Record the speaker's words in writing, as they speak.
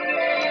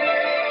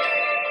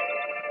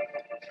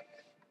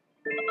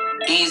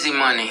Easy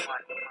money.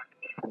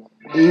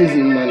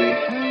 Easy money.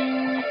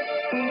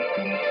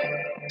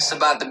 It's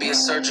about to be a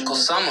surgical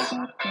summer.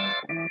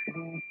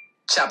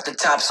 Chop the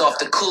tops off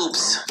the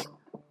coupes.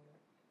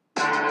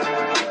 The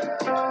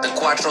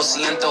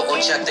 488.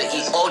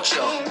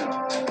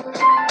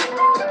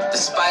 The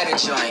spider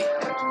joint.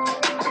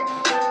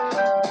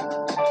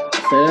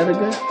 Say that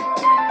again?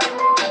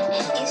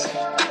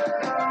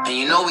 And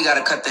you know we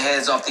gotta cut the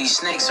heads off these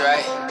snakes,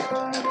 right?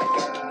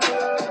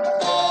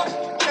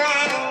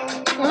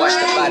 Watch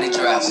the body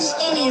drop.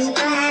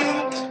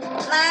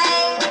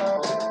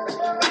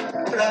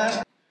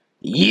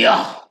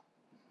 Yeah.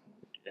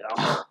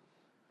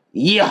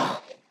 Yeah.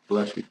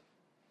 Bless you.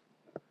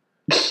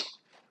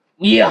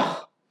 Yeah.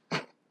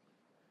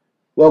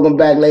 Welcome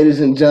back, ladies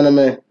and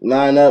gentlemen.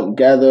 Line up,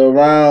 gather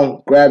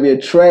around, grab your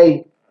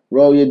tray,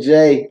 roll your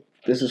J.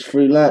 This is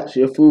Free Lunch,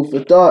 your food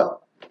for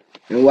thought.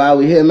 And while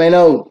we here,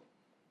 Mano,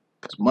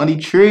 Because Money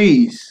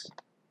Trees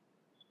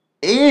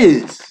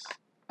is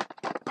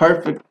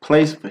perfect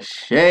place for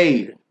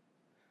shade.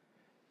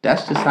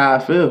 That's just how I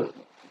feel.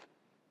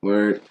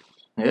 word.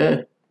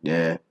 Yeah.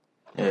 Yeah,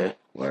 Yeah.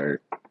 word.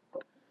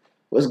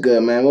 What's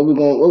good, man? What we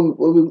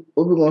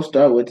gonna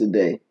start with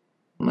today?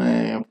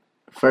 Man,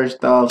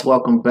 first off,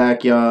 welcome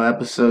back, y'all.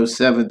 Episode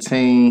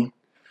 17.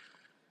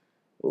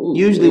 Ooh,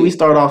 Usually we wait.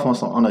 start off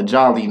on a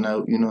jolly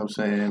note, you know what I'm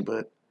saying?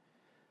 But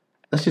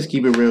let's just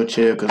keep it real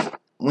chill because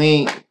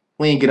we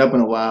ain't get up in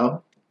a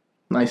while.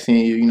 Nice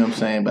seeing you, you know what I'm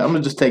saying? But I'm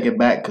going to just take it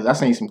back because I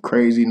seen some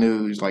crazy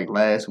news like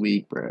last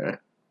week, bruh.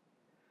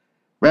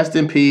 Rest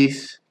in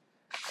peace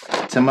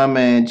to my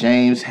man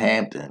James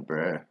Hampton,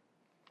 bruh.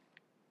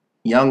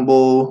 Young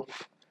bull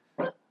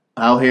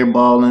out here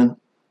balling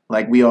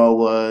like we all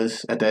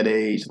was at that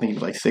age. I think he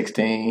was like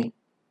 16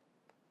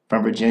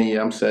 from Virginia.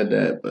 I'm said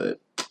that, but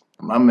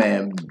my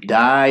man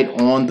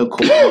died on the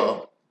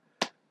court.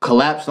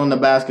 Collapsed on the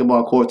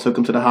basketball court, took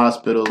him to the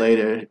hospital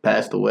later, he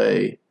passed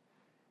away.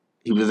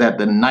 He was at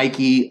the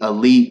Nike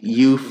Elite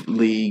Youth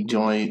League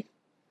joint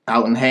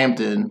out in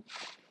Hampton.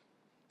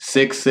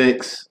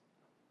 6'6".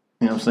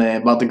 You know what I'm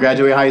saying? About to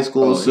graduate high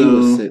school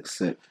soon. He was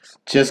 6'6".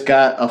 Just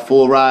got a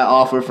full ride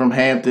offer from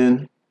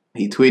Hampton.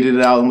 He tweeted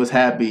it out and was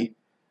happy.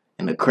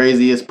 And the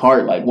craziest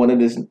part, like one of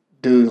this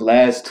dude's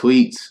last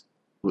tweets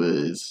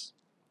was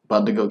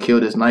about to go kill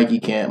this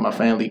Nike camp. My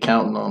family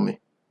counting on me.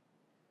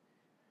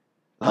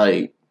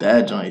 Like,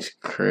 that joint's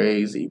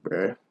crazy,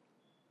 bruh.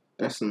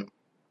 That's some.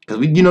 Because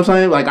we, you know what I'm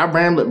saying? Like,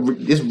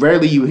 it's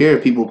rarely you hear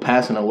people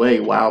passing away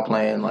while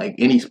playing, like,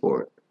 any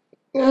sport.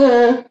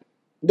 Yeah,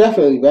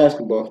 definitely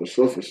basketball for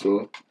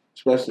sure.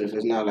 Especially if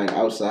it's not like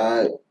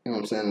outside, you know what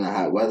I'm saying, in the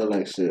hot weather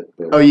like shit.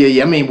 But Oh,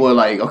 yeah. I mean, boy,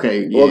 like,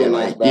 okay. Yeah,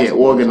 organized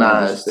basketball,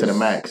 organized to the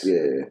max.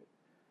 Yeah.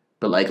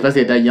 But, like,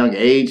 especially at that young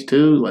age,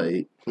 too,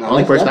 like, No, the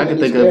only that's person I can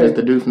think definitely of is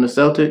scary. the dude from the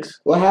Celtics.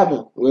 What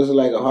happened? Was it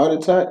like a heart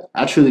attack?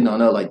 I truly don't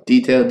know, like,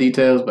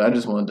 details, but I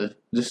just wanted to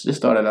just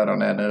start it out on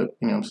that note.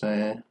 You know what I'm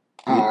saying?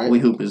 All right. We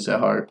hoopers at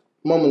heart.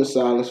 Moment of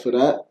silence for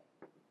that.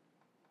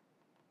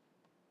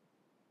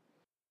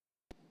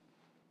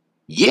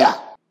 Yeah.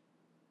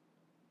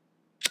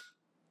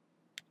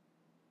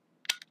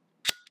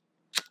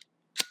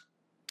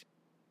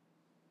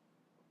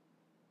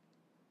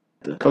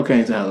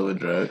 Cocaine's a hell of a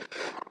drug.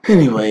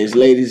 Anyways,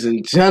 ladies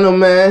and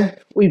gentlemen,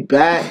 we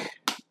back.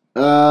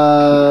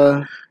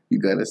 You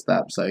gotta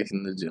stop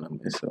citing the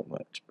gentleman so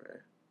much, bro.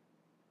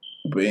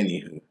 But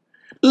anywho.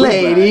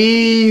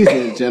 Ladies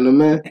and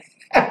gentlemen.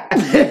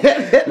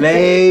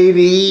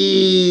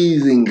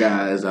 Ladies and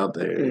guys out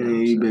there.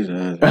 Hey,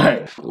 bitch.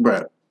 Alright,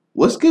 bro.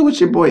 What's good with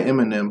your boy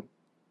Eminem?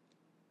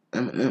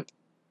 Eminem.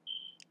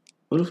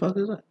 What the fuck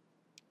is that?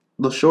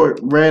 The short,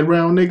 red,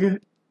 round nigga?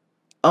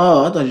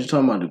 Oh, I thought you were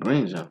talking about the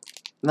green jump.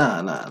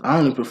 Nah. I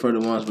only prefer the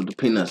ones with the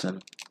peanuts in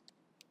them.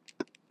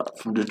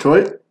 From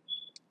Detroit?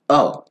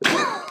 Oh.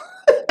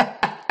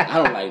 I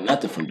don't like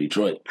nothing from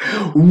Detroit.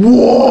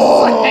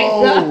 Whoa!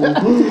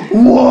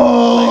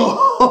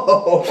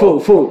 Whoa!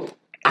 Fool.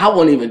 I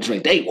won't even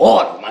drink they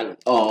water, man.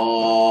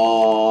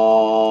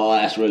 Oh,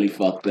 that's really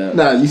fucked up.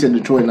 Nah, you said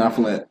Detroit, not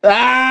Flint.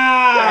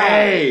 Ah!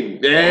 Hey.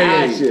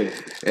 Gotcha.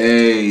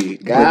 Hey.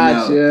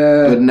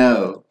 Gotcha.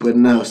 But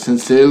no.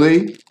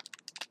 Sincerely.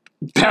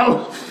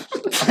 Damn.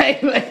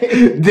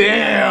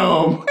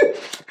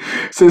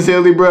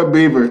 Sincerely, bro.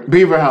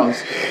 Beaver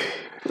House.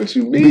 What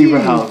you mean? Beaver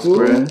House, fool?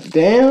 bruh.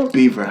 Damn.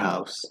 Beaver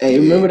House. Hey,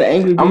 remember the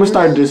Angry Beavers? I'm gonna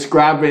start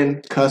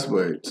describing cuss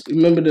words.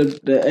 Remember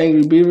the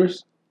Angry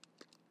Beavers?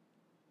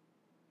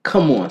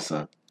 Come on,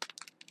 son.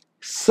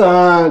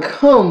 Son,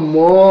 come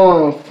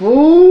on,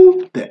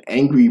 fool. The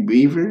Angry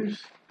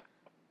Beavers?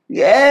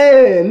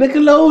 Yeah,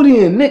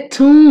 Nickelodeon,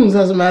 Nicktoons,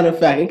 as a matter of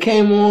fact. It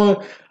came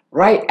on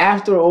right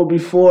after or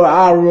before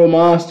Our Real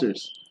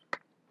Monsters.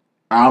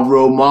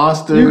 Our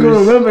Monsters. You can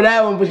remember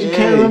that one, but you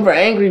can't remember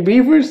Angry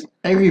Beavers?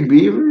 Angry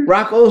Beavers?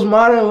 Rocko's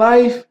Modern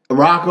Life?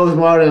 Rocko's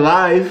Modern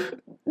Life.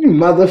 You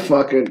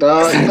motherfucker,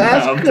 dog.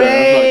 That's I'm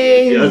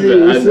crazy, I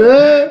know.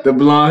 son. The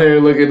blonde hair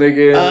looking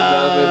nigga.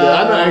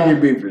 I know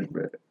Angry Beavers,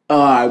 bro.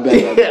 Oh, I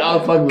bet. I'll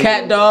fuck with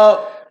Cat you.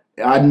 Dog.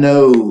 I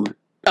know.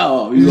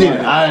 Oh, you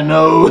Yeah, I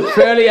know.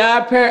 Fairly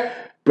Odd Parents.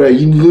 Bro,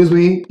 you lose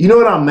me. You know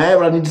what I'm mad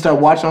when I need to start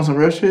watching on some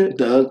real shit?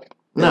 Doug,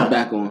 Nah.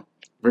 back on.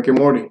 Rick and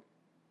Morty.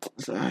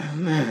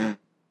 Man.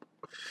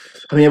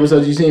 How many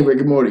episodes you seen Rick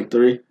and Morty?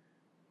 3.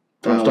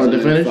 From start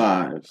to finish?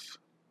 5.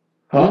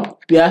 Huh?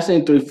 Yeah, I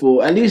seen 3,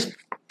 4. At least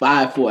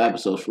 5 full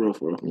episodes for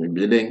real. It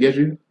didn't get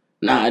you?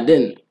 Nah, it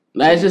didn't.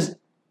 Like, it's just...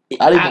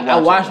 didn't I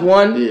watched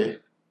one. Yeah.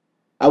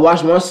 I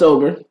watched one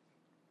sober.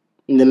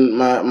 And then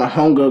my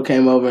homegirl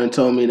came over and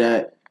told me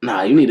that,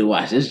 nah, you need to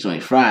watch this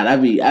joint fried. I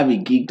be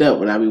geeked up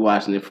when I be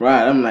watching it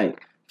fried. I'm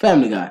like,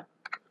 Family Guy.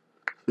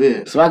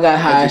 Yeah. So I got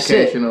high as shit.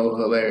 Educational,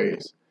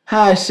 hilarious.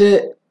 High as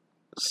shit.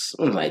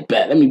 I was like,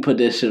 bet, let me put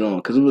this shit on.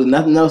 Because there was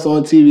nothing else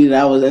on TV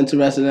that I was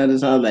interested in at the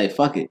time. I was like,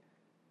 fuck it.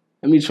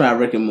 Let me try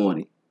Rick and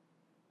Morty.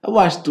 I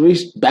watched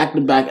 3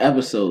 back-to-back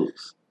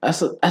episodes.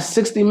 That's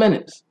 60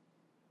 minutes.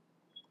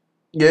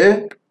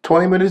 Yeah.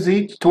 20 minutes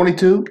each.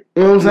 22. You know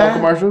what I'm No saying?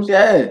 commercials?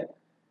 Yeah.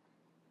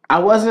 I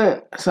was I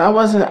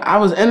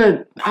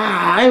ain't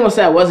gonna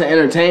say I wasn't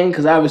entertained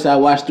because obviously I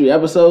watched 3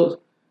 episodes,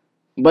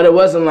 but it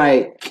wasn't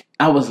like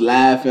I was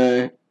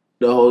laughing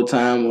the whole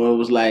time or it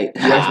was like,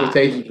 Your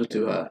expectations were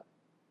too high.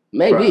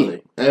 maybe.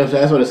 Probably.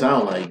 That's what it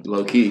sounds like,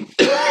 low key.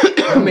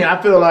 I mean,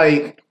 I feel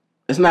like,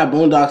 It's not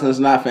Boondocks and it's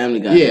not Family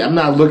Guy. yeah, I'm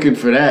not looking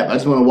for that. I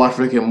just want to watch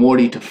Rick and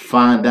Morty to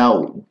find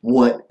out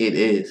what it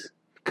is.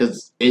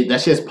 Because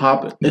that shit's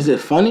popping. Is it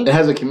funny? It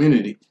has a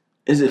community.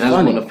 Is it I just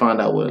funny? want to find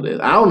out what it is.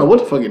 I don't know what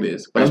the fuck it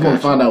is, but I just I want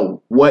to got find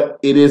out what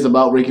it is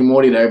about Rick and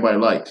Morty that everybody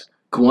likes.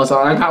 Cause once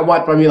I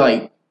watched probably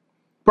I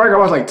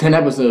watched like 10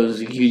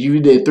 episodes. You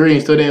did 3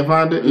 and still didn't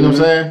find it. You know what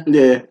I'm saying?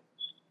 Yeah.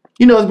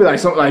 You know, it's be like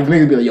something like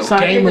niggas be like, yo, Son,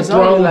 Game of niggas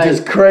only Thrones like- is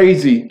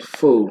crazy.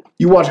 Fool.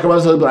 You watch a couple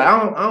episodes, be like,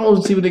 I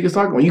don't see what niggas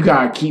talking about. You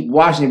gotta keep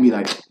watching and be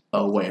like,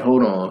 oh wait,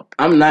 hold on.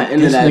 I'm not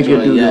into This that nigga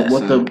joint do yet.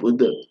 what son.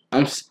 the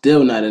I'm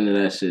still not into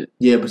that shit.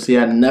 yeah, but see,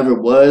 I never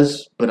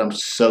was, but I'm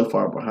so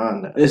far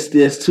behind that. It's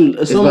It's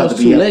almost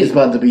too late. It's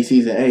about to be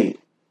season 8.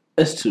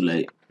 It's too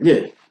late.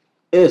 Yeah.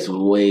 It's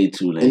way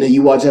too late. And then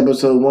you watch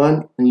episode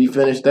 1 and you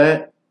finish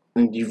that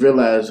and you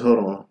realize, hold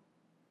on.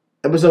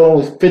 Episode 1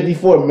 was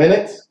 54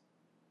 minutes.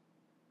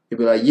 You'd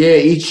be like, yeah,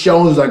 each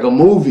show is like a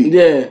movie.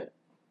 yeah.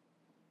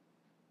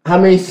 How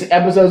many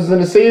episodes is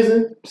in the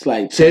season? It's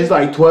like Shit, it's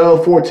like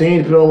 12, 14,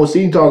 depending on what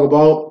scene you talk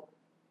about.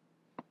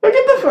 Like,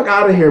 get the fuck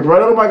out of here, bro.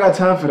 Nobody got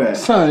time for that.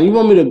 son, you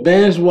want me to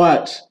binge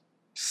watch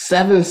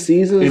 7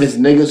 seasons? And it's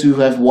niggas who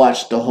have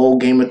watched the whole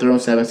Game of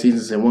Thrones 7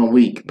 seasons in 1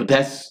 week. But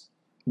that's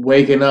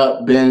waking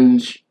up,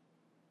 binge,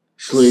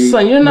 sleep.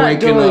 Son, you're not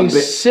waking doing up,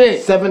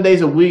 shit. 7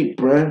 days a week,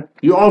 bruh.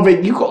 You're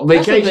on you call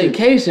That's a vacation.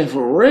 vacation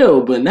for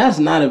real, but that's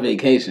not a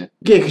vacation.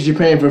 Yeah, because you're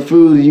paying for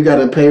food and you got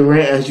to pay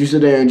rent as you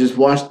sit there and just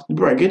watch.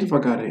 Bruh, get the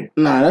fuck out of here.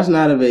 Nah, that's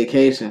not a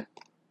vacation.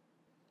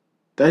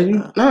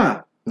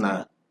 Nah,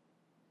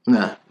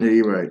 Nah, yeah,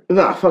 you're right.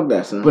 fuck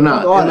that, son. But nah,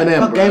 fuck all that. Eminem,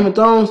 Fuck bro. Game of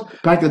Thrones.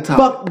 Back to the top.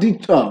 Fuck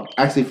the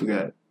Actually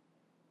forgot.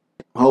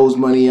 Hoes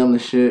money on the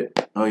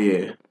shit. Oh,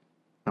 yeah.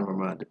 I'm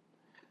reminded.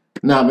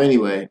 Nah, but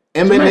anyway.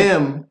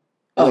 Eminem.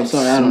 Oh,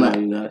 sorry, I don't know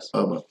you guys.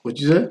 Oh, but what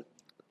you said?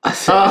 I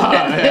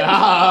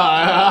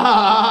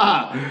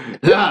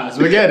said,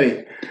 Spaghetti.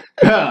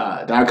 Did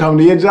I come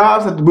to your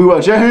jobs? Have to move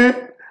out your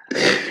hand?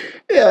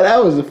 yeah,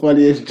 that was the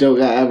funniest joke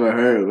I ever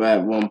heard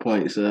at one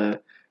point, son.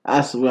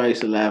 I swear I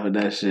used to laugh at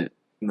that shit.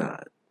 Nah,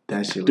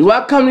 that shit was... Do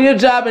I come to your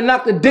job and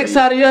knock the dicks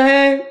out of your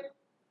hand?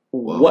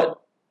 Whoa.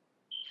 What?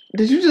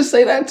 Did you just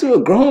say that to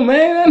a grown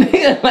man?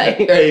 like,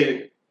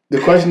 Hey,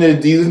 the question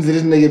is, do you listen to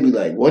this nigga be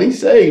like, what'd he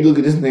say? You look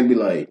at this nigga and be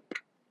like,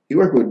 you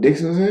work with dicks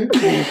in his hand?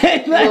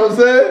 You know what I'm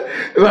saying?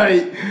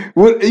 Like,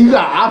 what, you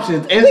got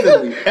options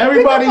instantly.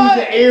 Everybody who's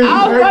the ears I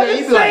was heard about that. to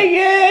He's say like,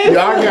 yes. yo,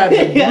 I got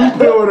the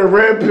blue pill or the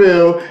red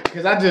pill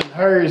because I just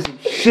heard some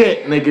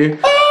shit, nigga.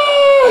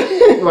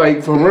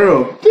 Like, for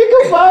real.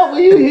 Think about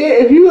when you hear,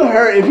 if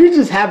you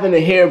just happen to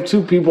hear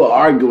 2 people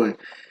arguing,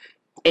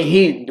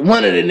 and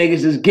one of the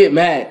niggas just get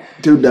mad.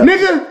 Dude, that-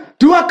 Nigga,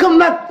 do I come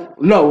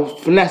no,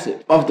 finesse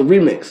it off the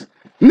remix.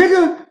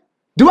 Nigga,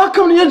 do I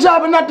come to your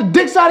job and knock the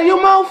dicks out of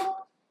your mouth?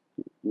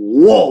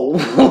 Whoa.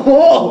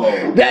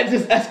 Whoa. That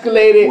just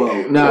escalated.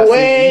 Whoa. Nah,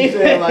 way. see, you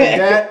say it like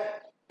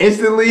that,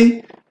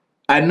 instantly,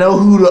 I know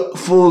who the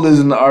fool is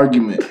in the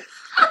argument.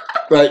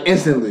 Like,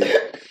 instantly.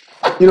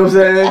 You know what I'm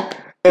saying?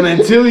 And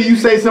until you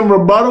say some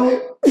rebuttal,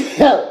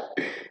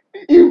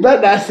 You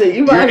better not say.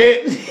 You might.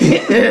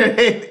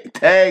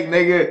 tag,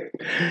 nigga.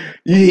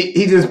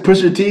 He just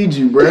Pusha T'd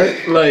you,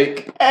 bruh.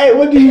 Like, Hey,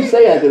 what do you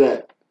say after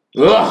that?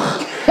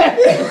 ugh.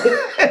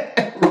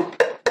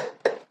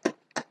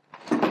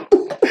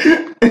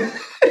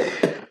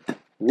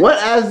 What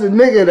as the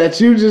nigga that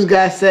you just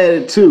got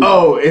said it to?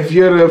 Oh, if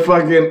you're the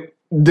fucking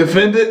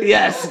defendant?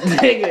 Yes,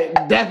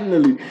 nigga,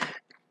 definitely.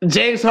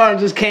 James Harden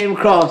just came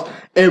across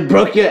and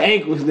broke your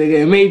ankles,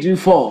 nigga, and made you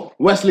fall.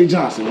 Wesley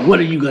Johnson, what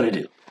are you gonna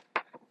do?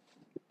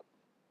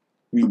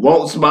 You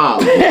won't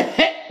smile.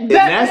 In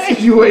that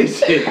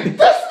situation, in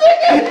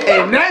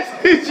that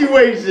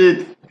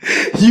situation,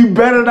 you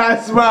better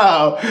not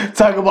smile.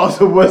 Talk about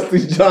some Wesley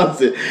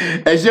Johnson.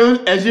 As your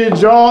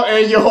jaw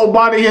and your whole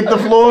body hit the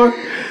floor,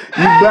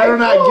 You better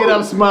not get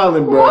up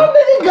smiling, bro. One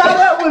nigga got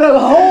up with a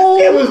whole.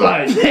 It was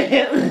like,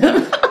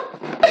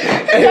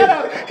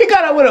 He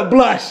got up with a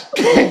blush.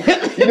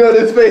 you know what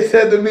his face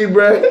said to me,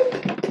 bro?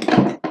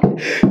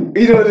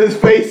 You know what his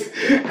face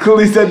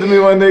Cooley said to me,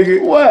 my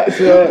nigga? What?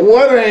 Son?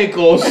 Water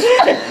ankles.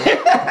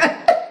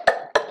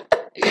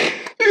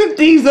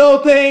 These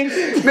old things.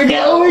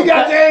 Nigga, oh, he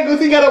got the ankles.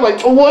 He got up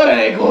like, water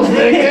ankles,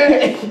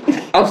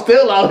 nigga. I'm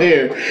still out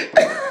here.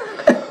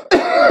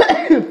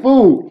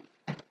 Fool.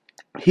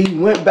 He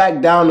went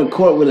back down the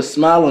court with a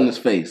smile on his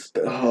face.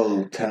 The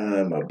whole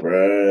time, my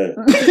bruh.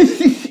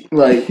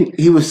 Like,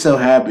 he was so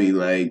happy.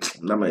 Like,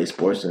 I'm at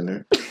Sports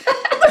Center.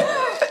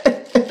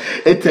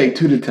 It take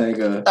two to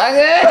tango.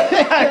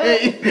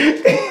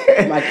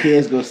 My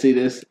kids gonna see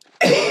this.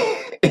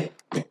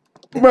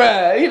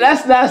 Bruh,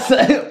 that's not.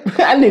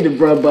 I need a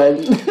bruh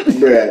button.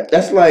 Bruh,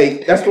 that's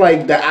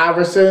like the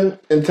Iverson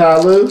and Ty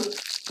Lue.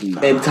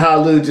 Nah. And Ty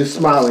Lue just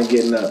smiling,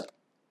 getting up.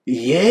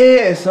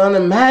 Yeah, son,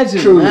 imagine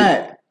Truly.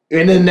 that.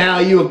 And then now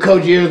you a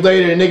coach years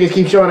later and niggas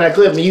keep showing that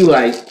clip and you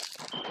like,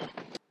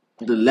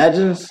 The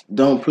legends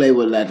don't play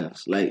with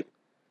legends. Like,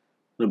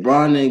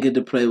 LeBron didn't get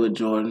to play with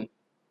Jordan.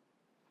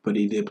 but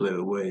he did play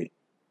with Wade.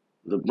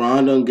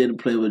 LeBron don't get to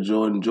play with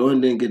Jordan.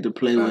 Jordan didn't get to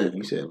play with.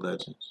 You said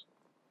legends.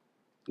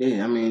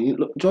 Yeah, I mean,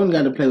 Jordan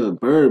got to play with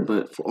Bird,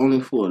 but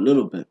only for a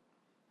little bit.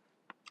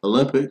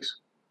 Olympics.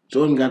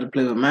 Jordan got to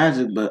play with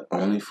Magic, but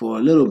only for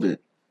a little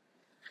bit.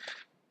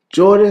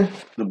 Jordan,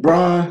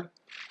 LeBron,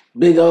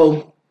 Big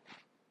O,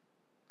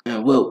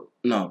 and Wilt.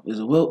 No, is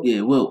it Wilt?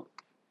 Yeah, Wilt.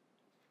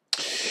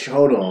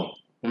 Hold on.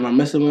 Am I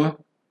missing one?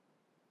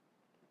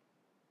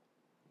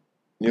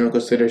 You don't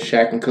consider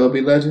Shaq and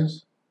Kobe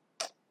legends?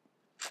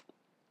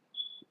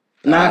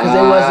 Nah, because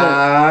they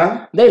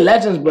wasn't. They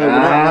legends, but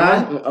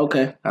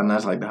okay. And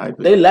that's like the hype.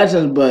 They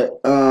legends,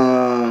 but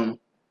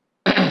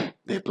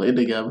They played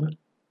together.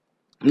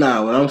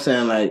 nah. What I'm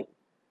saying, like,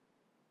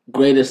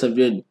 greatest of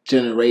your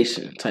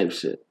generation type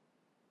shit.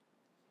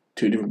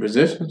 Two different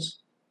positions.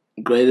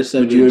 Greatest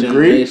of Would your you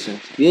agree? generation.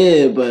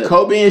 Yeah, but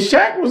Kobe and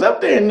Shaq was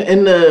up there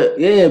in the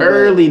but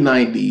early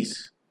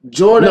 90s.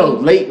 Jordan. No,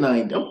 late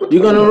 90s.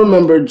 You're gonna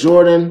remember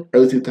Jordan,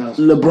 Early 2000s.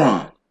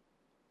 LeBron.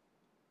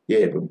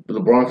 Yeah, but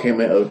LeBron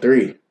came in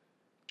 03.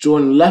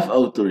 Jordan left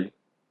 03.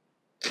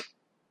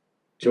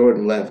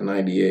 Jordan left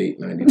 98,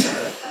 99.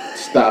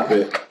 Stop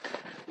it.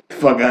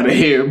 Fuck out of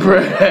here,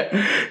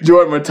 bruh.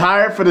 Jordan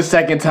retired for the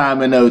second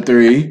time in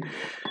 03.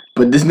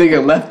 But this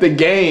nigga left the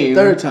game.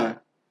 Third time.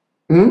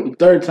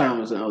 Third time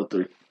was in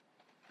 03.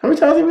 How many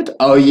times he retired?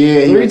 Oh,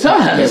 yeah. Three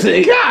times.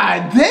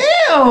 God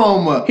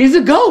damn. He's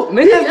a GOAT,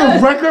 nigga. He has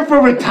the record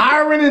for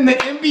retiring in the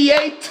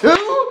NBA,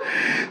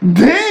 too?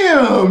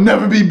 Damn.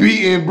 Never be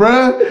beaten,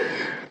 bruh.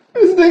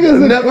 This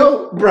nigga's a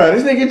GOAT. Bruh,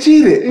 this nigga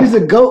cheated. He's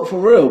a GOAT for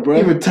real, bro.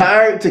 He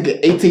retired, took an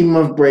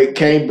 18-month break,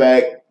 came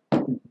back,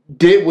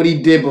 did what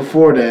he did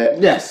before that,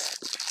 Yes.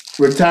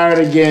 retired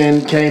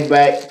again, came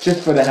back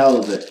just for the hell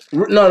of it.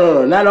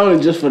 No. Not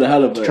only just for the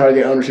hell of it. Try to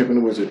get ownership in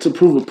the Wizards. To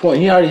prove a point.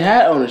 He already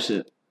had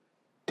ownership.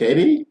 Did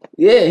he?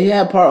 Yeah, he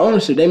had part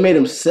ownership. They made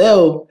him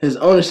sell his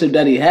ownership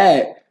that he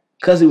had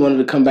because he wanted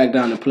to come back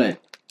down and play.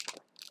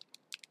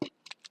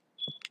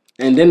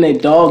 And then they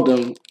dogged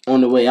him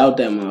on the way out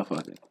that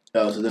motherfucker.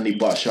 Oh, so then he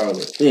bought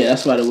Charlotte. Yeah,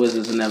 that's why the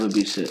Wizards will never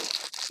beat shit.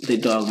 They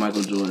dog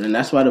Michael Jordan. And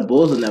that's why the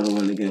Bulls will never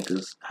win again,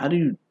 because how do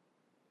you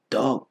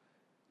dog?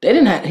 He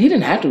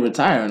didn't have to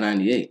retire in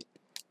 98.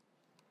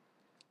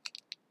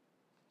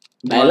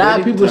 Like, a lot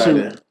of people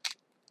should.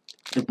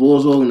 The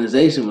Bulls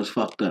organization was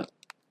fucked up.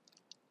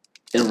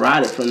 It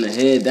rotted from the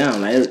head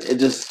down. Like, it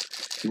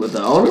just. But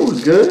the owner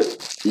was good.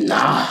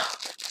 Nah.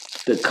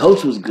 The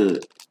coach was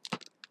good.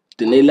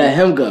 Then they let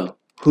him go.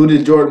 Who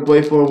did Jordan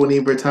play for when he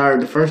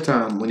retired the first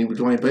time, when he was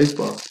playing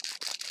baseball?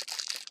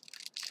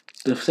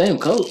 The same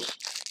coach.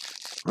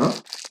 Huh?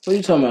 What are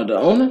you talking about? The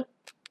owner?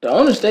 The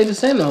owner stayed the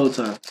same the whole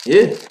time.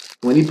 Yeah.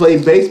 When he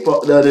played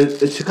baseball,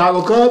 the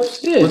Chicago Cubs?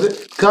 Yeah. Was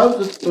it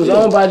Cubs? It was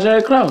owned by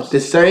Jerry Krause. The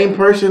same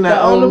person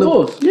that owned owned the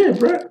Bulls. Yeah,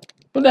 bro.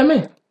 What that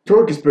mean?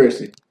 Jordan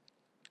conspiracy.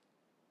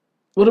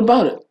 What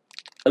about it?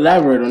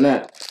 Elaborate on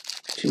that.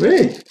 What you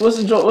mean? What's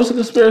the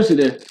conspiracy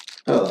there?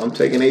 Oh, I'm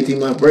taking an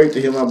 18-month break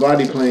to hear my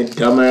body playing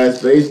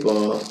dumbass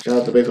baseball. Shout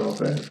out to baseball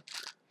fans.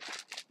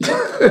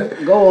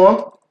 Go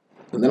on.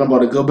 And then I'm about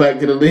to go back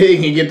to the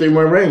league and get 3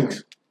 more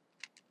rings.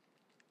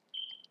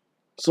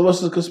 So what's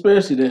the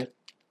conspiracy there?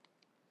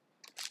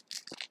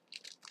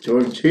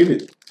 Jordan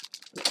cheated.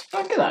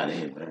 Oh, get out of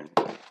here, man.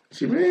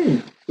 What you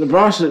mean?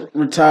 LeBron should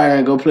retire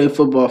and go play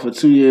football for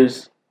 2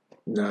 years.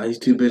 Nah, he's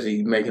too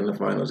busy making the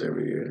finals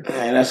every year.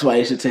 And that's why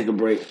he should take a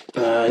break.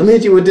 Let me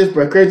hit you with this,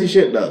 bro. Crazy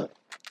shit, though.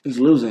 He's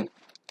losing.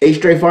 8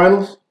 straight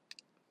finals?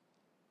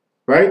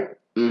 Right?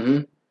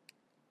 Mm-hmm.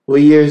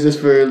 What year is this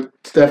for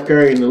Steph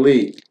Curry in the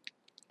league?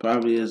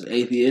 Probably his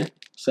 8th year.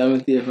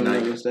 7th year, if I'm not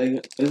Ninth.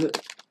 mistaken. Is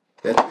it?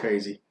 That's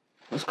crazy.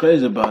 What's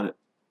crazy about it?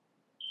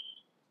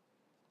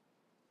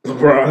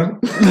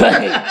 LeBron.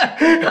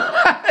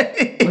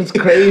 What's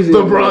crazy?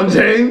 LeBron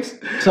James.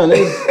 Son,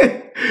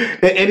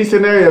 In any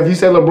scenario, if you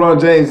say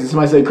LeBron James and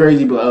somebody say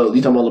crazy, but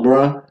you talking about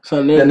LeBron? So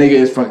That nigga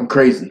is fucking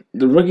crazy.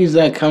 the rookies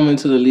that come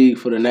into the league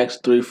for the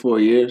next 3-4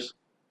 years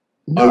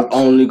are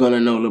only gonna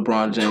know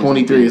LeBron James.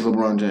 23 is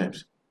LeBron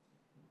James.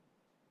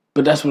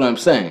 But that's what I'm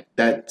saying.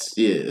 That's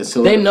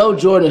So They know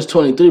Jordan is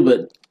 23,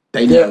 but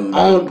they their know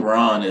own-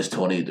 LeBron is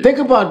 23. think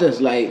about this,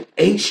 like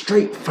 8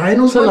 straight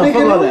finals. so my no, nigga,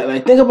 fuck all though? that.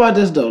 Like think about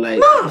this though, like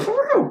Nah,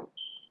 for real.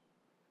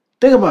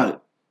 think about it.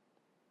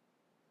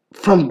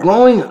 From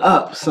growing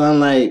up, son,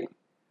 like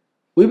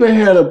we've been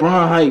hearing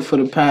LeBron hype for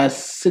the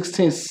past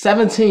 16,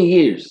 17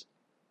 years.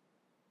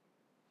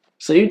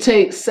 So you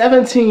take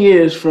 17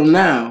 years from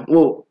now,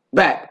 well,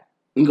 back.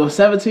 You go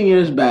 17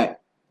 years back.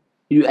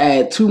 You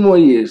add 2 more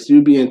years.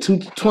 You'd be in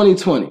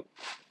 2020.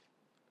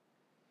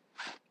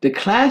 The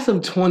class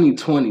of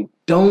 2020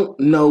 don't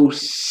know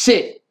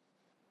shit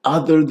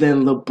other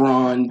than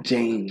LeBron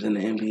James in the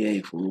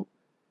NBA, fool.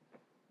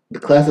 The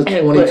class of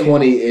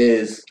 2020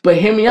 is But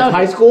hear me out.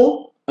 high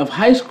school. Of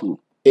high school.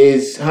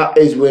 Is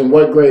in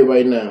what grade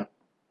right now?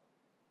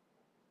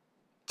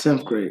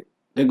 10th grade.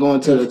 They're going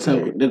to the 10th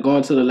 10th. grade. They're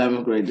going to the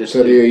 11th grade this So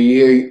year. they're a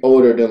year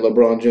older than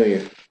LeBron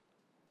Jr.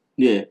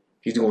 Yeah.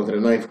 He's going to the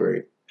 9th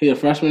grade. He a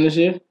freshman this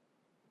year?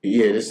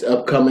 Yeah, this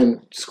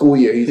upcoming school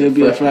year, he'll He'll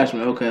be a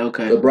freshman. Okay.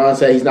 LeBron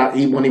said he's not.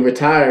 When he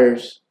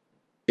retires,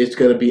 it's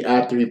gonna be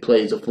after he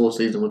plays a full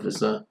season with his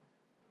son.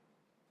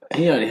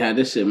 He already had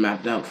this shit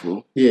mapped out,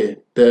 fool. Yeah,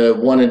 the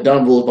one and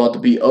done rule is about to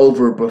be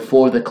over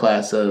before the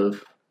class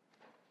of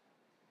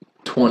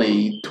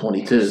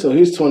 2022. So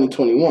he's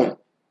 2021.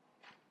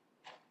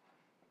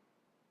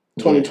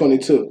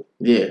 2022.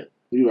 Yeah,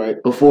 You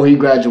right. before he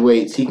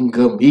graduates, he can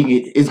go.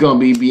 It's gonna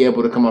be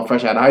able to come up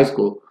fresh out of high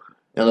school.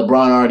 And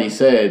LeBron already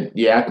said,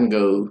 "Yeah, I can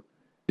go."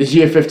 This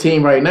year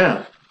 15 right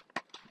now.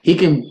 He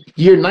can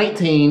year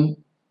 19.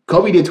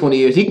 Kobe did 20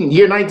 years. He can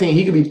year 19.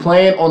 He could be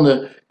playing on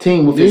the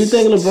team with Do you his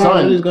think LeBron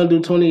son. is going to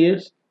do 20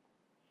 years?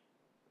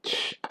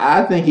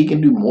 I think he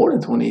can do more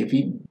than 20 if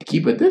he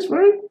keep it this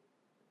rate.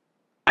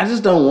 I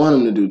just don't want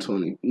him to do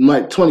 20.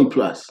 Like 20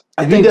 plus.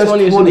 I If think he does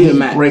 20 is 20, going to be he's a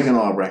max. breaking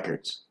all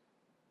records.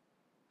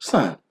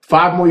 Son.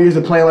 5 more years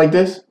of playing like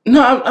this?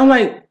 No, I'm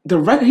like, the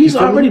record, he's You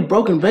feel me? already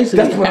broken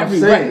basically That's what I'm every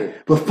saying.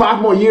 record. But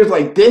 5 more years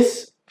like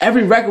this?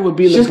 Every record would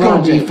be It's just LeBron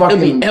gonna be James. It'd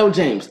fucking- be L.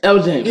 James,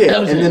 L. James, Yeah, L.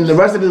 James. and then the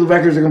rest of his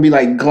records are going to be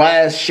like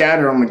glass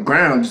shatter on the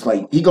ground. Just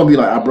like, he going to be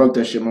like, I broke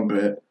that shit, my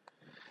bad.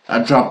 I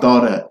dropped all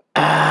that.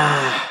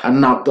 I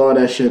knocked all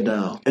that shit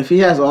down. If he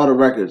has all the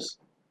records,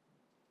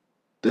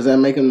 does that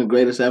make him the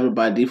greatest ever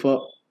by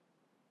default?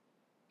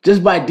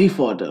 Just by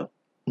default, though.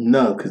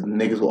 No, because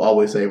niggas will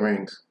always say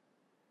rings.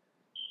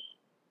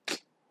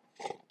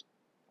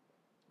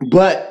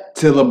 But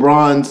to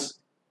LeBron's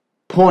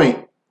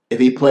point, if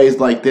he plays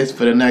like this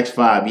for the next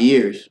 5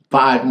 years,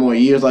 5 more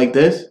years like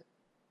this,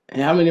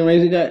 And how many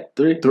rings he got?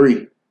 3?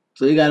 3.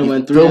 So he got to You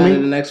win 3 feel out me?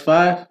 of the next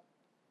 5?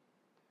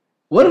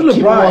 What if Keep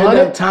him LeBron ended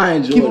 100? up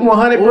tying Jordan? Keep him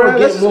 100, Or bro. get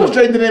Let's go more?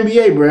 straight to the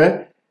NBA,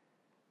 bro.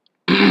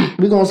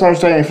 We gonna start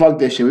saying fuck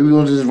this shit. We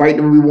gonna just write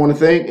what we want to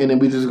think, and then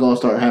we just gonna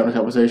start having a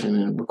conversation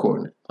and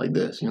recording it like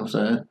this. You know what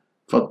I'm saying?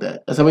 Fuck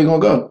that. That's how we gonna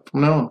go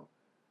from now on.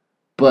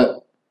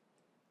 But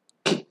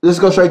let's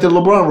go straight to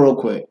LeBron real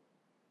quick.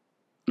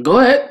 Go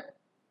ahead.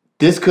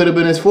 This could have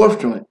been his 4th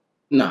joint.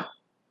 No.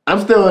 I'm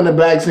still in the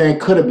bag saying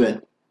could have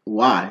been.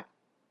 Why?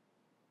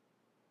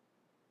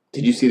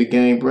 Did you see the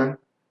game, bro?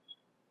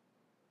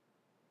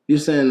 You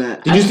saying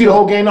that? Did you see the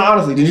whole game? No,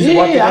 honestly, did you just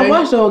watch the Yeah, I game?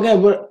 watched the whole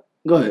game, but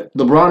go ahead.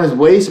 LeBron is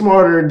way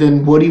smarter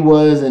than what he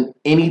was in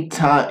any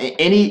time.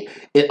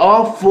 In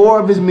all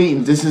 4 of his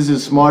meetings, this is the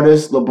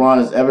smartest LeBron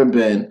has ever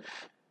been.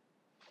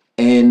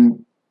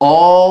 And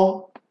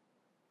all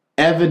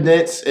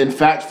evidence and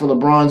facts for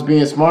LeBron's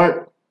being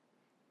smart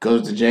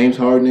goes to James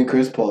Harden and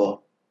Chris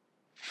Paul.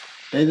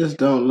 They just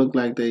don't look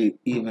like they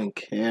even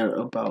care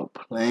about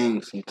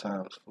playing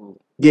sometimes,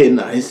 fool. Yeah,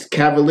 no, his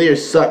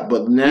Cavaliers suck,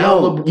 but now,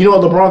 No. you know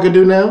what LeBron could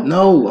do now?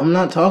 No, I'm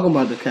not talking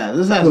about the Cavs.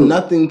 This has Who?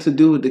 nothing to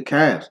do with the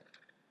Cavs.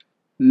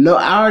 No,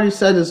 I already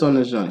said this on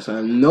this joint,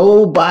 son.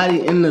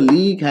 Nobody in the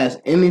league has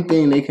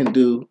anything they can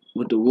do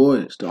with the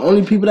Warriors. The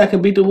only people that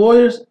can beat the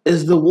Warriors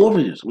is the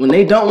Warriors. When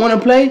they don't want to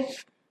play,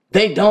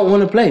 they don't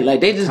want to play.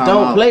 Like, they just Time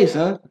don't out. play,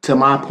 son. To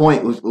my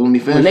point, was when we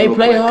finished. When they real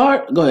play quick.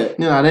 hard, go ahead.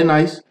 You know, they're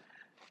nice.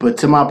 But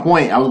to my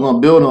point, I was going to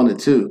build on it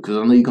too, because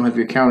I know you're going to have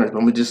your counters, but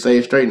I'm going to just say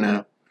it straight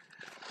now.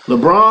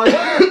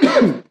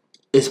 LeBron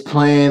is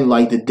playing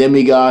like the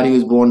demigod he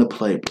was born to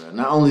play, bro.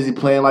 Not only is he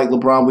playing like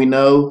LeBron, we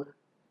know,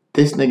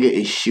 this nigga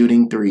is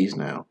shooting threes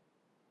now.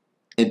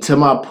 And to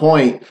my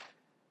point,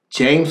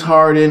 James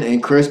Harden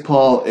and Chris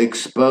Paul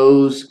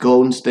expose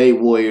Golden State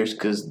Warriors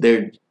because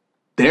they're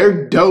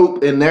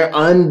dope and they're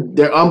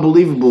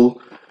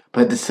unbelievable.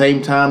 But at the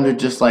same time, they're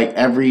just like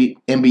every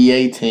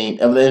NBA team,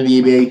 every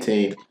NBA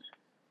team.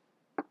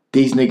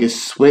 These niggas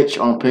switch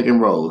on pick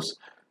and rolls.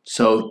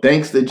 So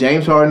thanks to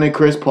James Harden and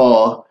Chris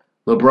Paul,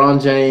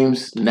 LeBron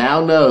James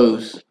now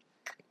knows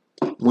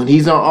when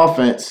he's on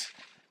offense,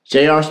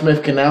 J.R.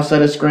 Smith can now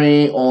set a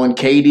screen on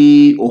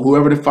KD or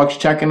whoever the fuck's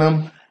checking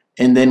him.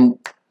 And then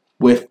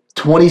with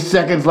 20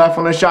 seconds left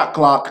on the shot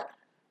clock,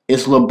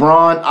 It's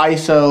LeBron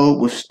ISO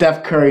with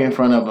Steph Curry in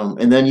front of him.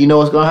 And then you know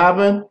what's going to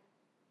happen?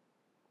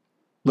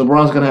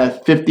 LeBron's going to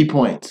have 50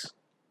 points.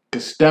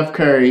 Because Steph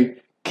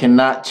Curry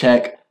cannot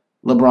check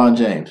LeBron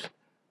James.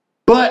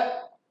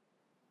 But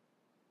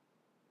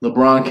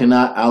LeBron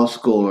cannot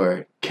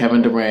outscore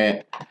Kevin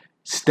Durant,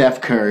 Steph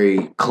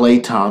Curry,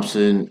 Klay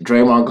Thompson,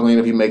 Draymond Green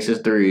if he makes his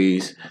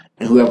threes,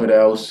 and whoever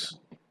else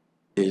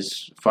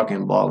is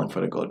fucking balling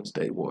for the Golden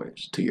State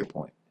Warriors, to your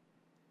point.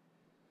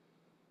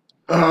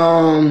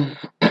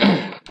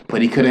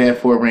 But he could have had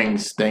 4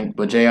 rings,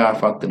 but JR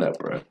fucked it up,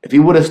 bro. If he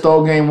would have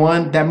stole game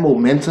 1, that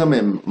momentum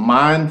and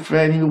mind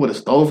frame he would have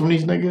stole from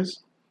these niggas.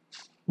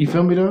 You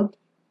feel me, though?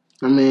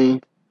 I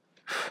mean,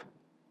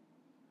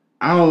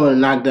 I don't want to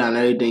knock down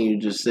everything you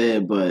just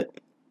said, but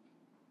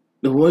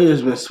the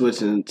Warriors been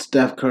switching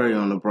Steph Curry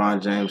on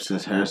LeBron James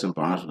since Harrison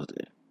Barnes was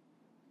there.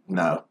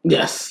 No.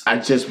 Yes. I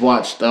just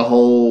watched the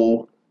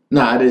whole...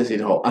 No, I didn't see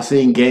the whole... I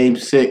seen Game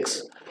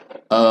 6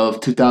 of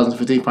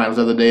 2015 Finals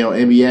the other day on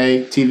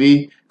NBA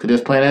TV because they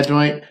was playing that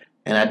joint,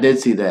 and I did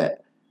see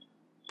that.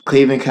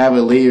 Cleveland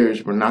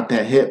Cavaliers were not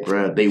that hit,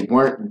 bro. They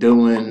weren't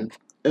doing...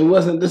 It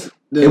wasn't this...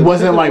 It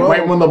wasn't like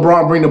right when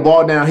LeBron bring the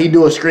ball down, he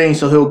do a screen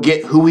so he'll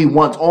get who he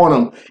wants on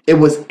him. It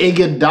was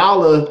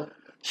Iguodala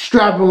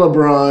strapping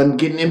LeBron,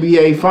 getting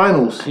NBA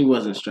Finals. He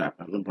wasn't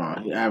strapping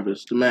LeBron.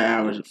 The man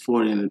averaged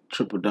 40 and a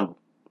triple-double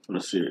for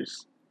the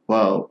series.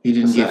 Well, he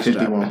didn't get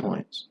 51 strapping.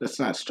 Points. That's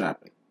not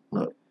strapping.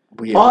 Look,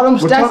 yeah. All them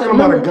We're stats talking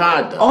about a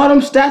god, though. All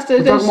them stats that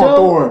We're they talking about show,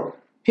 Thor.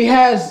 he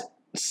has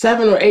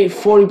 7 or 8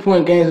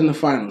 40-point games in the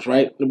finals,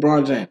 right?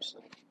 LeBron James.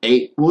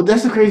 8. Well,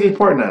 that's the craziest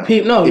part now.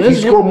 No, if you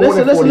score more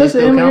than 40, it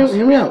still counts.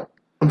 Hear me out.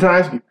 I'm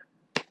trying to ask you.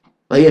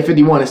 Like, yeah,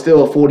 51 is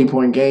still a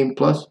 40-point game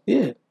plus?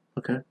 Yeah.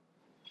 Okay.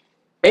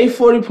 8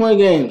 40-point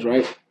games,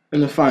 right, in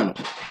the finals.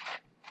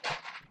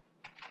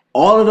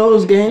 All of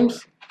those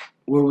games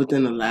were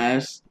within the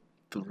last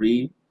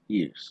 3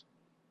 years.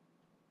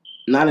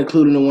 Not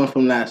including the one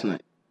from last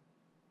night.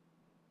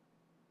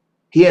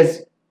 He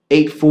has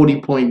 8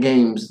 40-point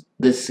games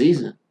this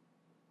season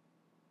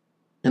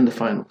in the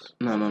finals.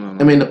 No.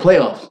 I mean, the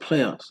playoffs.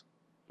 Playoffs.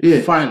 Yeah.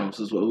 Finals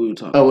is what we were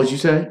talking Oh, what you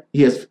say?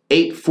 He has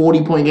 8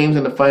 40-point games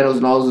in the finals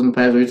and all in the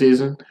past 3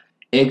 seasons.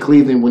 In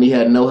Cleveland when he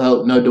had no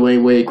help, no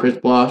Dwayne Wade, Chris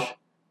Bosh.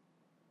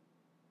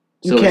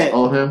 So You can't- it's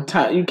all him.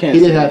 You can't. He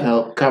didn't have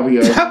help. Kyrie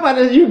Irving. Talk about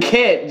it. You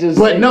can't just.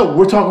 But no,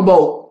 we're talking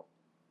about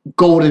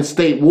Golden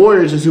State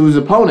Warriors is who's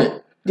opponent.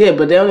 Yeah,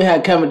 but they only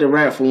had Kevin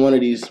Durant for one of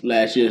these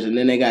last years, and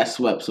then they got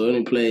swept. So they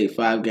only played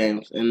 5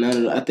 games, and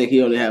I think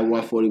he only had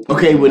 140.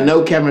 Okay, with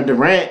no Kevin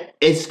Durant,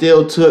 it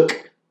still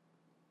took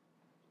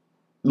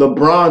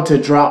LeBron to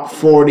drop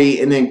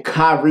 40 and then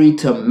Kyrie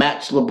to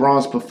match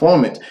LeBron's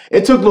performance.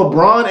 It took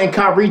LeBron and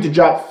Kyrie to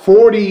drop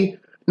 40.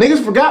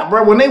 Niggas forgot,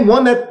 bro. When they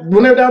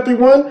were down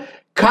 3-1,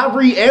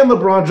 Kyrie and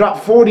LeBron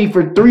dropped 40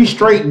 for 3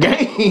 straight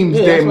games.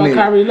 Yeah, that's why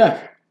Kyrie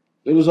left.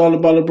 It was all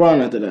about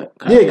LeBron after that.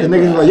 Yeah, because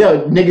niggas like,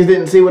 yo, niggas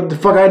didn't see what the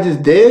fuck I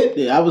just did.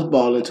 Yeah, I was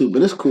balling too,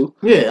 but it's cool.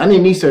 Yeah, I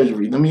need knee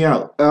surgery. Let me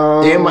out.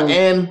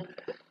 And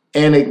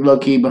it low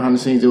key behind the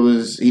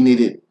scenes, he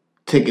needed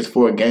tickets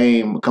for a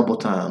game a couple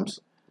times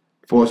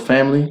for his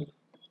family,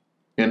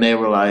 and they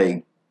were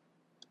like,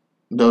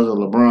 "Those are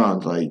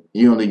LeBron's. Like,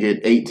 you only get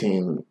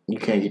 18, you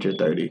can't get your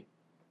 30.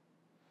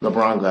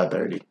 LeBron got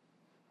 30.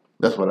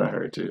 That's what I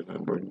heard too.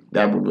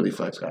 That would really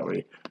flex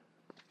Kyrie,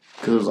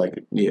 because it was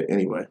like, yeah.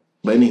 Anyway.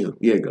 But anywho,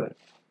 yeah, go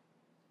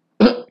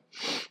ahead.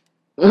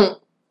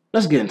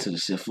 Let's get into the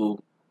shit,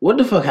 fool. What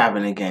the fuck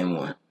happened in game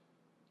 1?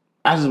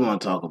 I just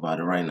want to talk about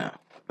it right now.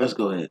 Let's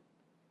go ahead.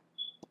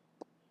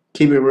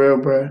 Keep it real,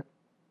 bro.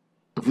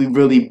 If we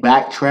really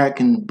backtrack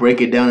and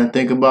break it down and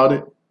think about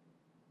it.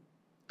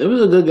 It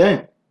was a good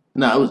game.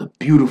 No, it was a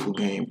beautiful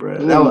game, bro.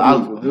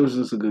 It was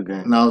just a good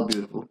game. No, it was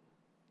beautiful.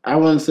 I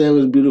wouldn't say it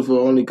was beautiful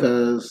only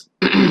because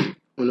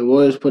when the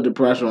Warriors put the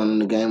pressure on in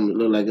the game, it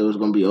looked like it was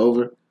going to be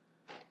over.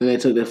 Then they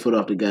took their foot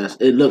off the gas.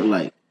 It looked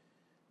like.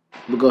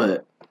 But go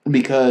ahead.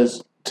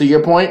 Because, to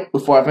your point,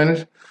 before I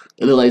finish,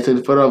 it looked like they took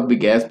the foot off the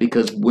gas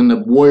because when the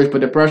Warriors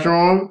put the pressure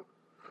on,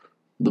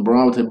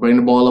 LeBron would bring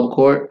the ball up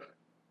court.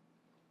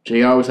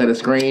 JR would set a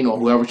screen, or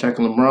whoever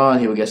checking LeBron,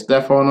 he would get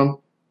Steph on him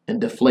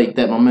and deflate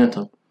that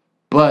momentum.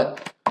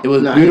 But it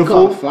was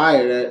beautiful. He caught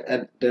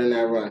fire during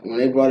that run. When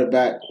they brought it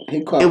back,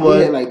 he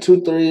had like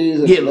 2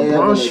 threes. Yeah,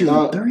 LeBron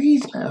shooting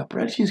threes now,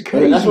 bro. She's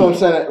crazy. That's what I'm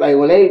saying. Like,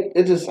 when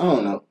it just, I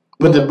don't know.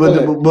 But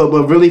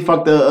really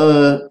fucked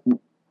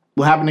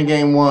what happened in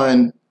game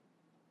 1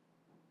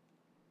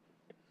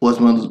 was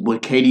when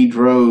KD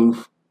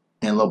drove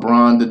and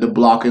LeBron did the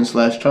blocking /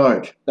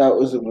 charge. That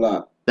was a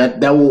block.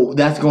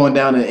 That's going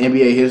down in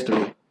NBA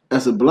history.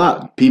 That's a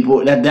block.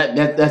 People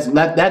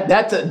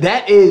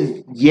that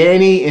is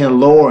Yanni and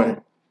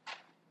Lauren.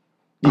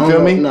 You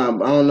feel me? Nah,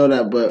 I don't know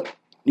that, but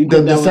you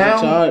think that was a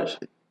charge?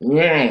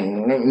 Yeah,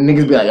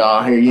 niggas be like,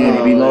 oh, here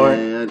Yanni be Lauren.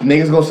 Yeah.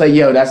 Niggas gonna say,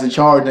 yo, that's a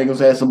charge. Niggas gonna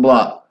say it's a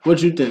block. What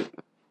you think?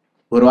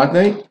 What do I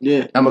think?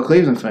 Yeah. I'm a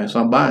Cleveland fan,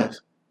 so I'm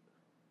biased.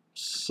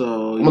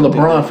 So I'm a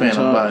LeBron fan,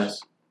 I'm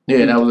biased.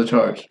 Yeah, that was a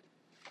charge.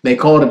 They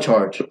called a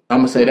charge. I'm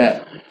going to say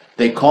that.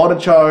 They called a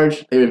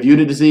charge. They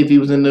reviewed it to see if he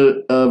was in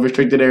the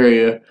restricted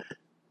area.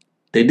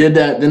 They did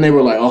that. Then they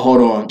were like, oh,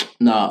 hold on.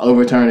 Nah,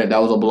 overturn it.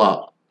 That was a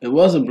block. It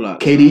was a block.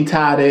 KD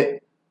tied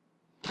it.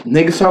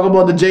 Niggas talk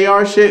about the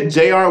JR shit.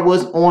 JR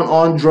was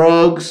on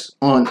drugs,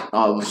 on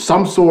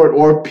some sort,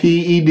 or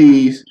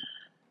PEDs.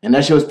 And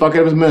that shit was fucking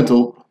up his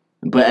mental.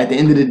 But at the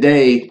end of the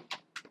day,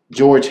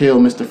 George Hill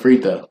missed the free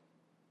throw.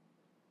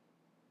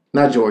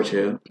 Not George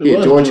Hill.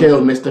 George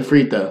Hill missed the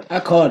free throw. I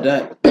called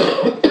that.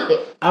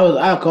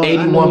 I called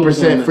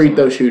 81% free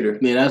throw shooter.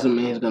 Yeah, that doesn't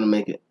mean he's gonna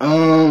make it.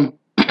 I'm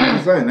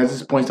saying that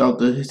just points out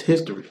his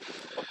history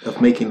of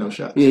making those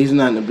shots. Yeah, he's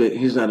not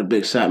a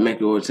big shot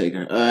maker or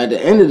taker. At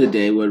the end of the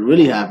day, what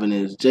really happened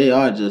is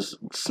JR just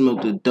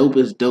smoked the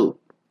dopest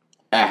dope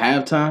at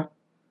halftime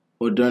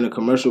or during the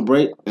commercial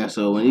break, and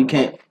so when he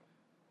can't,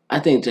 I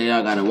think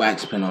JR got a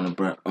wax pen on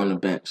the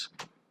bench.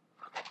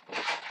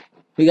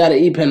 He got an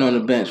E-pen on the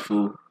bench,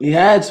 fool. He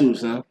had to,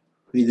 son.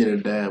 He did a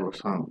dab or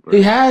something, bro.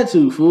 He had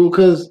to, fool,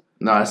 because...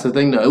 Nah, that's the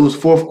thing, though. It was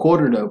fourth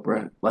quarter, though,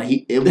 bro.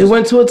 Like, they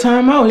went to a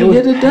timeout. He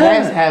hit a dab.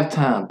 Past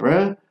halftime,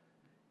 bro.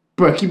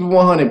 Bro, keep it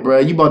 100, bro.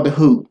 You about to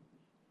hoop.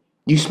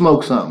 You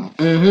smoke something.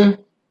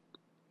 Mm-hmm.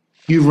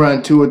 You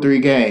run 2 or 3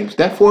 games.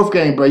 That fourth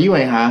game, bro, you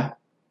ain't high.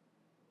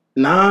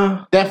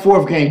 Nah. That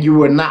fourth game, you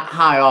were not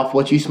high off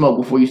what you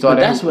smoked before you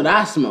started. But that's what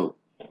I smoked.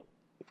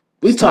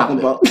 We talking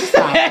about...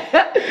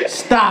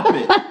 Stop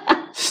it.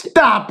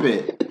 Stop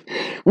it.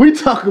 We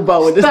talk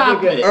about what this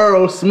nigga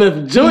Earl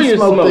Smith Jr. He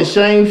smoked the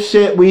same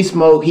shit we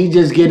smoke. He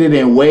just get it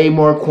in way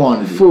more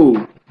quantity.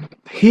 Fool.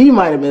 He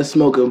might have been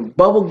smoking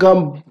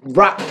bubblegum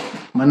rock.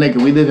 My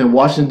nigga, we live in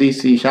Washington,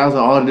 D.C. Shout out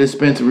to all the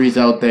dispensaries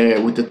out there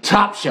with the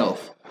top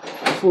shelf.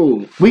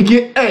 Fool.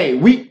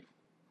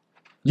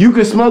 You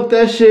can smoke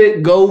that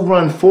shit, go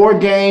run 4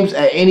 games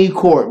at any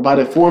court. By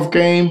the 4th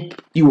game,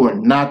 you are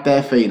not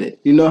that faded.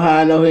 You know how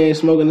I know he ain't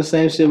smoking the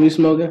same shit we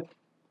smoking?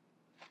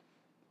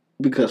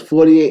 Because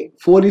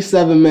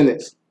 47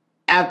 minutes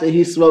after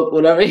he smoked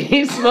whatever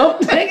he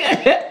smoked,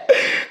 that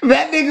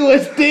nigga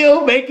was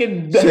still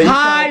making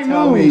high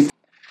moves.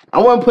 I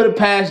want to put it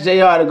past JR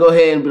to go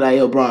ahead and be like,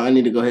 yo, bro, I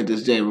need to go hit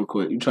this J real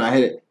quick. You trying to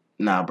hit it?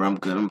 Nah, bro, I'm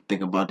good. I'm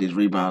thinking about these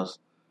rebounds.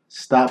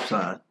 Stop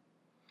sign.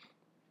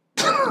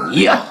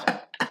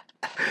 Yeah.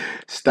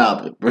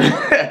 Stop it, bro.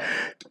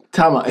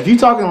 Time out. If you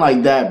talking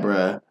like that,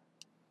 bro,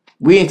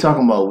 we ain't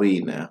talking about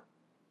weed now.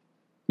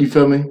 You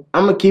feel me?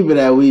 I'm going to keep it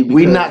at weed.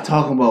 We not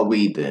talking about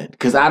weed then,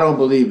 because I don't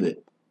believe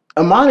it.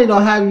 Amani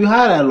don't have you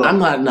high that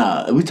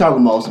long. We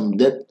talking about some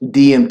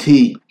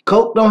DMT.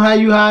 Coke don't have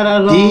you high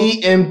that long.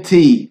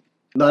 DMT.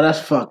 No, that's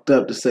fucked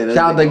up to say that.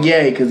 Shout out to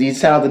Ye, because he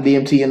shout out the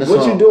DMT in the song.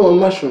 What you doing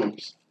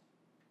mushrooms?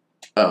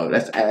 Oh,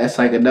 that's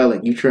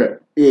psychedelic. You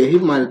trip. Yeah, he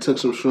might have took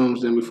some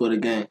shrooms in before the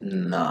game.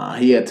 Nah,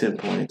 he had 10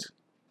 points.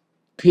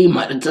 He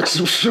might have took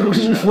some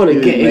shrooms before the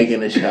game. He was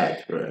making the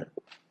shots, bro.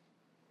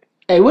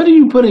 Hey, what do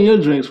you put in your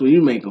drinks when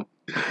you make them?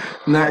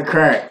 Not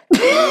crack.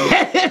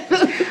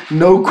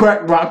 No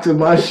crack rocks in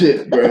my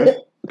shit, bro.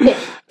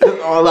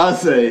 That's all I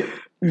say.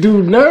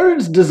 Do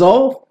nerds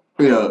dissolve?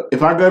 Yeah.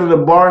 If I go to the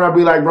bar and I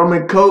be like rum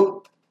and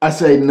coke, I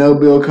say no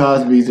Bill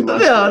Cosby's in my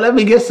shit. Yo, let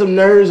me get some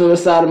nerds on the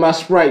side of my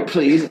Sprite,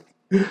 please.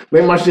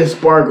 Make my shit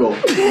sparkle.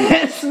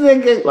 This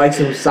nigga. Like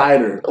some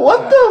cider.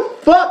 What the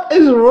fuck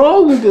is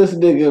wrong with this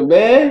nigga,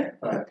 man?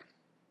 Right.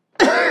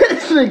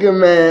 This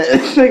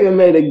nigga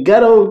made a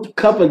ghetto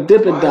cup of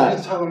Dippin' Dots. Why are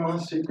you telling my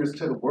secrets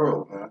to the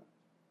world, man?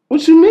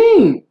 What you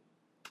mean?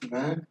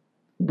 Man?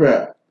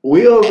 Bruh,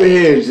 we over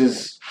here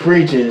just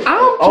preaching.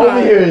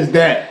 Over here is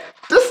that.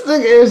 This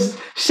nigga is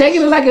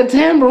shaking it like a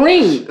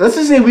tambourine. Let's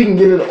just see if we can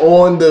get it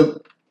on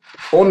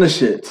the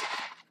shit.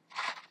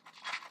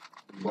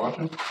 You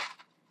watching?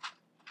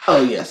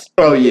 Oh, yes.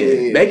 Oh,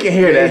 yeah. They can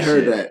hear that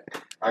shit. Heard that.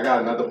 I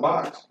got another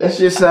box. That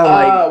shit sound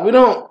like... We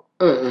don't...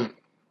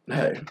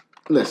 Hey.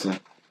 Listen.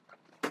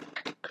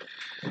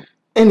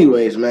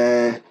 Anyways,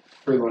 man.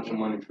 Free lunch and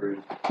money free.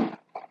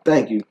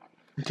 Thank you.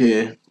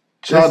 Yeah.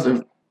 Shout out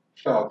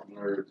to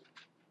nerds.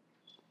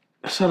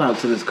 Shout out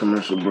to this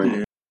commercial break.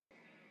 Yeah.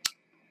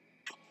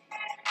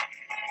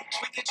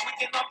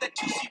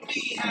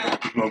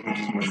 Smoking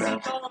just went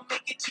down.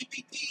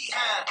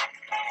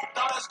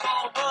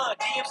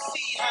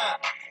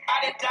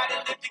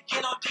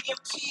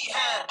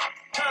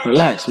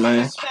 Relax,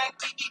 man.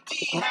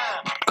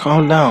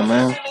 Calm down,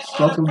 man.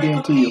 Smoke some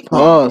DMT.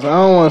 Oh, I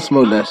don't want to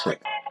smoke that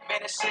shit.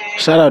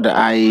 Shout out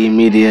to IE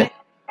Media.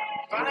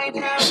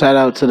 Shout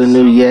out to the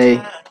new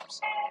Ye.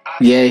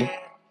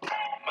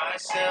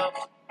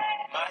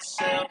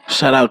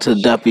 Shout out to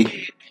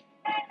Duppy.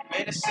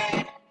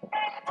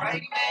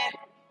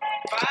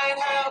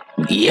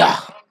 Yeah.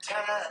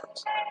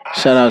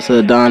 Shout out to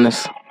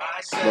Adonis.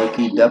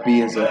 Low-key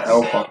Duppy is an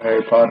elf on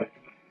Harry Potter.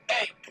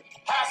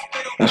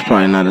 That's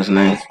probably not his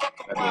name.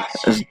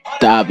 It's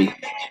Dobby.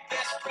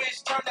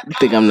 You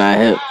think I'm not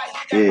hip?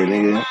 Yeah,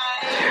 nigga.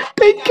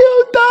 They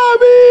killed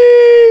Dobby!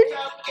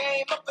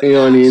 You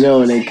don't even know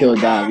when they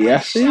killed Dobby. I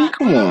see.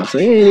 Come on, so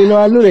you didn't even know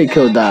I knew they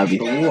killed Dobby.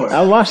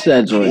 I watched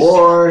that joint.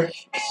 War.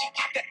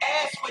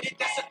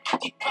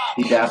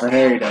 He died for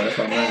Harry though. That's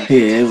what I'm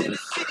Yeah.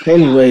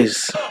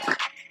 Anyways,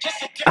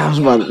 I was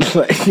about to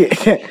like.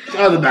 Shout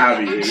out to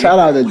Dobby. Shout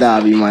out to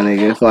Dobby, my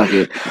nigga. Fuck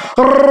it.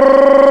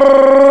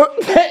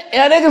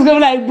 Yeah, niggas gonna be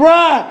like,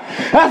 bruh,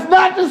 that's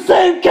not the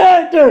same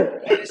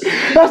character.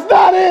 That's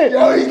not it.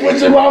 Yo, he's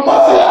switching my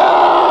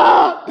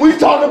mind. We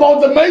talking about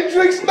the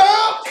Matrix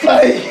now?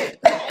 Like,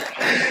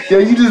 yo,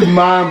 you just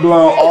mind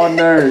blown all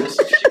nerds.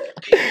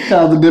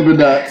 Shout out to Dippin'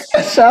 Dots.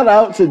 Shout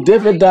out to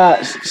Dippin'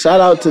 Dots.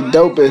 Shout out to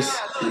Dopest.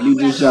 You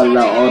just shouted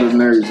out all the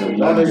nerds.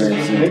 Y'all niggas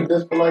just make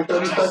this for like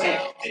 30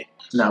 seconds?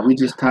 Nah, we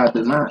just tied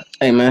the knot.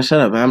 Hey man, shut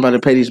up, man. I'm about to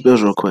pay these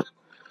bills real quick.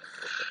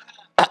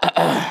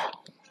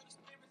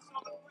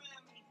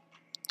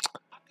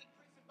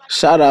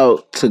 Shout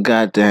out to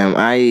goddamn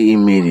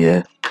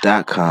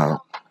IEmedia.com.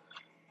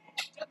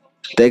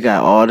 They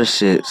got all the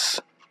shits.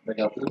 They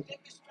got this?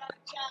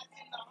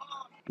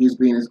 He's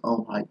being his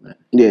own hype man.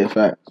 Yeah,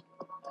 facts.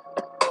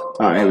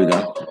 Alright, here we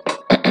go.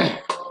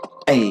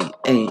 Hey.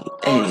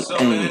 Yikes.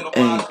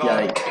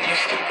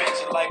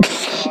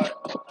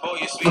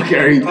 Fuck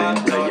everything,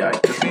 bro.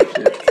 Yikes.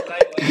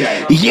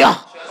 Yeah.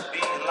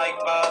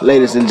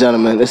 Ladies and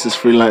gentlemen, this is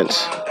Free Lunch,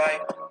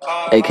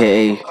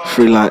 aka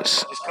Free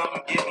Lunch,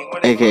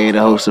 aka the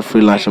host of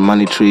Free Lunch and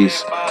Money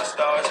Trees,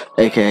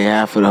 aka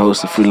half of the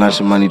host of Free Lunch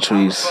and Money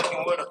Trees.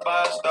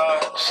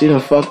 She done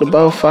fucked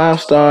about 5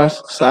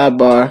 stars.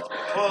 Sidebar.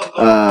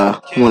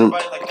 Wanna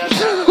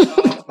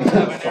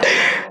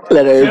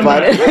let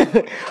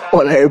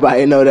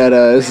everybody know that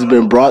this has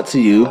been brought to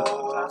you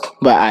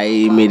by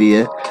IE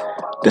Media,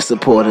 the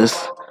supporters,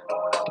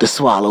 the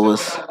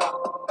swallowers,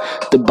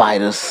 the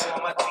biters.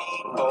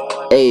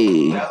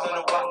 Hey.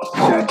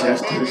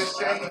 Digesters.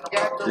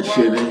 The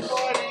shitters.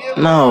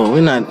 No,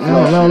 we're not.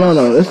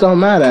 No. This don't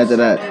matter after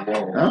that.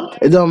 Huh?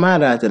 It don't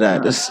matter after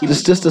that. It's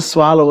just the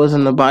swallowers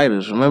and the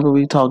biters. Remember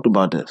we talked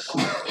about this.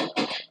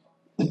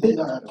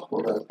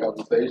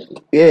 Conversation.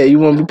 Yeah, you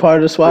want to be part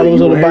of the swallowers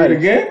or the biters?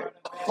 again?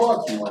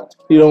 Fuck you, man.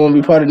 You don't want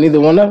to be part of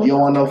neither one of them? You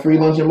don't want no free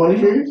lunch and money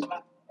trees?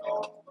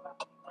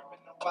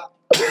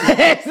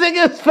 This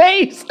nigga's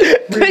face.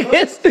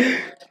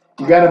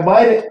 You gotta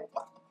bite it.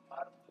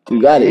 You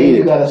gotta And eat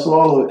you it. gotta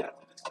swallow it.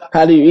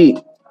 How do you eat?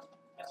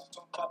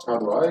 How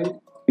do I eat?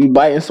 You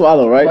bite and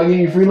swallow, If I right? give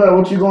you free lunch,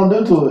 what you gonna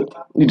do to it?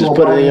 You just gonna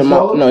put it bite in your and mouth.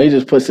 swallow? No, he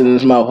just puts it in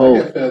his mouth I whole.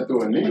 get fed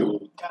through a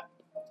needle.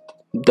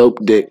 Dope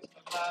dick.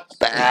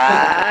 Hey,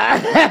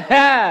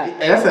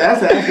 that's an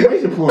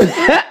exclamation point.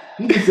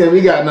 He just said we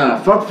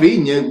got fuck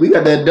feeding you. We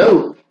got that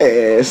dope.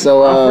 Yeah,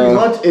 so Our free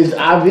lunch is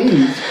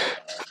IVs.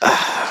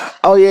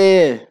 oh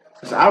yeah.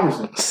 It's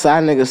Iverson.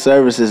 Side nigga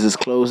services is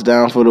closed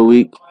down for the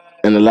week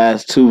in the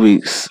last 2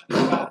 weeks.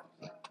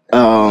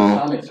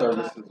 Sonic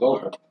service is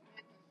open.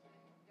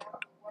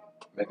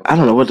 I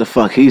don't know what the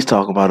fuck he's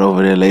talking about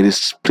over there,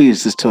 ladies.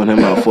 Please just tune him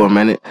out for a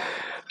minute.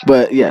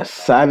 But yes,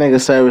 side nigga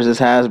services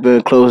has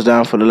been closed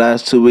down for the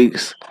last 2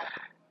 weeks.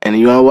 And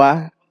you know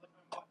why?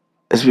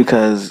 It's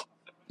because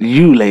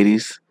you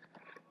ladies,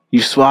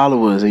 you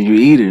swallowers and you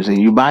eaters and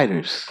you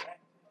biters,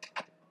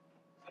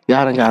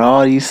 y'all done got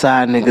all these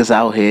side niggas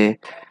out here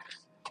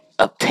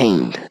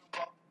obtained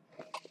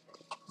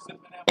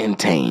and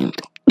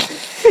tamed.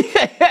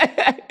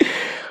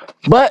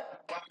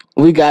 But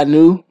we got a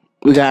new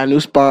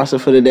sponsor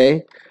for the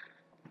day,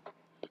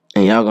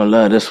 and y'all gonna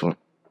love this one.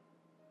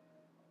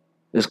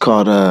 It's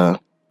called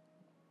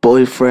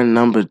Boyfriend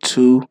Number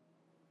 2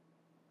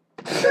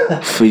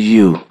 for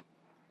You.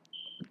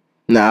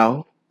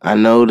 Now, I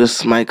know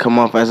this might come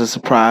off as a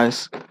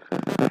surprise,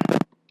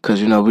 cause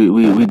you know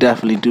we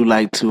definitely do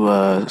like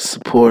to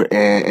support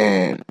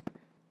and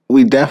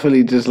we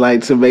definitely just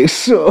like to make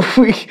sure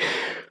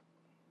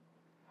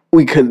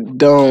we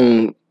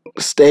condone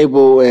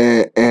stable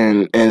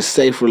and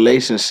safe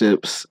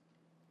relationships.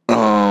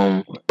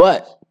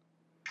 But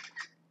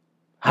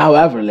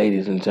however,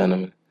 ladies and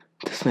gentlemen,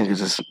 this nigga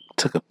just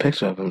took a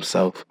picture of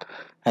himself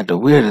at the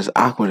weirdest,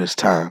 awkwardest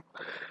time.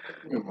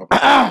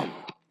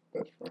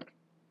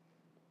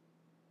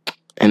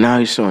 And now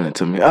he's showing it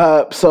to me.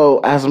 So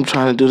as I'm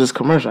trying to do this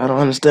commercial, I don't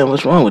understand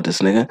what's wrong with this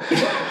nigga.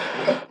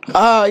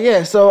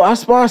 Yeah, so our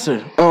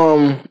sponsor,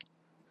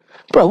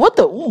 bro, what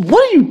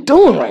are you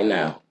doing right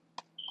now?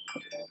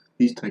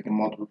 He's taking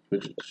multiple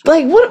pictures.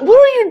 Like, what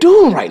are you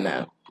doing right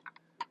now?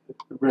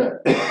 Bruh.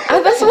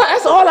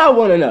 That's all I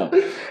want to know.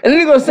 And then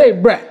he's gonna say,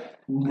 bruh.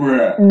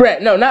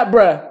 No, not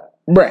bruh.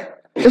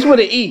 It's with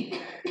an E.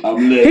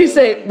 He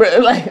say,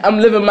 bruh, like, I'm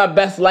living my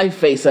best life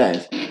face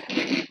ass.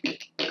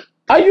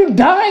 Are you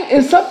dying?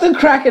 Is something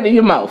cracking in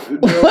your mouth?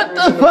 What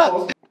the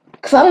fuck?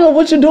 Cause I don't know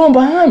what you're doing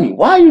behind me.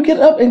 Why you get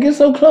up and get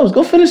so close?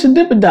 Go finish your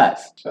Dippin'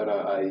 Dots. Shout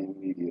out IE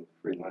Media,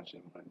 Free Lunch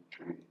and Money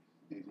Tree.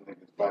 These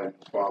niggas biting,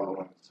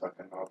 swallowing,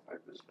 sucking, all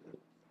type of shit.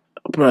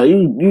 Bro,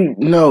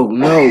 no.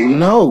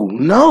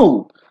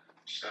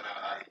 Shout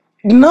out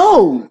IE.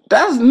 No,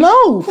 that's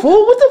no,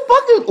 fool. What the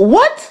fuck is,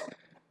 what?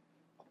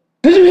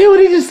 Did you hear what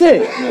he just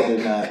said? No,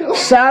 they're not.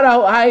 Shout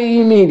out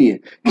IE Media.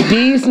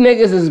 These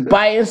niggas is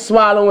biting,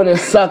 swallowing, and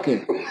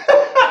sucking.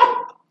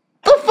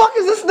 The fuck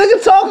is this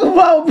nigga talking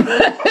about, bro?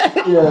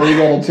 Yeah, we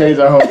gotta change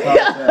our whole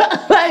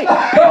concept. Like,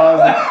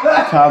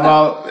 Time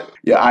out.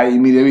 Yeah, I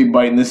mean they be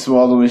biting and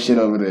swallowing shit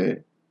over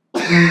there.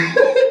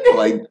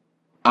 Like,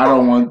 I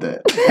don't want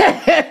that.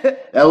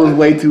 That was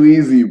way too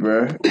easy,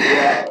 bro.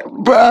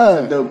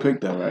 bruh. Don't pick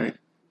that, right?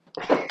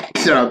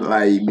 Shout out to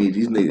IEB.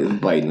 These niggas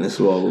biting and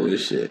swallowing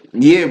shit.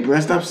 Yeah, bro.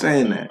 Stop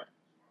saying that.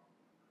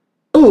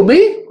 Ooh,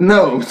 me?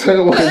 No, I'm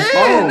talking about his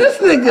Man, phone. this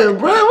nigga,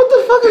 bro. What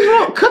the fuck is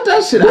wrong? Cut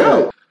that shit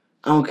out.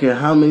 I don't care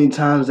how many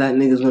times that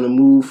nigga's gonna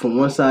move from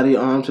one side of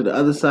your arm to the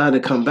other side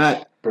and come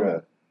back.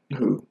 Bruh.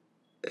 Who?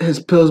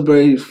 His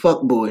Pillsbury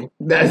fuck boy.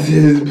 That's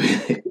his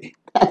big.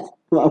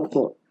 My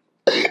fault.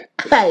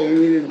 I didn't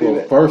mean to do Well,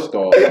 that. first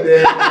off,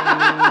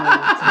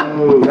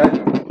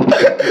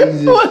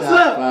 What's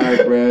up?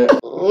 Fired, bro.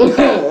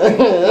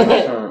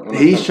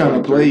 He's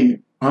trying to play you.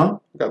 Huh?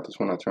 I got this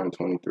when I turned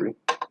 23.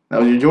 That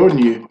was your Jordan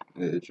year.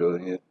 Yeah,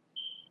 Jordan here.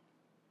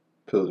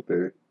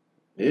 Pillsbury.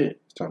 Yeah.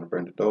 It's time to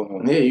bring the dough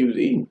home. Yeah, he was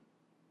eating.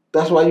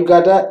 That's why you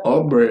got that?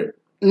 All bread.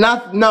 No.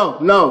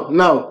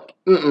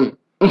 Mm-mm.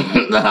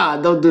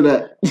 Nah, don't do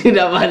that. You're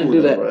not about to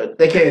do that. Bro.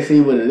 They can't see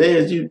what it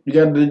is. You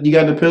got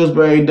the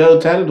Pillsbury dough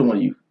tatted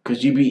on you.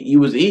 Cause you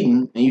was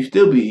eating and you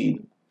still be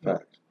eating.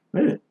 Facts.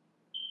 Yeah.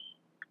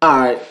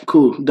 Alright,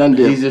 cool. Done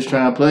deal. He's just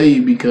trying to play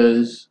you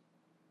because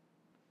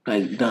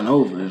Like, done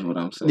over is what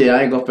I'm saying. yeah,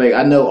 I ain't gonna fake.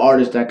 I know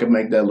artists that can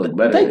make that look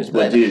better. Thank Is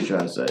what you. you're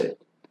trying to say.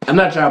 I'm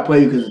not trying to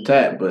play you because of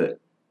tat, but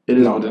it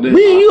is what it is.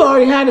 Me and you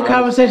already had a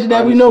conversation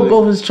that we know honestly,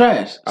 both is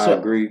trash. I So,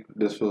 agree.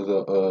 This was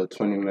a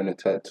 20-minute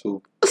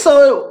tattoo.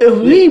 so if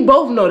we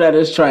both know that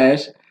it's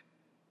trash,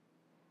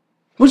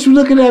 what you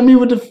looking at me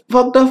with the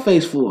fucked up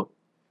face for?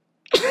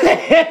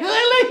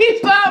 Like he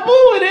started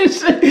moving and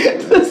shit.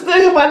 This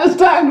thing about to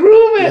start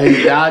grooving.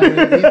 He's dodging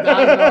all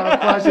the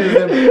questions.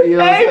 And, you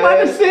know Hey, about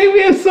to sing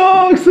me a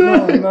song, No,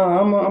 son.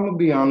 I'm gonna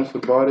be honest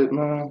about it,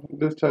 man.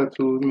 This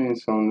tattoo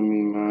means something to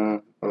me,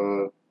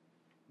 man.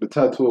 The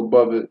tattoo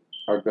above it,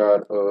 I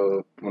got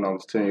when I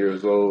was 10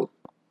 years old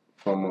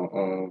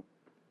from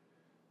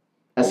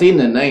I seen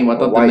the name. I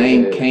thought the white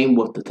name head. came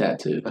with the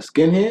tattoo. A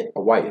skinhead?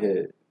 a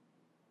whitehead.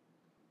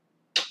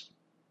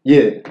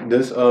 Yeah,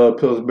 this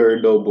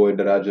Pillsbury Doughboy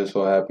that I just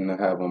so happened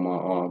to have on my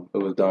arm. It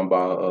was done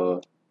by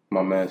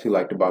my man. He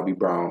liked the Bobby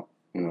Brown,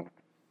 you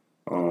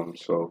know.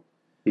 So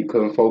he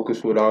couldn't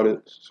focus without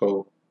it.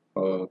 So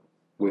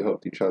we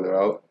helped each other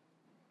out.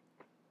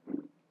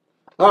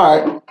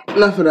 Alright,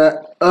 enough of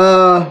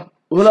that.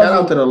 What Shout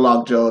else? out to the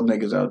lockjaw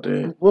niggas out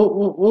there.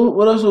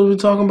 What else was we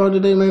talking about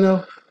today,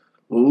 man?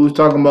 We was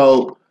talking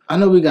about I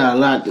know we got a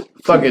lot.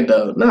 fuck it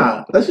though.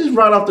 Nah, let's just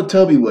ride off the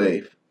Toby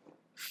wave.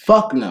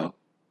 Fuck no.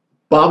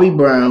 Bobby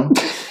Brown,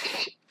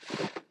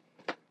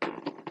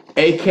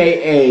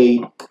 aka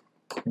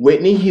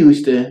Whitney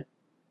Houston,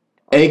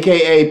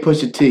 aka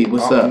Pusha T.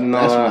 What's up? No,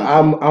 That's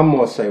what I'm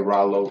gonna say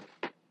Rollo.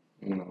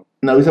 You know,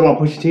 No, we talking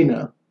about Pusha T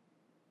now.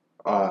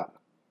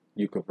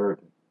 you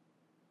converted.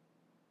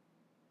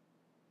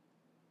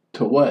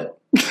 To what?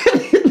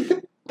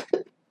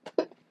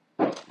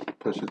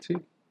 Pusha T.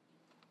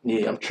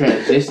 Yeah, I'm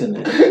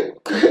transitioning.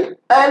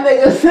 That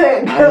nigga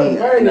said I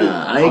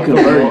ain't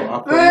converting.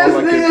 This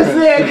nigga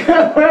said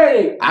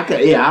converting. I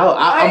could, yeah,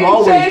 I'm I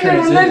always ain't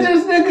changing transcending.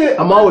 religious, nigga.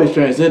 I'm always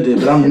transcending,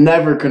 but I'm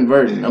never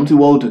converting. I'm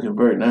too old to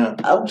convert now.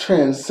 I'm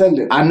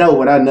transcendent. I know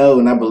what I know,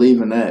 and I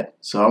believe in that.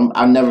 So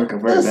I never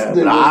convert This now,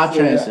 but nigga I said-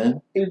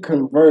 transcend. You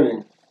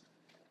converting.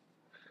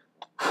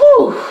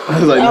 Whew. I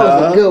was like, that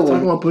was a good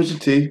talking one. about Pusha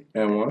T.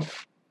 And one.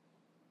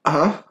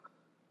 Uh-huh.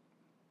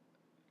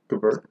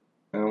 Convert.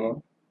 And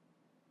one.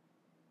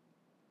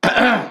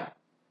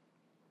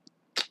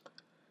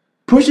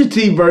 Pusha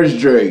T versus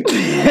Drake.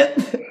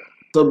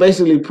 So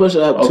basically, push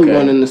up Okay.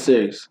 2-1 in the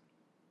series.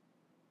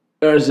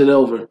 Or is it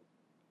over?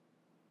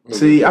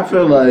 See, I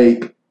feel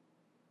like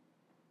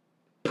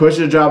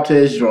Pusha dropped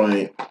his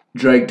joint,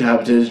 Drake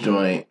dropped his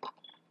joint,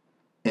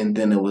 and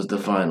then it was the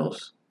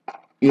finals.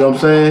 You know what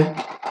I'm saying?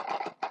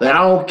 Like, I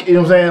don't, you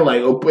know what I'm saying?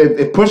 Like,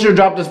 if Pusha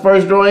dropped his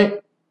first joint,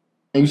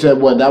 and you said,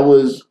 what, that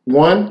was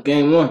one?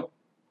 Game 1.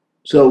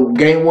 So,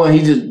 game one,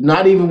 he just,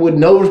 not even with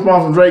no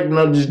response from Drake,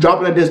 no, just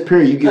dropping at this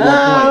period, you get 1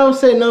 I point. don't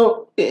say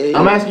no.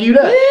 I'm asking you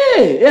that.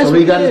 Yeah. That's So, what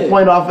he got his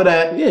point off of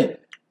that. Yeah.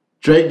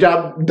 Drake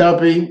dropped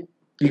Duppy,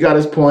 you got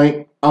his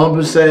point.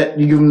 Percent,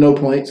 you give him no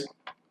points.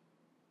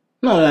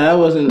 No, that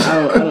wasn't.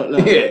 I don't know.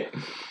 Yeah.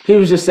 He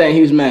was just saying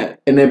he was mad.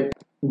 And then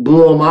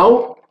blew him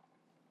out.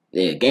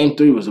 Yeah, game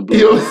 3 was a blow.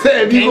 You know what I'm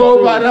saying? If you Game go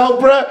three. by that,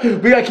 bro,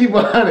 we gotta keep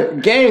on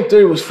it. Game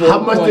 3 was 40 How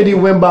much point. did he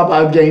win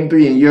by game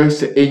 3 in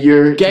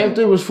your Game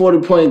 3 was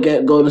 40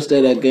 point Golden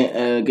State at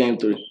game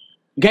 3.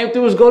 Game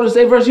 3 was Golden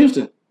State versus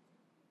Houston.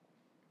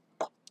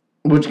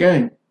 Which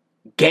game?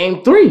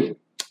 Game 3.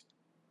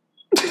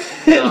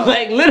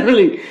 Like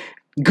literally,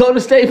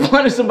 Golden State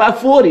punished him by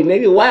 40.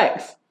 Nigga,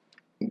 wax.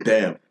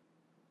 Damn.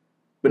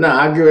 But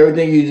I agree with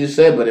everything you just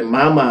said. But in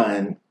my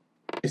mind,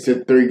 it's a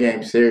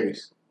 3-game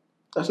series.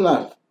 That's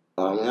not.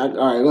 All right,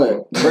 go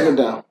ahead. Break it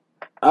down.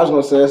 I was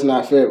gonna say that's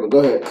not fair, but go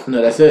ahead.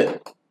 No, that's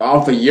it.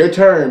 Off of your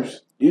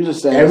terms, You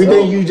just said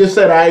everything you just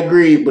said, I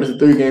agree. But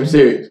it's a 3-game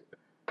series.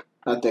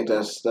 I think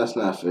that's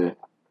not fair.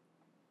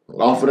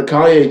 Off of the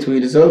Kanye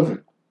tweet, it's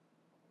over.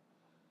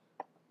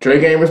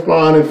 Drake ain't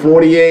responding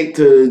 48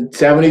 to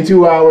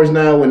 72 hours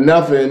now with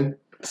nothing.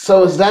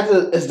 So is that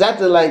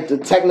the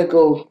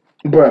technical?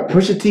 Bruh,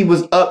 Pusha T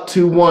was up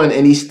 2-1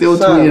 and he still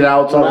Son, tweeted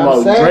out talking what I'm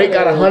about saying Drake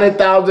got is-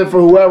 100,000 for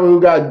whoever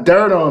who got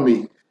dirt on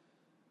me.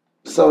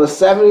 So is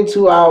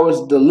 72 hours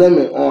the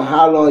limit on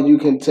how long you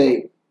can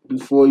take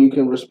before you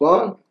can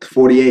respond?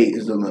 48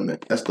 is the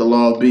limit. That's the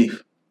law of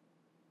beef.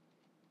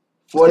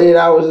 48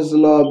 hours is the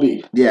law of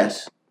beef.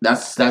 Yes.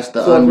 That's the So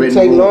if it unwritten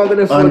take rule. longer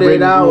than 48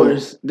 Unwritten rule.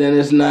 hours, then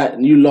it's not,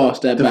 you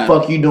lost that The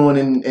battle. fuck you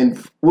doing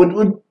in what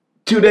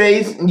 2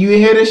 days? You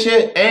hear this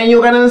shit and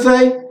you got nothing to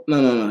say?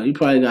 No. You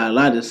probably got a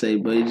lot to say,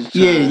 but you just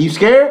Yeah, trying- you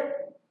scared?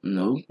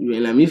 No, you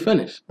ain't let me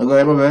finish. Oh, go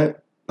ahead, my bad.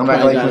 I'm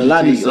Probably acting like got a Pusha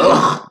lot to T. say.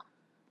 Ugh.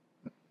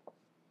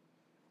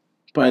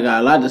 Probably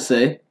got a lot to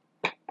say,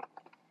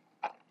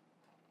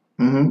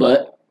 Mm-hmm.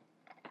 but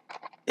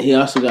he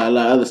also got a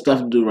lot of other stuff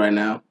to do right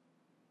now.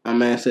 My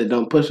man said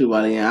don't push it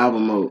while he in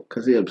album mode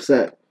because he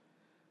upset.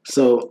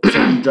 So,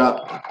 You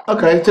drop.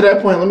 Okay, to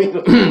that point, let me.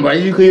 Why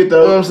you clear you know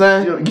what though? I'm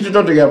saying? Get your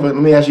thought together. Let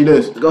me ask you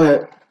this. Go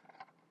ahead.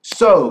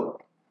 So,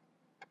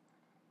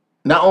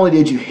 not only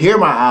did you hear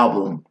my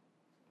album,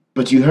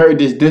 but you heard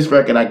this diss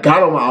record I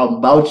got on my album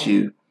about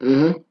you.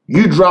 Mm-hmm.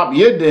 You dropped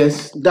your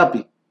diss,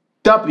 Duppy.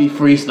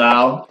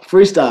 freestyle,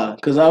 Freestyle,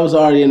 because I was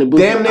already in the booth.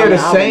 damn near I'm the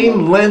in album same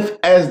mode. length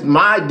as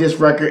my diss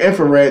record,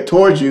 Infrared,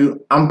 towards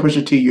you. I'm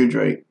Pusha T, you're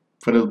Drake.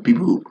 For the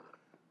people who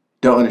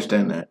don't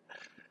understand that.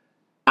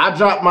 I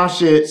dropped my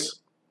shits.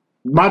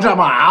 I dropped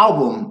my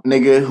album,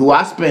 nigga, who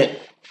I spent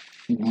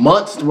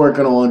months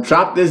working on.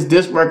 Dropped this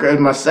disc record as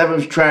my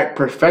 7th track,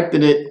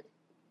 perfected it.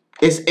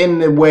 It's in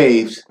the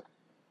waves.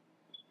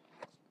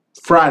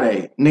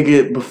 Friday,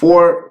 nigga,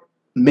 before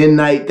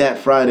midnight that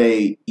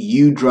Friday,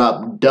 you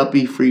dropped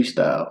Duppy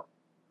Freestyle.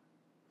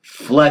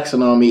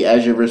 Flexing on me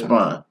as you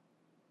respond.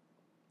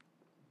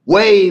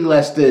 Way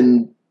less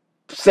than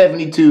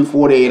 72,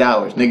 48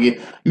 hours,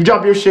 nigga. You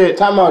drop your shit,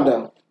 Time out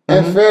though.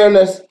 In Mhm.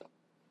 fairness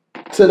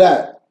to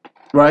that,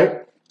 right?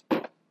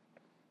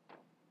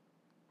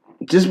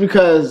 just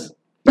because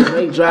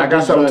Drake dropped I got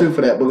this something joint- too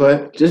for that, but go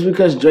ahead. Just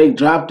because Drake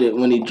dropped it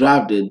when he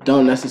dropped it,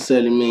 don't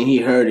necessarily mean he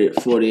heard it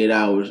 48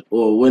 hours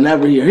or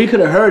whenever he could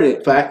have heard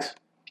it. Facts.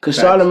 Because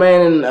Facts.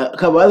 Charlamagne and a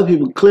couple other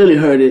people clearly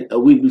heard it a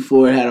week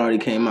before it had already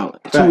came out.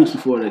 2 Facts. weeks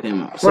before it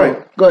came out. So,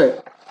 Right. go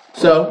ahead.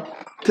 So,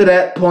 to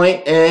that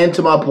point and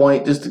to my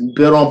point, just to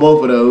build on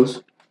both of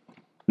those,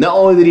 not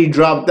only did he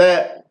drop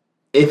that,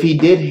 if he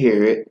did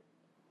hear it,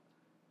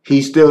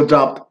 he still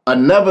dropped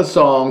another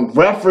song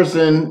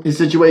referencing his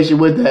situation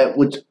with that,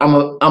 which I'm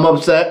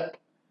upset,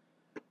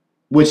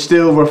 which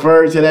still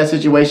referred to that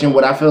situation.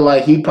 What I feel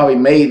like he probably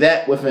made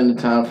that within the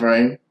time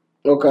frame,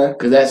 Okay.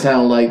 because that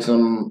sounds like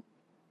some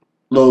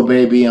little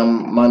baby.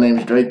 My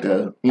name's Drake,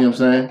 though. You know what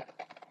I'm saying?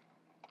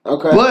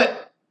 Okay.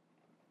 But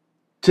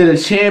to the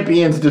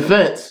champion's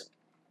defense,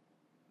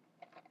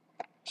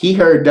 he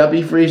heard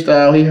Duppy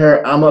Freestyle, he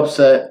heard I'm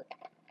Upset,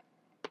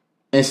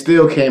 and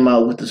still came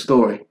out with the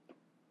story.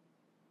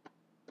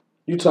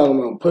 You talking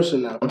about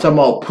pushing now. I'm talking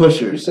about You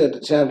pushers. said the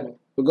champion.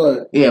 But go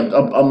ahead. Yeah,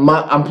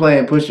 I'm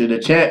playing Pusher, the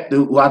champ,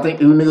 who I think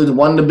who niggas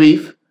won the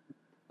beef,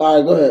 All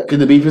right, go ahead. because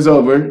the beef is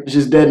over. It's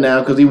just dead now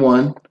because he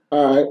won.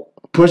 All right.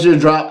 Pusher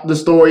dropped the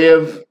story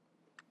of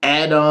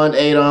Adon,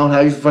 how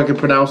you fucking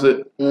pronounce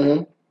it,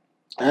 Mm-hmm.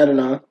 I don't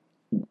know.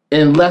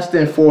 in less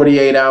than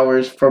 48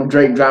 hours from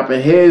Drake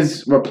dropping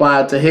his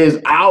reply to his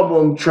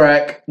album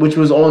track, which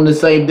was on the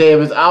same day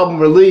of his album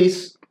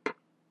release.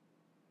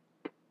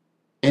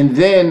 And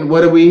then,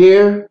 what do we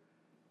hear?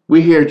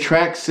 We hear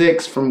track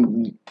 6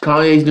 from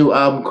Kanye's new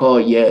album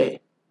called Ye.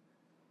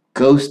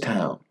 Ghost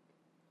Town.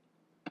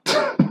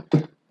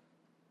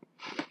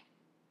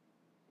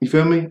 You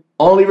feel me?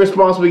 Only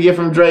response we get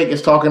from Drake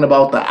is talking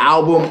about the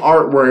album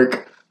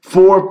artwork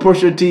for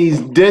Pusha T's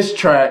diss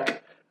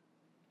track,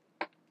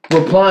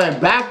 replying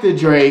back to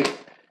Drake,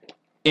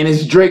 and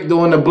it's Drake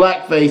doing the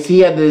blackface. He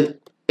had to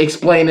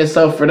explain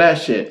himself for that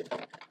shit.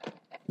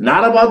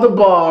 Not about the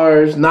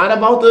bars, not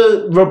about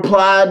the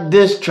reply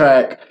diss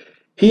track.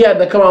 He had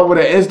to come out with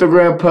an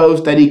Instagram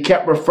post that he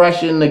kept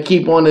refreshing to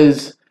keep on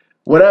his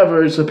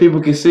whatever so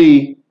people can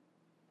see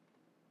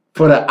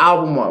for the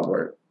album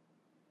artwork.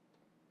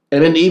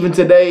 And then even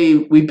today,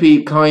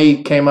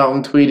 Kanye came out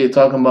and tweeted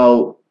talking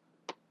about,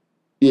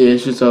 yeah,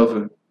 it's just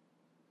over.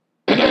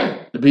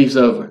 The beef's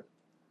over.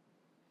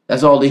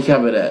 That's all he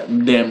covered at,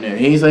 damn near.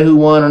 He didn't say who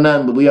won or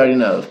nothing, but we already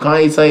know. If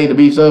Kanye say the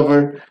beef's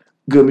over,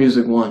 good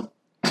music won.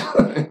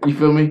 You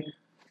feel me?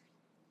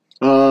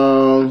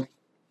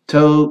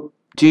 Toad,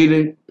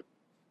 cheated.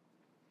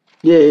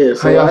 Yeah.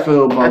 So How y'all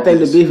feel about I think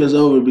this? the beef is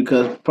over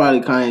because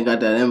probably Kanye got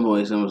that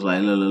invoice and was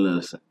like,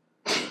 listen.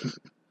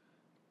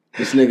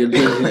 This nigga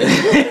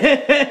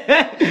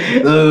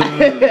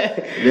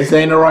This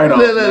ain't the write-off.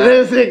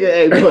 This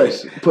nigga, hey,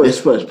 push.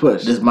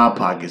 This is my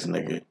pockets,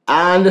 nigga.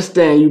 I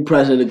understand you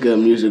pressing the good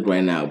music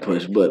right now,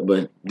 push, but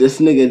this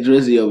nigga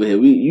Drizzy over here,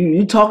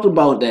 you talked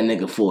about that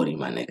nigga 40,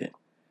 my nigga.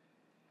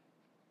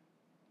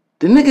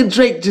 The nigga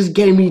Drake just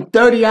gave me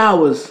 30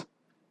 hours.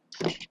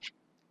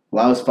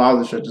 Why was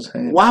father stretch his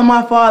hand? Why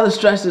my father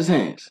stretched his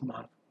hands?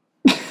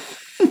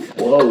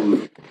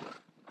 Whoa.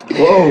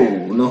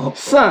 Whoa. No.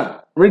 Son,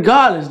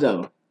 regardless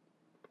though,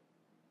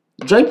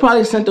 Drake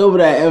probably sent over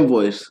that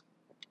invoice.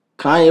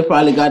 Kanye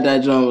probably got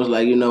that joint and was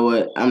like, you know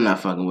what? I'm not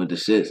fucking with the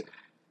shits.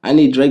 I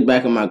need Drake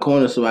back in my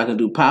corner so I can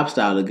do pop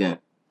style again.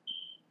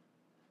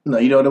 No,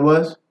 you know what it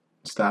was?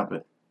 Stop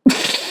it.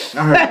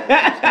 I heard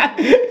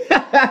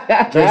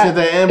Drake sent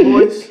that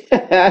invoice.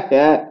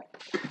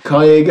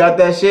 Kanye got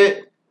that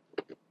shit.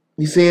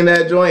 You seen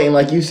that joint? And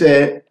like you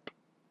said,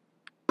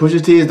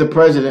 Pusha T is the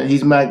president.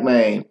 He's Mac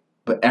Main.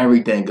 But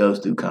everything goes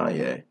through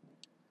Kanye.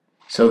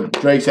 So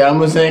Drake said, I'm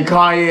going to send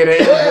Kanye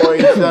the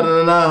invoice.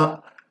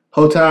 No.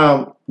 Whole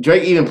time,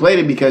 Drake even played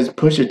it because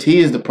Pusha T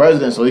is the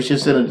president, so he should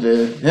send it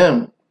to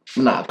him.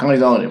 Nah,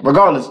 Kanye's on it.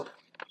 Regardless,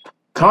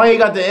 Kanye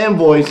got the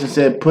invoice and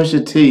said,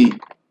 Pusha T,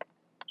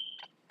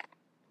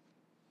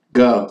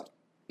 go.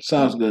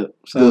 Sounds good.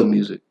 Good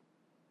music.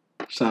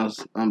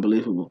 Sounds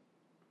unbelievable.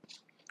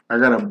 I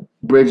got a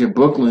bridge in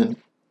Brooklyn,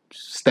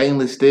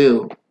 stainless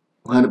steel,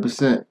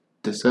 100%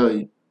 to sell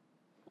you.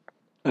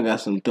 I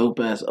got some dope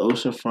ass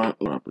oceanfront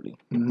property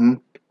Mm-hmm.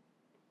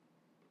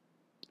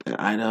 in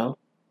Idaho.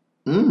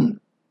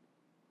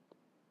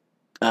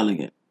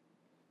 Elegant.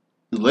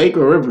 Lake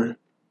or river?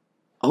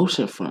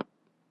 Oceanfront.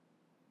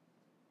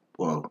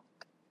 Whoa.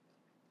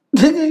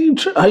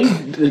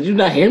 Did you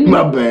not hear me?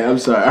 My bad. I'm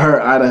sorry. I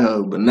heard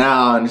Idaho, but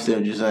now I understand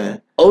what you're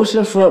saying.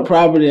 Oceanfront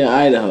property in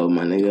Idaho,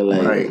 my nigga.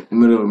 Like, Right.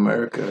 Middle of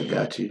America. I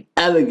got you.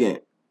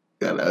 elegant.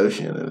 Got an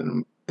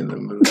ocean in the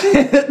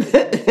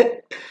middle.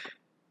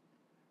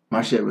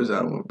 My shit was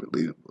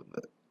unbelievable.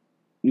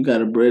 You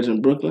got a bridge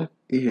in Brooklyn?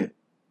 Yeah.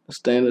 A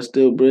stainless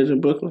steel bridge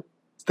in Brooklyn?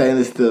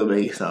 Stainless steel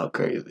make it sound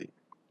crazy.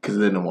 Because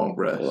then it won't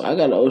rust. Well, I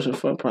got an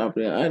oceanfront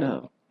property in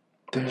Idaho.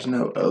 There's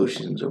no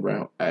oceans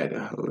around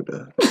Idaho,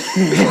 though.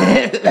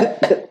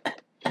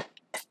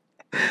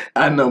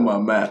 I know my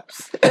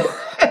maps.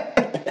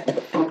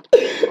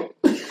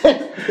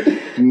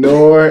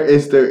 Nor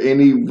is there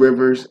any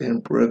rivers in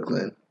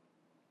Brooklyn.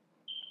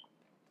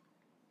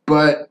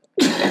 But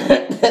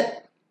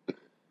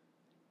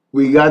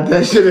we got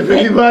that shit if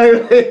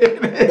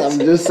anybody. I'm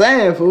just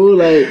saying, fool.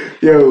 Like,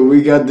 Yo,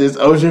 we got this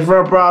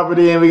oceanfront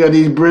property and we got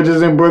these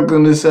bridges in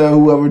Brooklyn to sell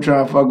whoever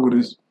trying to fuck with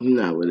us. you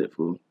not with it,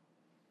 fool.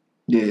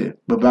 Yeah,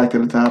 but back to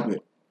the topic.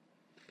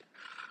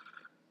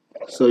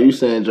 So you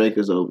saying Drake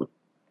is over?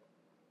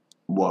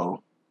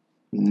 Whoa.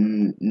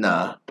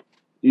 Nah.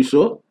 You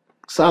sure?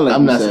 Sound like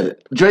I'm you not said saying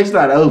it. Drake's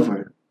not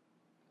over.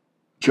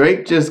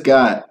 Drake just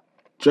got.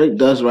 Drake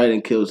does right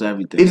and kills He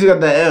everything. just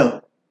got that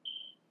L.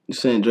 You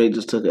saying Drake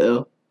just took an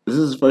L? Is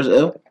this his first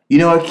L? You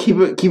know what? Keep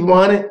it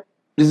on it.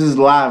 This is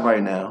live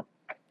right now.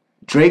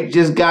 Drake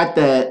just got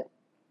that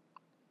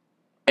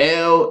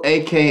L,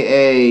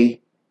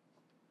 aka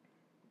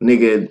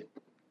nigga.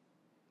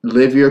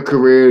 Live your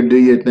career, do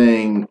your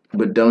thing,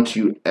 but don't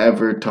you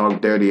ever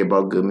talk dirty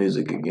about good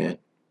music again.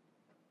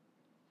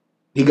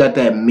 He got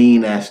that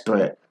mean ass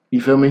threat.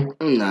 You feel me?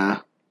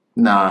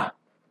 Nah.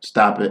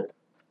 Stop it.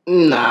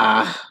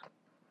 Nah.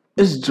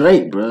 It's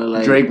Drake, bro.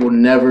 Like, Drake will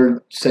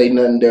never say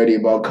nothing dirty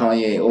about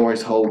Kanye or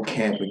his whole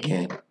camp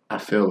again. I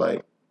feel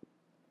like.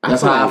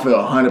 That's how I feel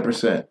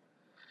 100%.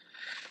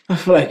 I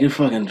feel like you're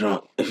fucking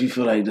drunk if you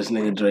feel like this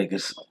nigga Drake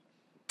is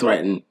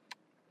threatened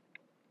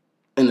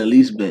in the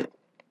least bit.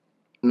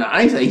 No,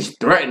 I ain't say he's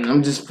threatened.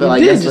 I'm just feel He like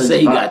did that's just what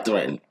say he vibe. got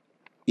threatened.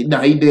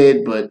 No, he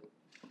did, but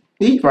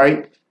he's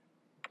right.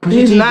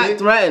 He's T not did-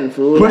 threatened,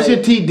 fool. Pusha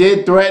Like, T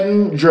did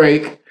threaten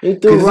Drake. he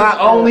threw Because rock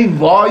it's only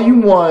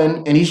volume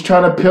 1, and he's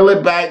trying to peel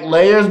it back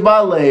layers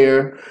by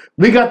layer.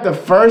 We got the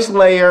first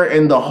layer,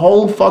 and the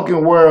whole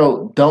fucking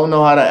world don't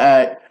know how to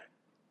act.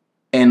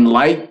 And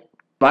like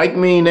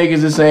me,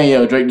 niggas is saying,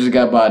 yo, Drake just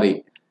got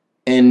bodied.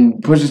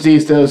 And Pusha T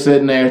is still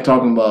sitting there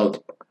talking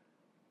about,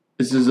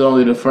 this is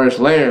only the first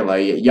layer.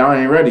 Like, y'all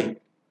ain't ready.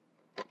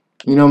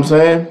 You know what I'm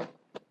saying?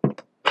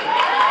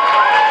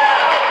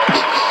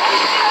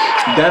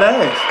 That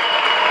ass.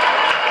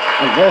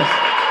 I guess.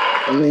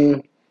 I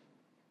mean,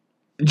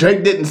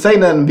 Drake didn't say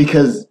nothing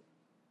because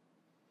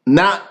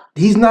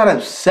he's not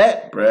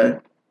upset,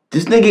 bruh.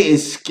 This nigga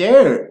is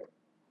scared.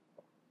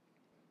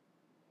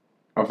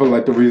 I feel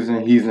like the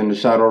reason he's in the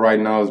shadow right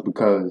now is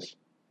because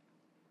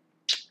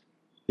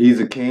he's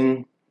a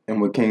king, and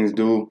what kings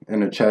do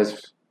in a chess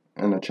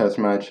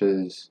match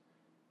is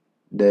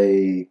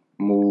they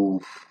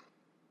move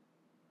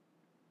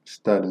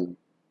steadily.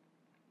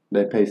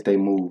 They pace their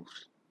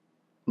moves.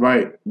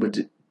 Right, but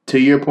to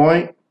your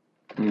point,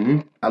 Mm-hmm.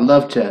 I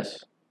love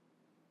chess.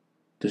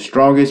 The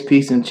strongest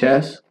piece in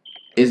chess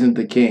isn't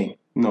the king,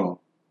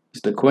 No,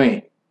 it's the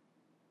queen.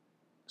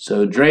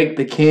 So Drake,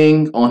 the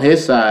king, on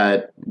his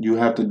side, you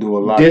have to do a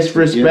lot. to get to the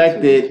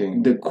disrespected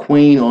king. the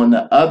queen on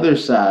the other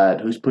side,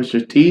 who's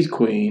Pusha T's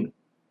queen.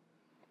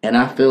 And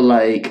I feel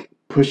like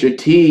Pusha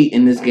T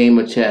in this game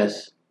of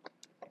chess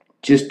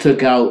just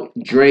took out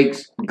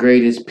Drake's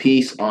greatest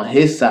piece on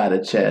his side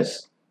of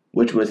chess,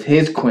 which was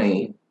his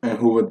queen. And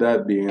who would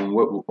that be? And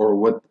what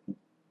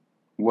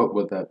What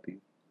would that be?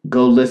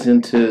 Go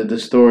listen to the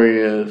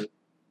story of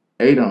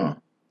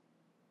Adon,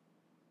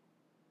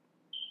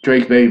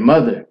 Drake's baby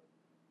mother.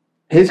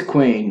 His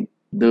queen,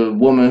 the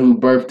woman who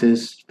birthed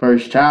his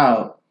first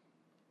child.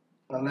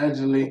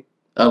 Allegedly.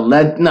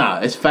 Nah,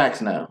 it's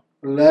facts now.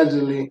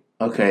 Allegedly.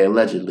 Okay,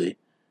 allegedly.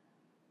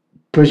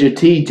 Pusha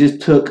T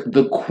just took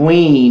the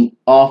queen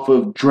off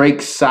of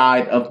Drake's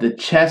side of the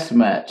chess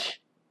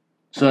match.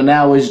 So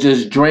now it's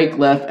just Drake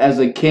left as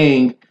a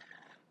king.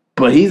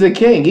 But he's a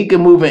king. He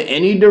can move in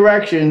any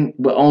direction,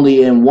 but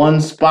only in one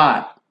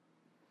spot.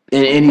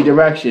 In any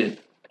direction.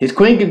 His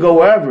queen can go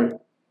wherever.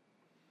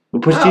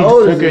 But Pusha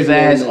T took his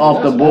ass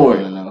off the board.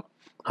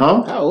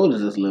 Huh? How old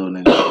is this little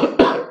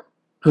nigga?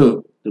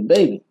 Who? The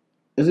baby.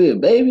 Is he a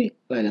baby?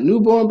 Like a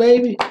newborn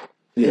baby?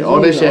 Yeah,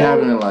 all this shit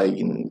happening like,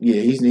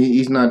 yeah,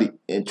 he's not,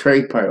 and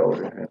Trey probably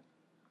older.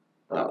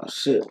 Oh,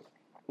 shit.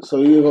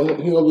 So he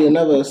gonna be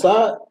another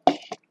Assad?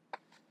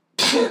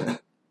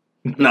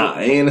 Nah,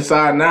 he ain't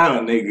aside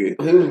now,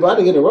 nigga. He was about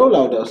to get a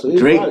rollout, though. So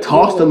Drake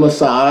tossed him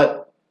aside.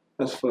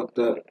 That's fucked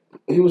up.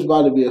 He was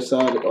about to be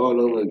Assad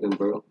all over again,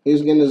 bro. He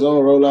was getting his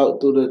own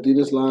rollout through the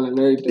Adidas line and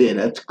everything. Yeah,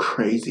 that's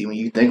crazy when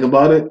you think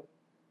about it.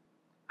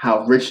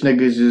 How rich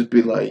niggas just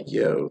be like,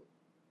 yo,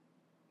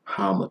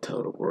 how I'm gonna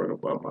tell the world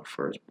about my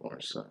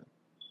firstborn son?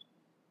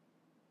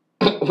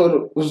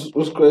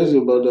 What's crazy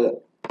about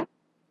that?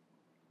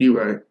 You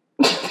right.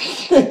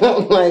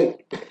 I'm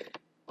like,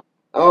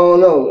 I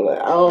don't know.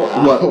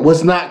 Like,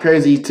 What's not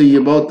crazy to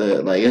you about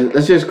that? Like,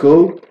 that's just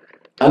cool.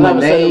 I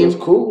never said it was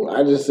cool.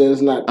 I just said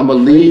it's not. I'm gonna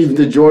leave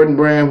the Jordan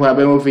brand, who I've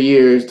been with for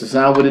years, to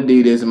sign with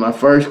Adidas, and my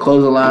first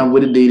clothing line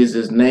with Adidas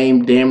is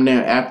named damn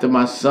near after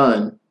my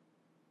son.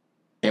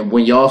 And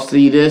when y'all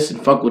see this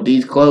and fuck with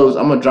these clothes,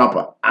 I'm gonna drop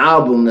an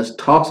album that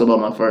talks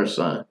about my first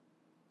son.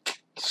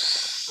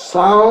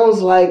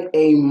 Sounds like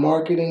a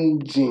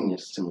marketing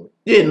genius to me.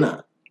 Yeah,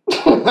 nah.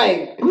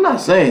 Like, I'm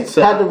not saying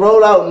so. Had the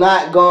rollout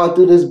not gone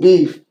through this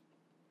beef,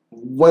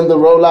 when the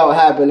rollout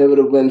happened, it would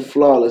have been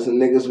flawless, and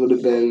niggas would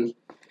have been,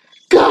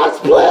 God's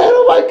plan.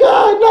 Oh my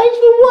God, nice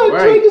for what?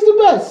 Right. Drake is the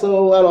best.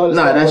 So I don't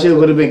understand. Nah, that shit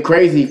would have been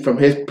crazy from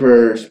his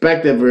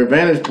perspective or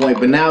vantage point.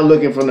 But now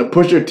looking from the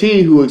Pusha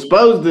T who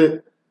exposed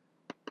it,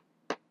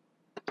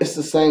 it's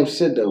the same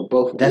shit though.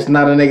 Both. That's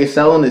not a nigga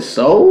selling his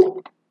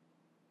soul?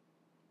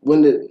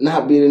 Wouldn't it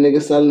not be the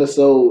nigga selling the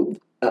soul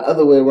the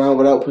other way around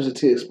without Pusha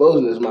T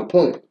exposing it is my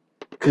point.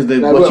 Because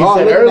what you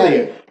said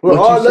earlier. We're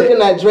all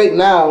looking at Drake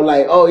now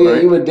like, oh yeah,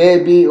 right. You a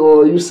deadbeat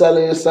or you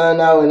selling your son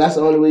out and that's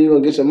the only way you're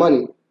going to get your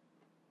money.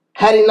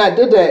 Had he not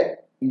did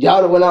that, y'all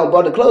would have went out and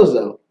bought the clothes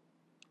though.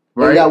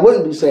 Right. And y'all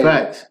wouldn't be saying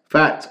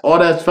Facts. All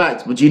that's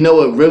facts. But you know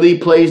what really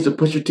plays to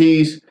Pusha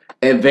T's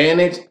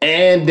advantage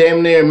and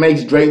damn near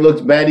makes Drake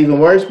look bad even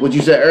worse? What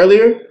you said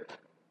earlier?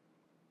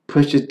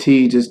 Pusha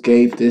T just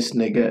gave this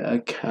nigga a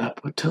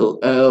capital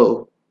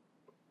L.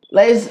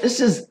 Like it's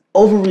just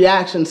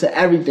overreaction to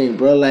everything,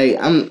 bro. Like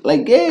I'm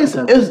like, yeah,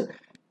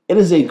 it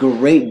is a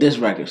great diss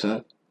record,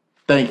 son.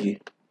 Thank you.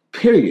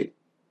 Period.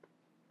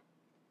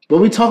 But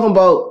we talking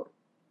about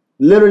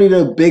literally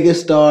the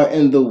biggest star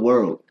in the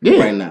world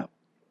right now.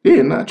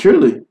 Yeah, not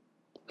truly.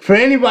 For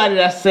anybody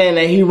that's saying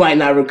that he might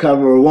not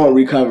recover or won't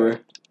recover,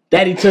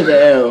 that he took an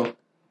L.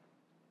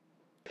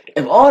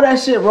 If all that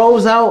shit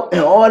rolls out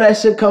and all that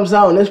shit comes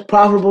out and it's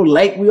profitable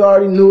like we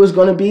already knew it's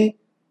gonna be,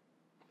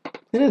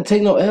 he didn't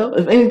take no L.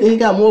 If anything, he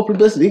got more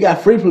publicity. He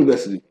got free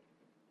publicity.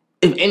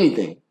 If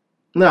anything.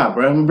 Nah,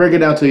 bro. Let me break it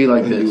down to you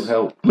like this.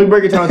 Let me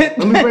break it down.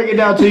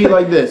 To you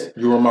like this.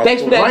 You were my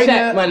Thanks for that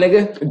chat, my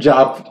nigga.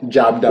 Job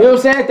done. You know what I'm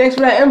saying? Thanks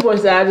for that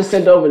invoice that I just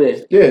sent over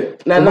there. Yeah.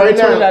 Now, right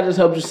now, I just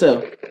helped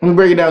yourself. Let me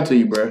break it down to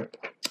you, bro.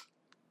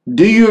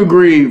 Do you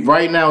agree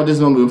right now with this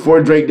moment,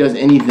 before Drake does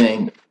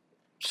anything,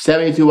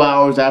 72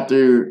 hours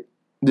after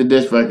the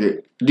diss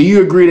record, do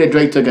you agree that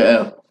Drake took an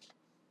L?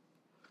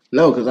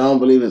 No, because I don't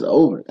believe it's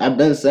over. I've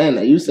been saying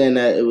that. You saying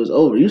that it was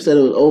over. You said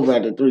it was over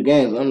after 3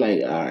 games. I'm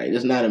like, all right,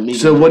 it's not immediate.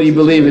 So what do you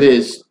believe it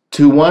is?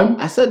 2-1?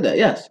 I said that,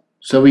 yes.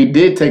 So he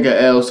did take an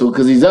L, so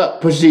because he's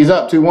up. Pusha T's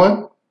up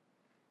 2-1?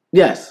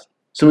 Yes.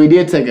 So he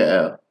did take an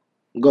L.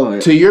 Go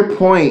ahead. To your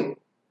point,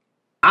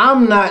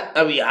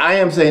 I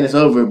am saying it's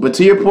over, but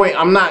to your point,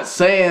 I'm not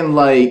saying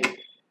like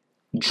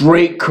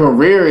Drake's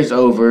career is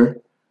over,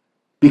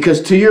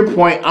 because to your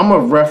point, I'm a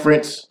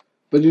reference.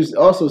 But you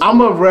also said, I'm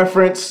a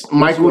reference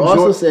Michael Jordan.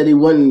 You also said he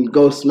wouldn't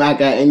go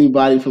smack at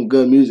anybody from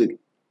good music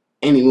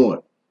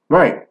anymore.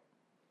 Right.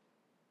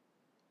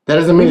 That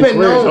doesn't mean his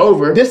career is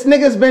over. This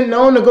nigga's been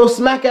known to go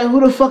smack at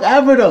who the fuck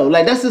ever though.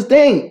 Like that's his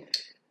thing.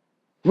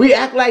 We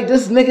act like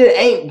this nigga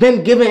ain't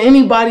been giving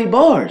anybody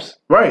bars.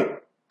 Right.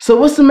 So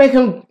what's to make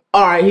him,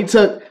 all right, he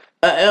took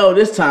a L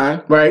this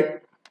time. Right.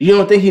 You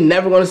don't think he's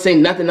never going to say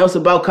nothing else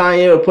about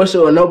Kanye or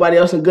Pusha or nobody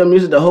else in good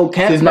music? The whole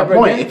camp. That's my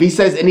point. If he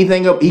says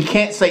anything, he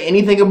can't say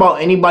anything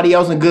about anybody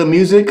else in good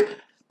music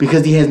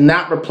because he has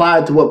not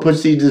replied to what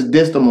Pusha T just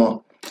dissed him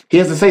on. He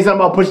has to say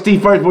something about Pusha T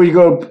first before you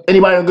go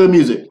anybody in good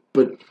music.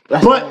 But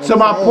to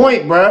my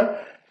point,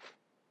 bruh,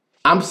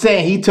 I'm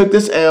saying he took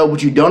this L,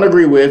 which you don't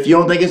agree with. You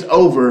don't think it's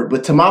over.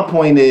 But to my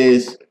point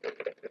is,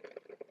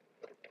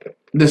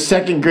 the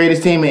second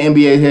greatest team in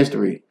NBA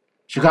history.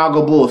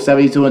 Chicago Bulls,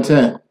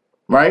 72-10.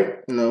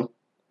 Right? No.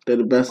 They're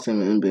the best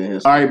team in NBA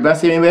history. All right,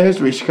 best team in NBA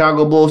history.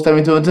 Chicago Bulls,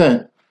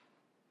 72-10.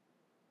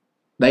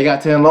 They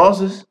got 10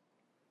 losses.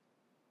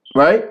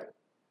 Right?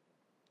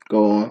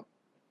 Go on.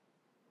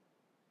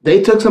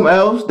 They took some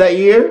L's that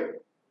year,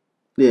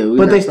 Yeah,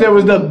 but they still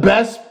was the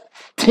best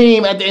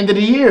team at the end of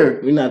the year.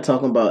 We're not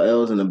talking about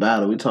L's in the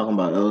battle. We're talking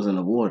about L's in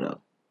the war, though.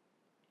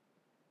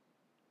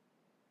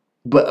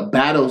 But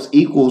battles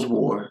equals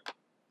war.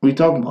 What are you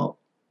talking about?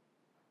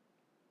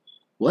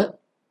 What?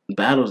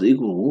 Battles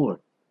equal war.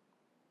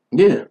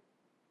 Yeah.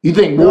 You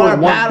think There war are is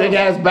one battles. big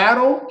ass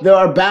battle? There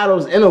are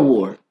battles in a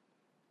war.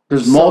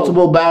 There's So-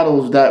 multiple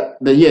battles that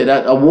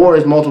a war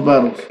is multiple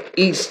battles.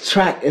 Each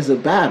track is a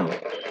battle.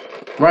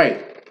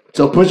 Right.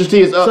 So Pusha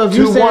T is So up if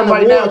you're 2-1 saying the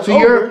right war now is to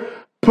your over-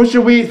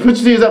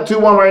 Pusha T is up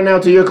 2-1 right now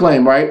to your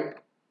claim, right?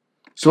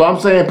 So I'm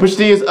saying Pusha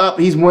T is up,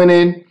 he's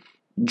winning.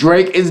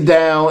 Drake is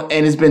down,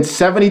 and it's been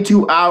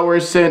 72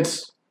 hours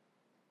since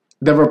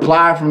the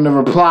reply from the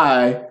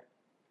reply.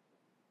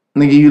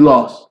 Nigga, you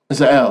lost.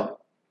 It's an L.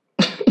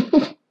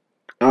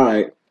 All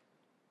right.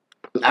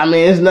 I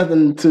mean, there's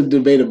nothing to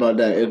debate about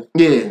that. If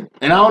Yeah.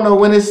 And I don't know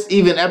when this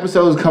even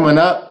episode is coming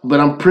up, but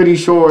I'm pretty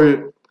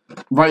sure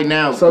right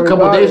now, So a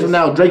couple of days regardless- from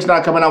now, Drake's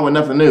not coming out with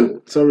nothing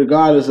new. so,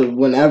 regardless of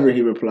whenever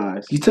he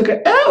replies, You took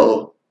an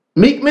L.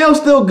 Meek Mill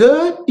still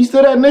good? You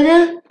still that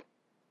nigga?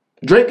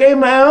 Drake gave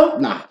him an L?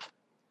 nah,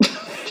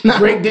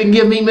 Drake didn't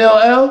give Meek Mill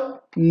an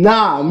L?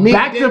 nah. Meek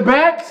Back to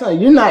back? Son,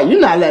 you're not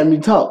letting me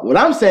talk. What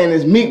I'm saying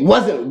is Meek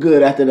wasn't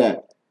good after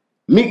that.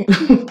 Meek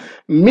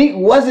Meek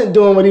wasn't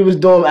doing what he was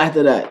doing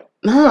after that.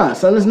 Nah,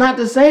 son, it's not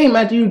the same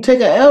after you take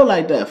an L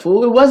like that,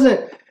 fool. It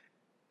wasn't.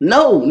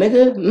 No,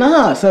 nigga.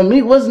 Nah, son,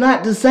 Meek was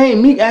not the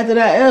same Meek after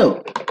that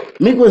L.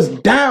 Meek was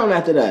down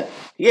after that.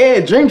 Yeah,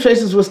 Dream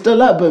Chasers was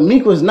still up, but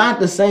Meek was not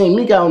the same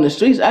Meek out on the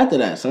streets after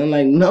that, son.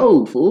 Like,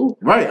 no, fool.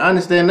 Right, I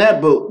understand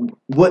that, but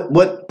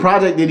what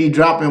project did he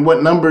drop and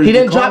what numbers? He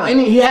didn't drop declined?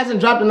 any. He hasn't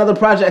dropped another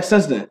project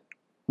since then.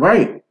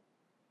 Right.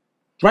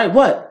 Right?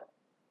 What?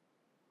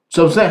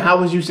 So I'm saying,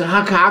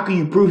 how can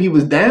you prove he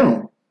was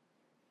down?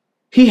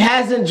 He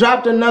hasn't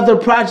dropped another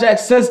project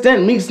since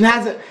then. Meek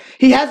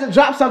hasn't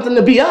dropped something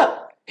to be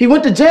up. He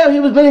went to jail.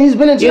 He's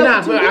been in jail.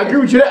 Yeah, for 2 I years.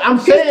 agree with you. I'm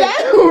He's saying,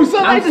 down. So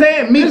I'm like,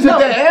 saying Meek there's took no-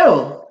 the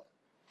L.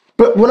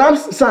 But what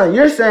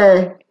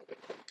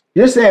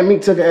you're saying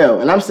Meek took an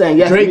L, and I'm saying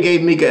yes. Drake Meek-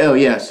 gave Meek an L.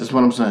 Yes, that's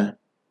what I'm saying.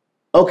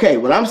 Okay,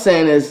 what I'm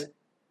saying is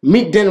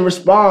Meek didn't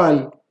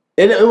respond.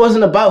 It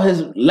wasn't about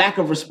his lack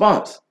of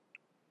response.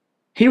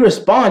 He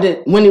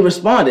responded when he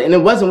responded, and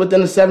it wasn't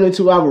within the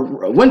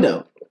 72-hour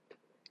window.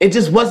 It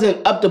just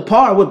wasn't up to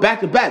par with Back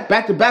to Back.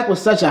 Back to Back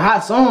was such a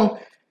hot song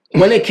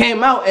when it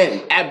came out,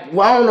 and I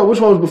don't know which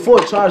one was before,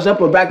 Charged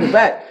Up or Back to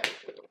Back.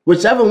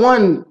 Whichever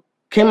one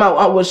came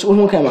out, which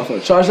one came out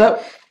first? Charged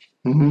Up?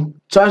 Mm-hmm.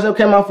 Charged Up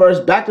came out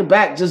first. Back to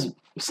Back just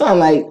sound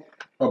like,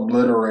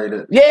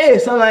 Obliterated. yeah,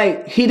 sound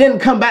like he didn't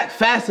come back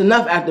fast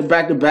enough after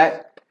Back to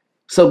Back.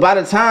 So by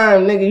the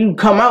time, nigga, you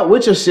come out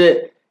with your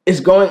shit, it's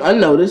going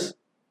unnoticed.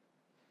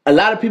 A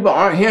lot of people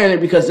aren't hearing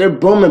it because they're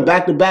booming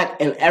Back to Back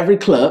in every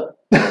club.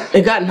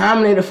 It got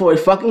nominated for a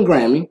fucking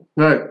Grammy.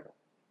 Right.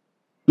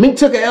 Meek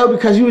took an L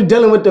because you were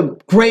dealing with the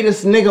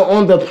greatest nigga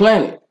on the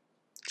planet.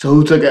 So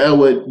who took an L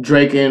with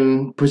Drake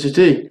and Pusha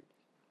T?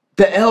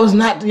 The L is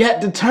not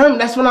yet determined.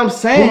 That's what I'm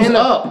saying. Who's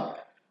up?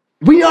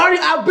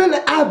 I've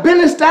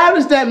been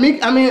established that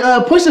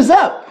Pusha's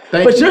up.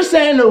 Thank But you. you're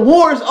saying the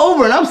war is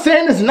over, and I'm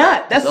saying it's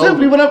not. That's It's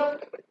simply over. what I'm.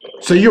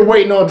 So you're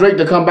waiting on Drake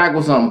to come back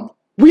with something.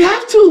 We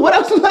have to. What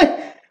else?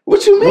 Like,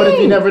 what you mean? What if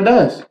he never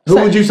does? Who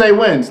would you say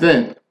wins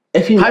then?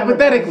 If he never-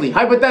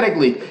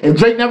 Hypothetically, if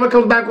Drake never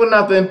comes back with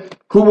nothing,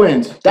 who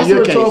wins? That's in a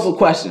your rhetorical case?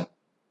 question.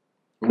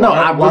 No,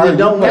 I Why really are you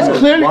don't know. putting- That's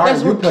clearly- why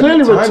that's are you what putting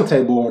clearly a what-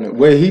 timetable on it.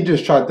 Where he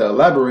just tried to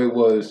elaborate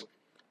was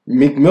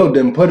Meek Mill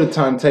didn't put a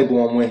timetable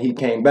on when he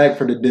came back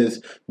for the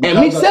diss. And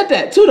Meek said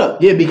that too, though.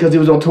 Yeah, because he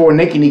was on tour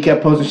naked and he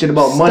kept posting shit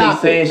about money,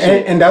 Stop saying it.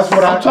 shit. And that's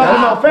what I'm talking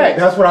about facts.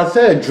 That's what I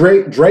said.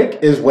 Drake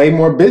is way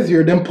more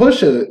busier than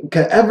Pusha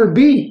could ever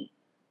be.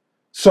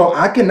 So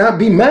I cannot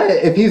be mad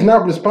if he's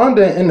not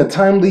responding in a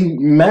timely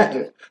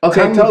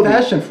Okay, Toby.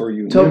 fashion for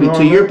you. Toby, You know to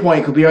what I your mean?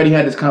 point, because we already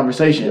had this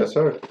conversation. Yes,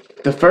 sir.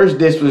 The first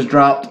disc was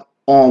dropped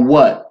on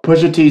what?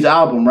 Pusha T's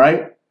album,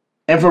 right?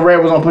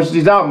 Infrared was on Pusha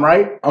T's album,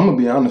 right? I'm gonna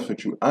be honest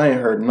with you. I ain't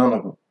heard none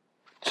of them.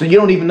 So you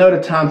don't even know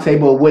the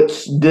timetable of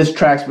which disc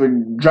tracks were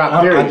dropped,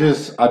 I period.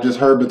 just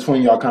heard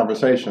between y'all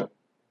conversation.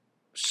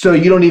 So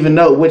you don't even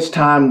know which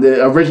time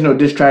the original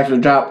disc tracks were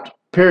dropped,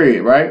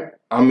 period, right?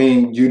 I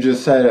mean, you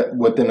just said it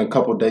within a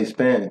couple days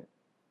span.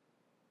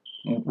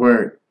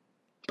 Word.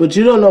 But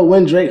you don't know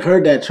when Drake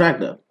heard that track,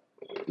 though.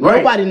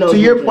 Right. Nobody knows To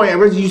when your Drake- point,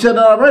 Richard, you said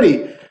that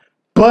already.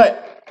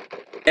 But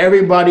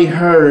everybody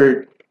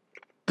heard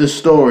the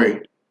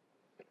story.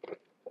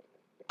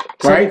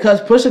 So Right? because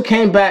Pusha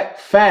came back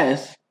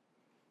fast,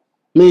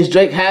 means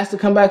Drake has to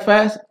come back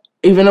fast,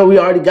 even though we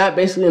already got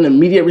basically an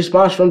immediate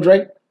response from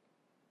Drake.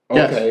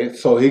 Yes. Okay,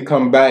 so he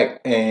come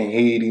back and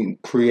he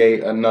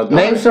create another.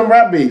 Name some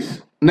rap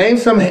beefs. Name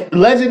some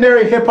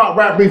legendary hip hop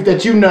rap beef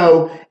that you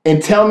know,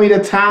 and tell me the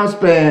time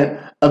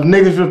span of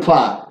niggas'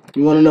 reply.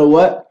 You want to know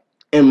what?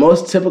 In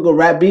most typical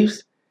rap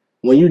beefs,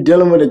 when you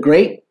dealing with a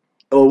great,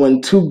 or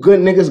when two good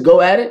niggas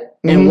go at it,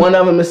 and one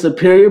of them is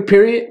superior,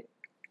 period,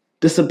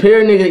 the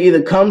superior nigga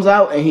either comes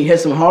out and he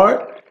hits him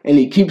hard, and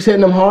he keeps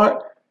hitting them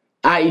hard,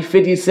 i.e.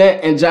 50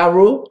 Cent and Ja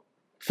Rule.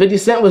 50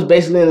 Cent was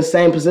basically in the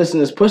same position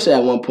as Pusha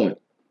at one point.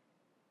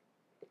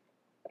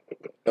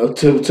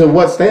 To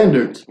what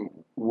standards?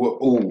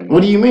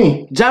 What do you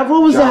mean? Ja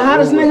Rule was the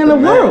hottest nigga in the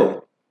world.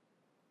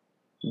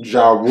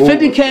 Ja Rule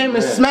 50 came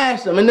and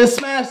smashed him, and then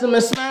smashed him,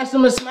 and smashed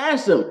him, and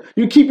smashed him.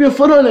 You keep your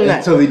foot on it.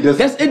 Until he does.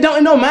 It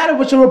don't matter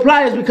what your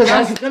reply is, because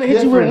I'm gonna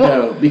hit you with one.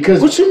 Though,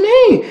 because what you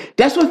mean?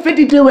 That's what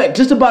 50 did with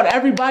just about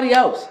everybody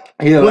else.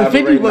 When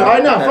 50 all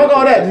right, now fuck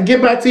all that.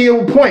 Get back to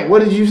your point.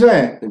 What did you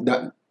say?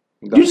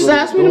 You just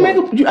asked me to make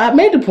a. I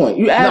made the point.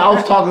 You asked. No, I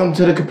was talking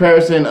to the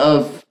comparison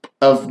of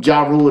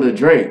Ja Rule to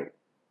Drake.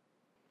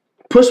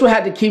 Push would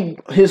have to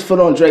keep his foot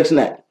on Drake's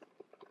neck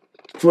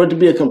for it to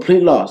be a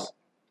complete loss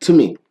to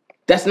me.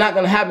 That's not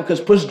gonna happen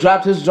because Push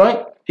dropped his joint.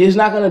 He's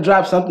not gonna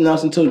drop something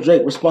else until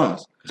Drake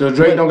responds. So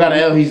Drake don't got an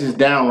L. He's just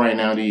down right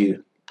now to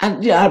you.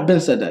 I've been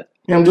said that.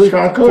 Yeah, I'm just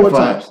trying to clarify. 4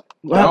 times.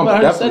 Well,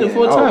 I said it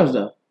 4 times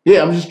though.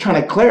 Yeah, I'm just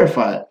trying to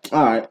clarify it.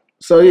 All right.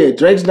 So yeah,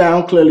 Drake's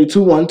down clearly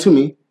 2-1 to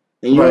me,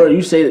 and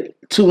you say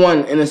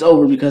 2-1 and it's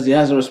over because he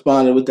hasn't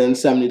responded within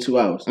 72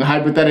 hours. And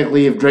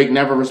hypothetically, if Drake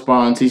never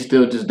responds, he's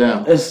still just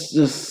down. It's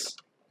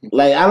just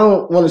like I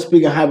don't want to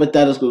speak in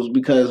hypotheticals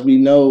because we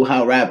know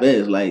how rap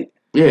is. Like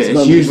yeah,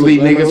 it's usually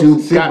niggas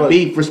who got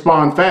beef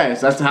respond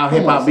fast. That's how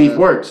hip hop beef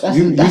works.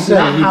 That's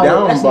not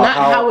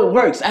how it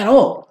works at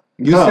all.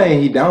 You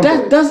saying he down?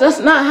 That's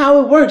not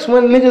how it works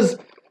when niggas.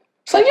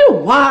 It's like you're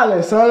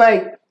wildin', son.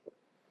 Like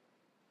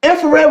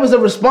Infrared was a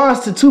response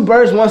to 2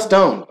 birds, 1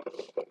 stone.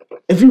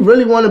 If you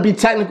really want to be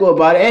technical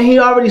about it, and he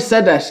already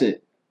said that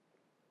shit.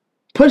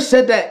 Push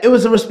said that it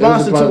was a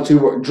response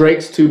to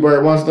Drake's 2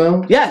 birds, 1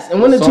 stone. Yes,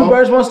 and when did 2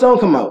 birds, 1 stone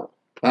come out?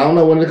 I don't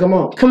know when it come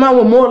out. Come out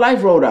when More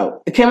Life rolled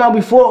out. It came out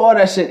before all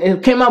that shit.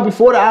 It came out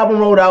before the album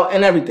rolled out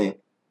and everything.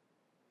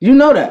 You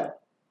know that.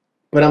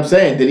 But I'm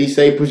saying, did he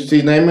say Pusha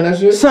T's name in that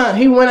shit? Son,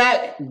 he went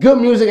at good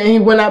music and he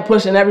went at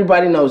Push, and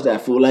everybody knows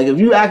that, fool. Like if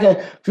you act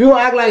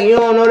like you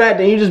don't know that,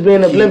 then you just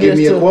being oblivious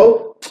to. Give me a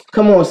quote.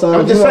 Come on, son.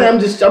 I'm just saying. I'm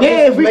just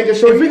making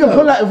sure. If we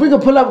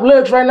could pull up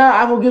lyrics right now,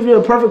 I will give you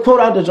a perfect quote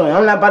out the joint.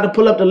 I'm not about to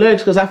pull up the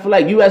lyrics because I feel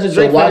like you as a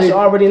Drake fan should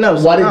already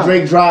know. Why did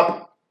Drake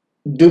drop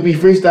Doopie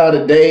Freestyle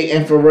the day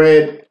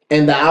Infrared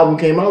and the album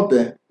came out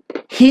then?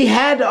 He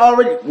had to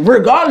already,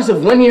 regardless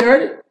of when he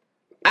heard it,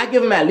 I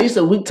give him at least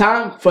a week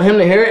time for him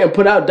to hear it and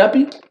put out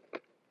Duppy.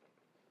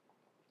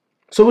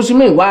 So what you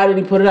mean? Why did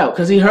he put it out?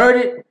 Because he heard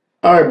it.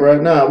 All right, bro.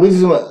 Nah, we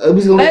just gonna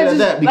leave it at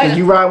that because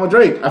you riding with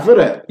Drake. I feel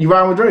that you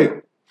riding with Drake.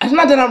 It's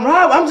not that I'm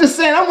riding. I'm just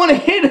saying I want to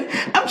hear it.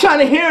 I'm trying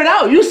to hear it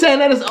out. You saying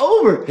that it's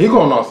over? He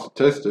going off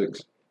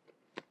statistics.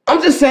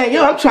 I'm just saying,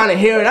 I'm trying to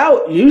hear it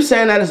out. You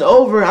saying that it's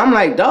over? I'm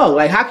like, dog.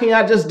 Like, how can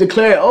y'all just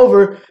declare it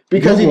over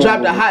because he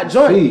dropped a hot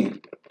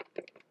joint?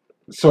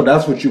 So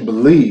that's what you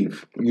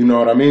believe. You know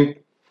what I mean?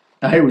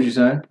 I hear what you're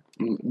saying.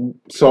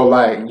 So,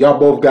 like, y'all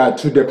both got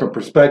 2 different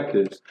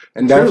perspectives.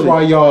 And that's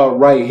why y'all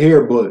right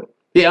here, but...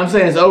 Yeah, I'm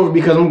saying it's over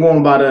because I'm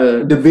going by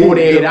the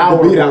 48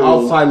 hour the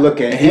outside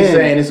looking in. He's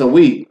saying it's a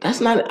week.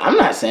 I'm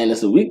not saying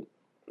it's a week.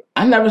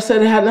 I never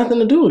said it had nothing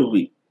to do with a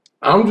week.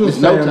 I'm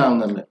just saying... no time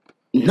limit.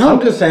 No.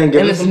 I'm just saying...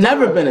 And it's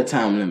never been a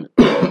time limit.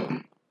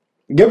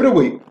 Give it a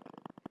week.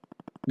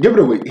 Give it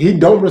a week. He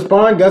don't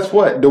respond, guess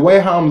what? The way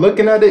how I'm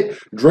looking at it,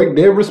 Drake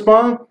did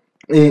respond.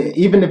 And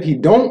even if he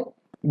don't,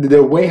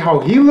 the way how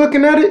he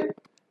looking at it,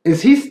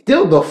 is he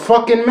still the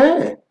fucking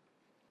man?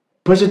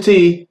 Pusha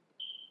T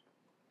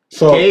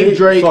gave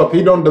Drake. So if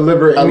he don't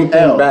deliver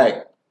anything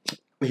back,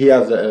 he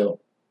has an L.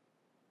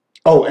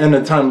 Oh, in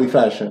a timely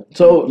fashion.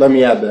 So let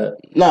me add that.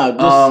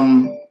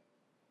 No.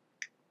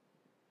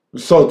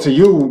 So to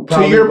you,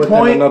 to your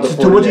point,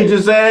 to what you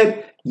just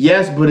said,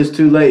 yes, but it's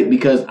too late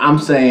because I'm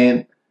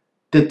saying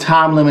the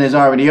time limit is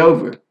already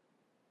over.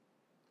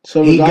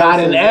 So he got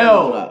an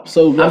L.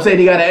 So I'm saying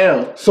he got an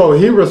L. So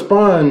he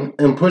respond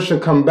and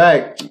Pusha come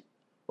back,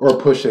 or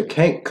Pusha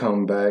can't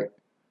come back.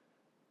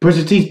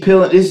 Pusha T's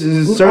peeling. This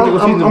is Surgical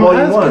Season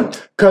Volume 1.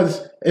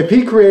 Because if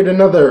he create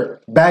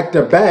another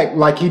back-to-back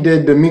like he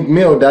did the Meek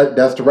Mill,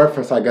 that's the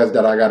reference, I guess,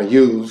 that I got to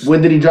use.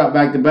 When did he drop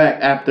back-to-back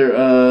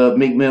after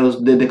Meek Mills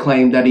did the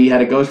claim that he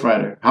had a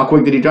ghostwriter? How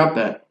quick did he drop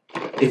that?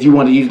 If you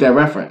want to use that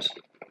reference.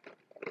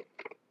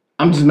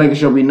 I'm just making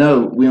sure we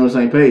know we on the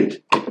same page.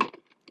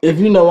 If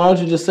you know, why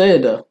don't you just say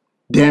it, though?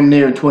 Damn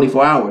near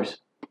 24 hours.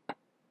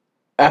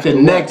 After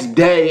the next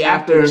day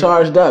after...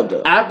 Charged up,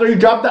 though. After he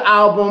dropped the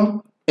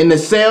album... And the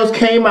sales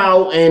came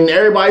out, and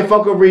everybody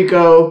fuck with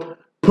Rico.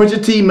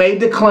 Pusha T made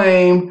the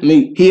claim.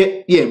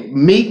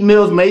 Meek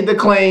Mills made the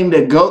claim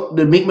that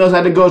the Meek Mills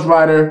had the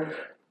ghostwriter.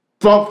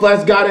 Funk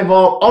Flex got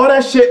involved. All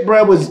that shit,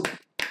 bro, was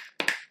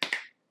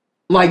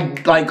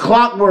like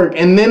clockwork.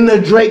 And then the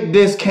Drake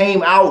diss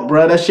came out,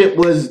 bro. That shit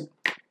was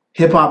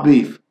hip hop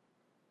beef.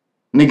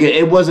 Nigga,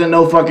 it wasn't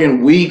no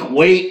fucking week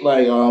wait.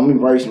 Like, let me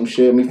write some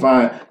shit.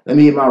 Let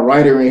me get my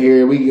writer in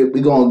here. We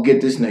gonna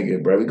get this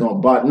nigga, bro. We gonna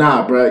buy.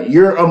 Nah, bro.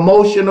 You're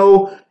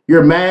emotional.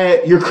 You're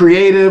mad. You're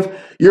creative.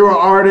 You're an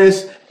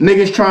artist.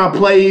 Niggas trying to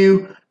play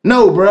you.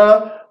 No,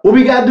 bro. What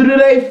we gotta do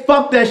today?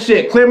 Fuck that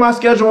shit. Clear my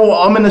schedule.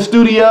 I'm in the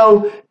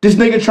studio. This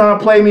nigga trying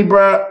to play me,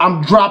 bro.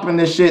 I'm dropping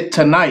this shit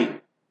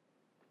tonight.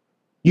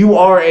 You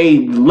are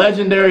a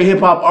legendary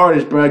hip hop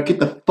artist, bro. Get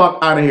the fuck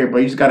out of here,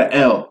 bro. You just got an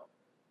L.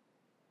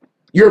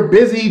 You're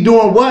busy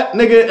doing what,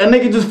 nigga? A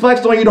nigga just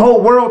flexed on you. The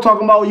whole world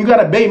talking about you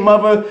got a baby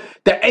mother,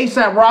 the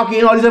ASAP Rocky,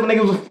 and all these other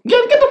niggas.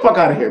 Get the fuck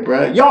out of here,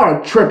 bro. Y'all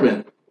are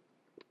tripping.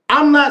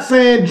 I'm not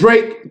saying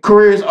Drake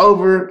career is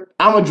over.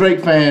 I'm a Drake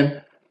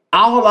fan.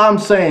 All I'm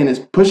saying is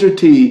Pusha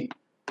T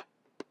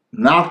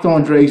knocked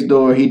on Drake's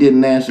door. He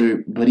didn't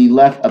answer, but he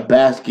left a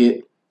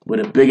basket with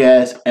a big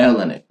ass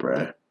L in it,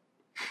 bro.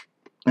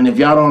 And if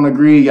y'all don't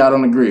agree, y'all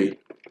don't agree.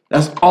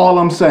 That's all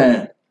I'm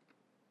saying.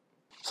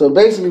 So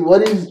basically,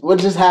 what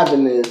just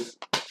happened is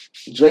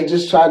Drake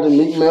just tried to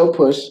Meek Mill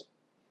Push.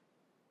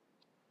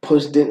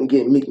 Push didn't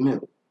get Meek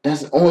Mill.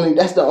 That's the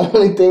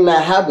only thing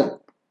that happened.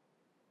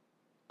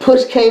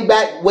 Push came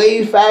back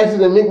way faster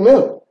than Meek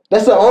Mill.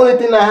 That's the only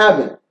thing that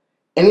happened.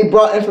 And he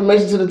brought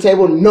information to the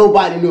table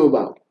nobody knew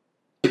about.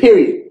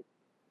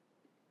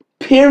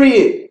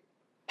 Period.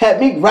 Had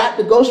Meek rap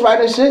the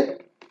ghostwriting shit.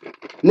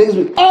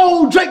 Niggas be,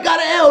 oh, Drake got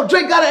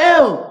an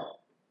L.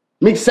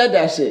 Meek said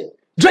that shit.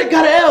 Drake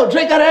got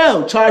an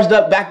L. Charged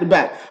up back to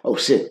back. Oh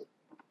shit.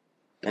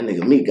 That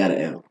nigga Meek got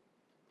an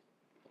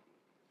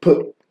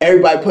L.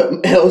 Everybody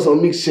put L's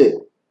on Meek's shit.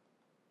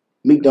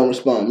 Meek don't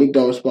respond.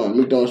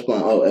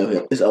 Oh,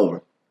 L, it's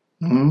over.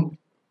 Mm-hmm.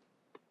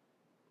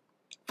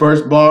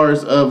 First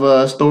bars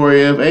of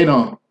Story of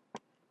Adon.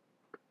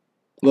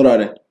 What are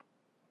they?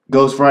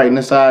 Ghostwriting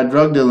aside,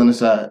 drug dealing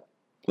aside.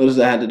 What does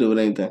that have to do with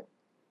anything?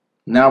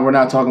 Now we're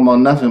not talking about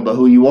nothing but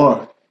who you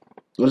are.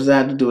 What does that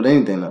have to do with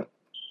anything though?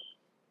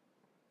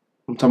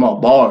 I'm talking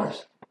about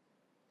bars.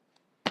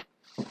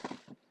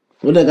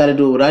 What that got to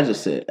do with what I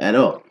just said at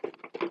all?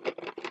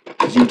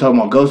 Because you were talking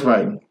about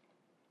ghostwriting.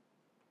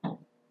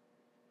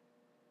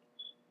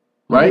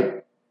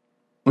 Right?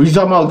 Were you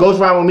talking about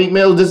ghostwriting with Meek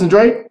Mill, dissing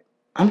Drake?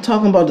 I'm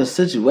talking about the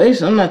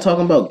situation. I'm not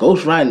talking about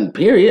ghostwriting,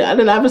 period. I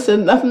didn't ever say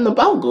nothing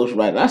about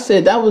ghostwriting. I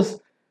said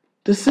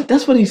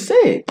that's what he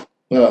said.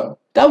 Yeah.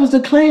 That was the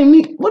claim.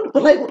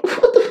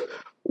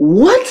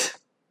 What?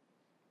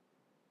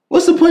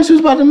 What's the point you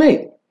was about to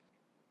make?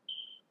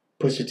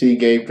 Pusha T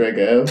gave Drake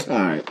a L.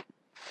 Alright.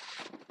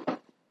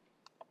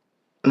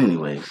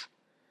 Anyways.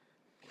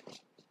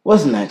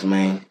 What's next,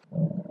 man?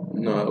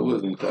 No, it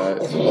wasn't that.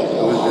 It was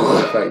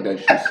just the fact that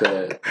she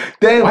said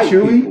Damn, white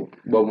Chewy. people.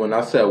 But when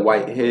I said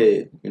white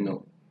head,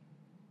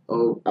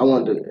 Oh, I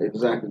wanted to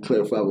exactly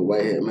clarify what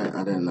whitehead meant.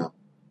 I didn't know.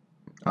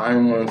 I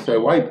didn't want to say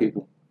white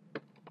people.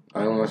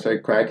 I didn't want to say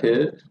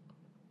crackheads.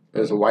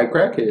 It's a white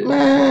crackhead.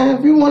 Man,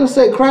 if you want to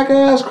say cracker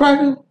ass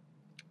cracker,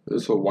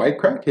 It's a white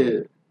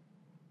crackhead.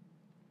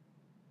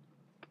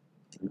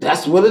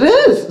 that's what it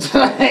is.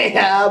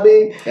 I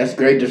mean, That's a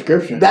great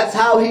description. that's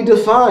how he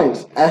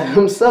defines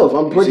himself.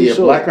 I'm pretty you see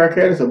sure. a black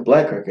crackhead, it's a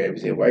black crackhead. You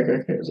see a white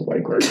crackhead, it's a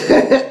white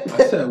crackhead.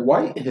 I said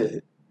white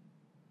head.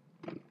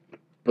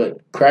 But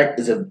crack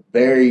is a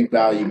very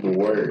valuable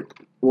word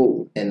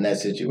Whoa, in that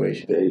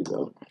situation. there you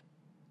go.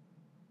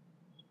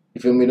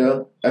 You feel me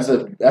though? That's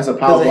a Because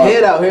powerful. a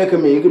head out here could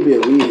mean you could be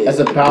a weed head. That's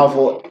a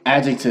powerful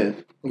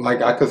adjective.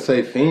 Like I could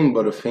say fiend,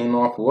 but a fiend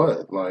off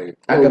what? Like,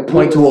 I could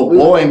point to a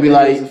boy and be It's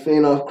like, a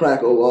fiend off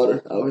crack or water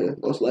out here,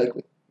 most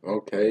likely.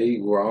 okay,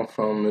 where I'm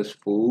from, this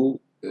food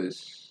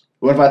is.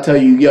 what if I tell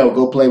you, yo,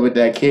 go play with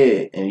that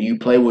kid, and you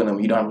play with him,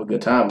 you don't have a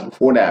good time.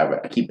 Before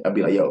that, I'd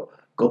be like, yo,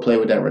 go play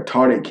with that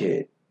retarded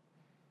kid.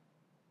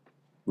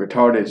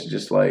 Retarded is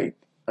just like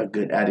a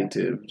good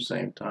adjective at the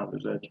same time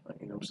as that.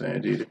 You know what I'm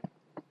saying, Jeter?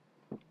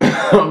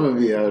 I'm gonna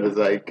be honest,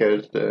 I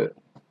catch that.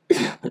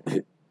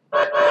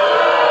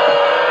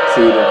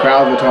 See, the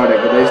crowd's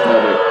retarded because they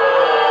started.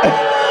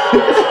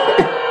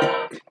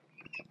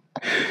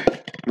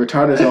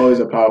 Retarded is always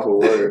a powerful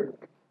word.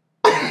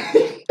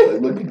 Like,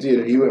 look at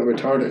Jeter, he went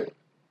retarded.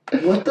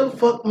 What the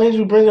fuck made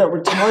you bring up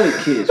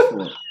retarded kids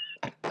for?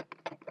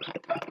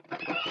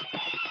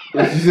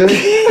 What you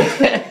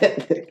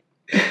say?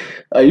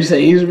 Oh, you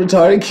say he's a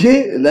retarded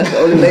kid? And that's the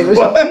only language?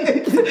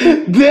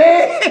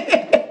 Damn!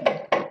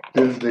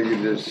 This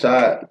nigga just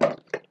shot.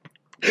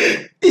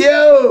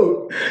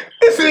 Yo!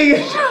 This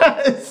nigga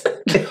trying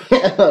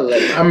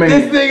I mean,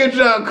 this nigga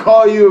trying to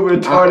call you a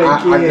retarded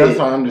I kid. guess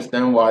I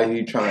understand why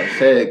he trying to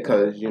say it,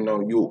 because,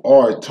 you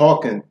are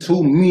talking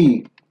to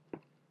me.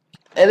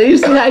 And then you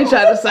see how he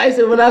tried to size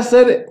it when I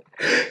said it?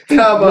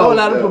 Blown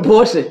out of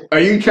proportion. Are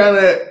you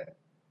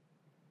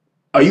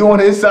on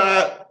his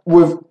side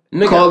with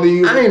Nigga, calling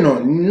you? I ain't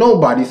on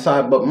nobody's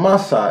side but my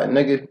side,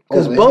 nigga.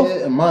 'Cause Over both-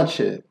 here and my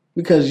shit.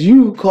 Because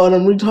you called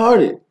him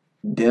retarded.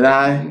 Did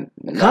I?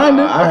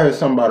 Kinda. I heard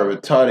something about a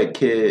retarded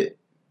kid.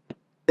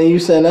 And you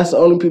saying that's the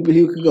only people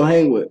he could go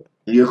hang with.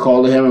 You're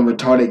calling him a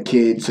retarded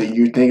kid, so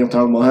you think I'm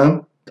talking about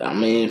him? I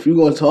mean, if you're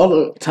going to tell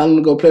them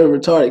to go play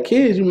with retarded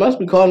kids, you must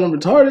be calling them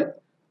retarded.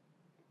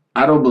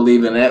 I don't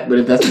believe in that, but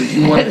if that's what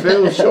you want to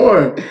feel,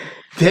 sure.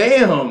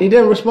 Damn. He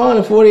didn't respond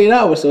in 48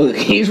 hours, so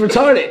he's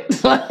retarded.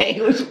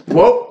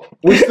 Well,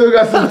 we still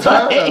got some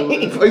time.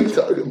 What are you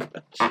talking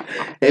about?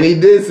 And he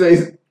did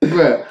say,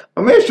 bruh,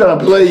 my man's trying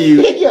to play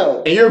you,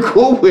 Yo. and you're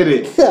cool with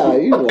it. Yo,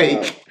 you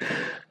Like,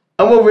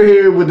 I'm over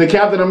here with the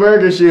Captain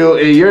America shield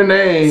in your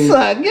name,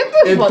 son, get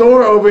the and fuck.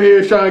 Thor over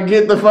here trying to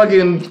get the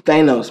fucking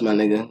Thanos, my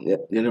nigga. Yep,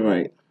 you're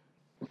right.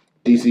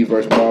 DC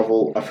versus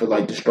Marvel. I feel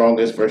like the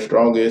strongest versus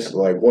strongest,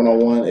 like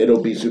one-on-one,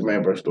 it'll be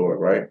Superman versus Thor,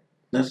 right?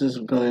 That's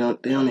just going on.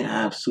 They only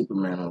have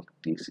Superman on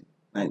DC.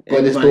 Like,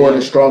 But is everybody Thor the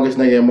else- strongest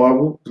nigga in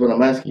Marvel? Is what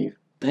I'm asking you.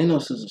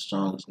 Thanos is the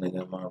strongest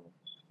nigga in Marvel.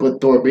 But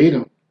Thor beat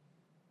him.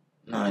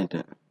 No, he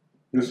didn't.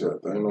 You said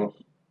Thanos.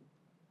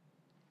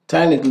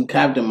 Technically,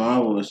 Captain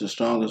Marvel is the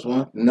strongest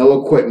one.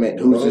 No equipment.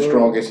 Who's the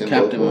strongest in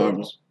Captain both Marvel.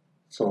 worlds?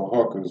 So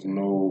Hawk is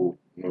no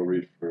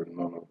reach for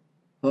none of.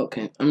 Hulk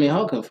can. I mean,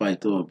 Hulk can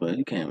fight Thor, but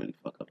he can't really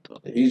fuck up Thor.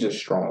 He's just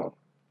strong.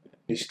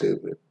 He's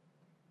stupid.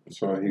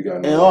 So he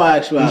got In all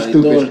He's actuality,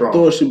 stupid strong.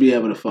 Thor should be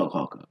able to fuck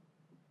Hulk up.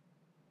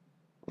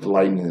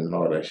 Lightning and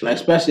all that shit. Like,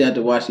 especially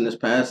after watching this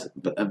past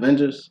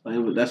Avengers. Like,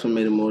 that's what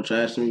made it more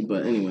trash to me.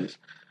 But anyways,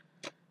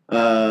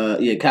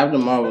 yeah,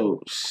 Captain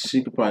Marvel,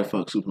 she could probably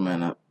fuck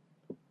Superman up.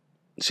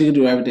 She could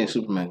do everything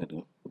Superman could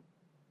do.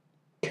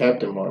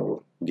 Captain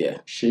Marvel. Yeah.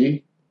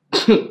 She?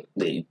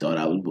 They thought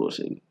I was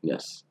bullshitting.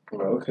 Yes.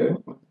 Okay.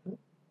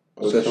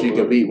 So she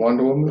could beat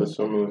Wonder Woman?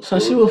 So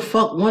she will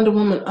fuck Wonder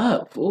Woman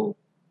up, fool.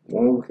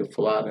 Wonder Woman could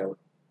fly them.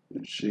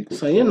 She could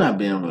So you're not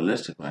being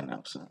realistic right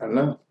now, son. I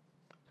know.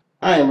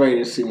 I ain't ready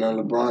to see no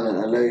LeBron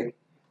in LA.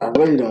 I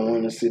really don't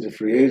want to see the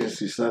free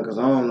agency, son, because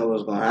I don't know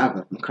what's gonna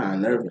happen. I'm kind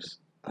of nervous.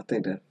 I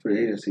think that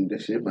free agency,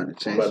 this shit about to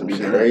change. About to some be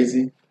shit.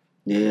 crazy.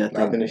 Yeah,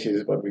 I think this shit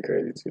is about to be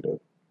crazy too,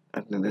 though. I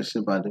think that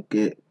shit about to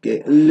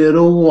get a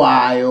little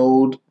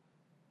wild.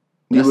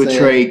 You Let's would say-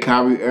 trade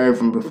Kyrie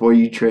Irving before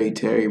you trade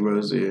Terry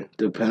Rozier.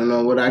 Depending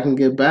on what I can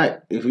get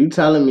back. If you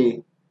telling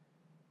me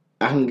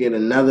I can get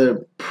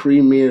another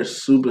premier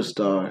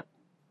superstar,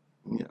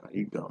 Yeah,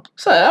 you go.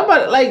 so I'm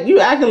about like you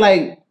acting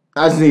like,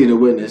 I just needed a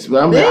witness,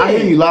 but I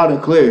hear you loud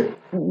and clear.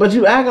 but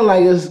you acting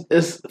like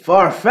it's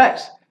far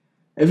fetched.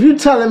 If you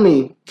telling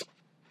me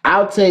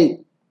I'll take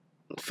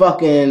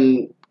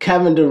fucking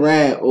Kevin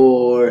Durant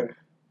or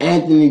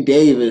Anthony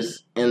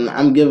Davis and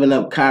I'm giving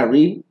up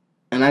Kyrie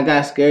and I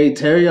got Scary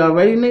Terry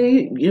already,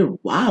 nigga, you're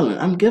wildin'.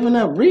 I'm giving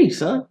up Reese,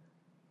 son.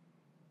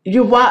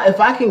 You're wild.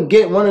 If I can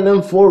get one of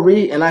them for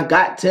Reed and I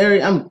got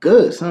Terry, I'm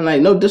good, son.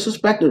 Like, no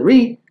disrespect to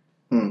Reed.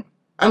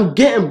 I'm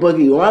getting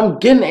Boogie or I'm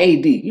getting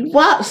AD. You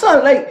wild,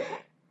 son. Like,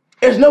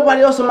 there's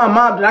nobody else in my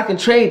mind that I can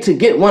trade to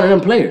get one of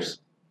them players.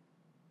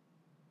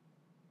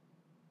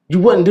 You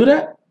wouldn't do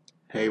that?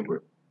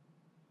 Hayward.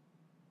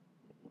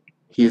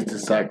 He's the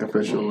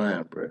sacrificial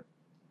lamb, bro.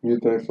 You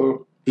think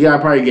so? He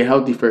gotta probably get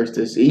healthy first.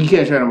 You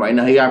can't trade him right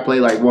now. He gotta play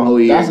like one whole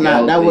year. That's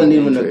not. That wasn't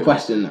even a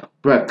question, though.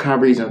 Bro,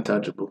 Kyrie's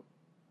untouchable.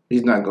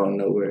 He's not going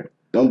nowhere.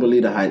 Don't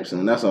believe the hype,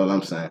 son. That's all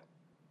I'm saying.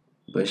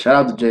 But shout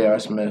out to J.R.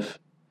 Smith.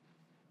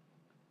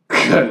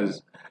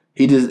 Because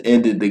he just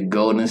ended the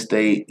Golden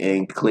State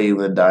and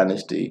Cleveland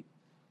dynasty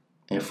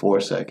in 4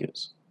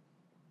 seconds.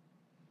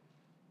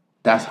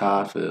 That's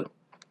how I feel.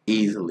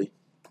 Easily.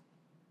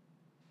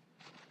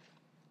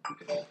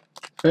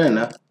 Fair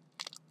enough.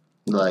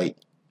 Like,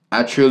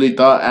 I truly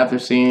thought after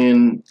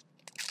seeing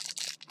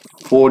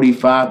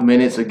 45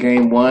 minutes of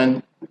game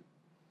one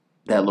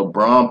that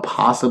LeBron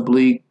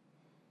possibly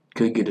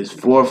could get his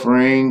 4th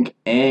ring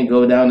and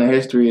go down in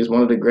history as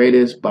one of the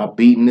greatest by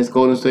beating this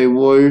Golden State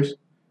Warriors.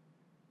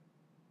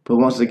 But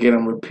once again,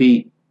 I'm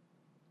repeat,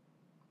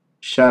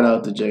 shout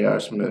out to J.R.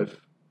 Smith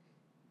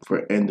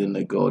for ending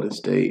the Golden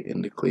State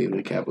and the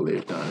Cleveland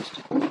Cavaliers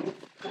dynasty.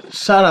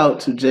 Shout out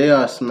to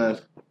J.R.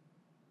 Smith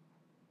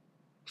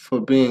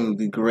for being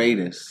the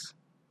greatest.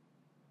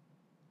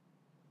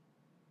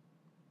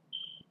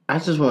 I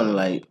just want to,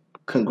 like,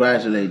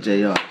 congratulate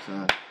J.R.,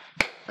 son.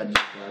 I just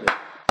got it.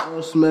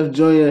 Earl Smith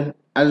Jr.,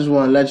 I just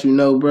want to let you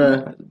know,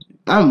 bruh,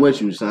 I'm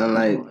with you, son.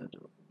 Like,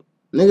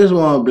 niggas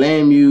want to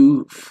blame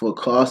you for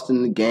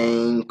costing the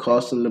game,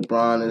 costing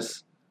LeBron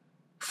his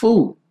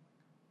fool.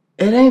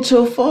 It ain't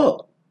your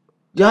fault.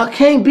 Y'all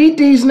can't beat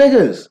these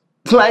niggas.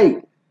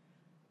 Like,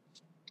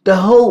 the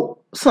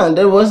hope, son,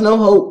 there was no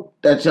hope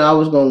that y'all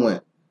was going to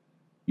win.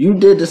 You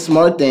did the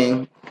smart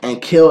thing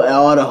and killed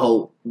all the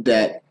hope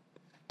that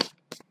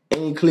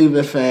any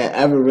Cleveland fan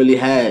ever really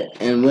had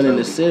in winning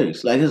the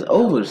series. Like, it's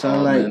over,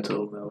 son. Like,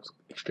 mental. That was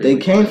they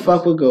extremely can't pointless.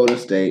 fuck with Golden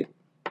State.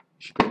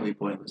 Extremely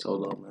pointless.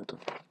 Hold on, mental.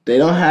 They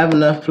don't have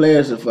enough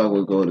players to fuck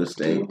with Golden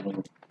State.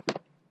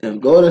 If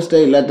Golden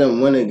State let them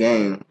win a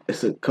game,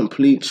 it's a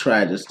complete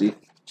tragedy.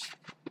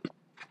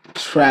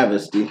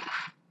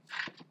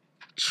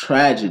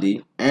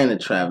 Tragedy and a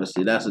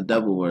travesty. That's a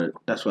double word.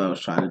 That's what I was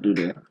trying to do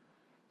there.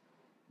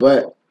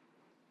 But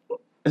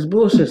it's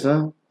bullshit,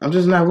 son. I'm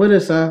just not with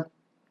it, son.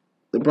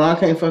 LeBron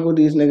can't fuck with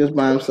these niggas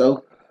by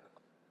himself.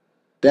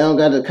 They don't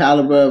got the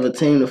caliber of a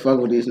team to fuck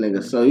with these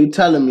niggas. So you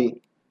telling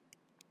me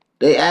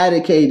They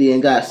added KD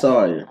and got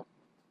sorrier.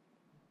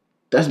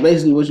 That's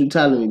basically what you're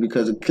telling me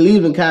because the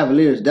Cleveland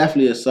Cavaliers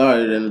definitely are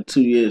sorrier than the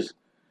 2 years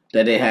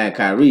that they had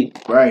Kyrie.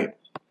 Right.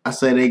 I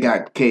say they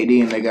got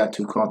KD and they got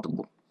too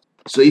comfortable.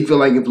 So you feel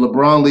like if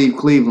LeBron leave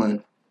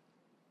Cleveland,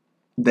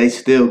 they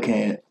still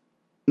can't.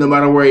 No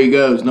matter where he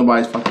goes,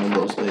 nobody's fucking in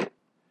Golden State.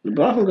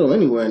 LeBron can go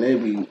anywhere and they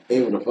be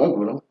able to fuck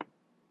with him.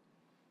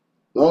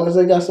 As long as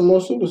they got some more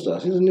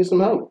superstars. He just needs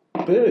some help.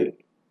 Period.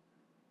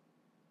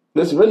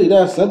 It's really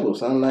that simple,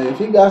 son. Like, if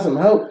he got some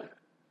help,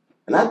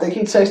 and I think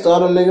he chased all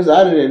them niggas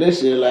out of there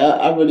this year. Like,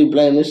 I really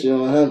blame this year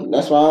on him.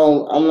 That's why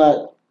I'm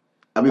not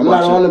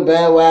on the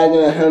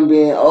bandwagon of him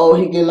being,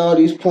 he getting all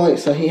these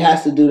points, so he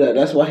has to do that.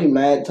 That's why he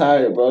mad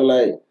tired, bro.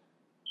 Like,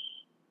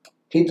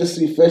 he just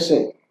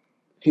efficient.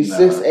 He's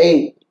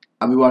 6'8".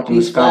 I be watching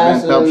He's the Scott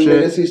faster Van than Pelt the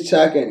shit. niggas he's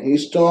checking.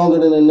 He's stronger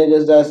than the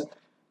niggas that's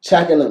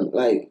checking him.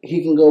 Like,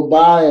 he can go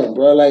by him,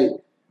 bro. Like,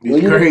 He's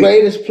when you're great. the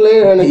greatest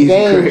player in the He's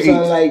game, great.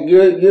 son, like,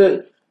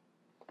 you're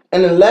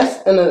in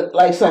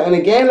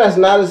a game that's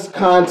not as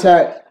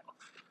contact,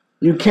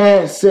 you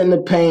can't sit in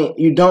the paint.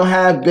 You don't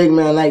have big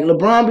man. Like,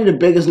 LeBron be the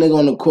biggest nigga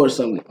on the court,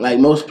 something like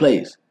most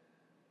plays.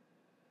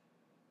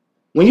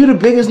 When you're the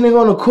biggest nigga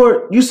on the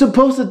court, you're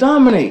supposed to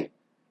dominate.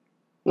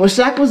 When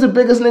Shaq was the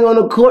biggest nigga on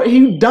the court,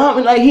 he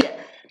dominated.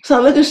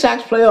 Son, look at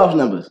Shaq's playoff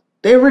numbers.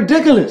 They're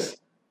ridiculous.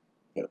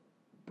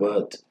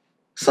 But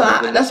So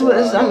that's what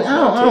it's,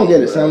 I don't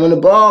get it, son. When the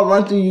ball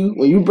run through you,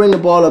 when you bring the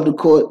ball up the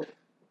court,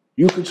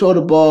 you control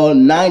the ball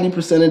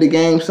 90% of the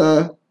game,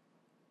 son.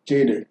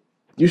 Jeter,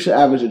 You should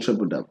average a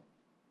triple-double.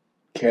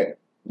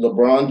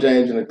 LeBron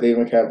James and the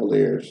Cleveland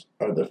Cavaliers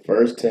are the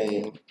first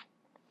team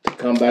to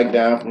come back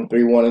down from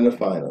 3-1 in the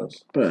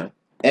finals. Bruh.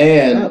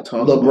 And Stop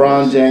talking about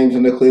LeBron this. James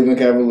and the Cleveland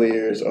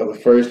Cavaliers are the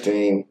first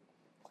team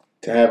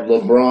to have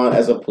LeBron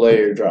as a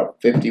player drop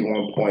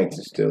 51 points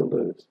and still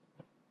lose.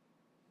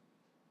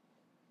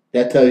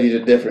 That tells you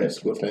the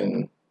difference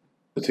within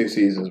the 2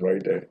 seasons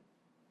right there.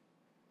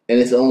 And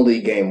it's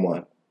only game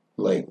 1.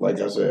 Like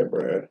I said,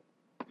 Brad.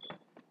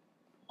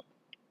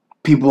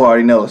 People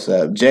already know what's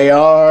up.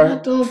 That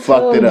JR don't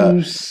fucked it tell up.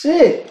 you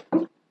shit.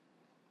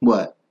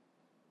 What?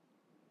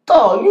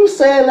 Dog, you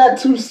saying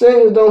that 2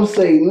 things don't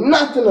say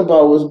nothing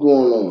about what's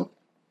going on.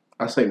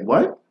 I say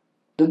what?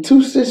 The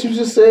 2 cents you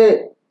just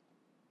said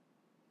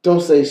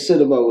don't say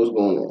shit about what's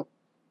going on.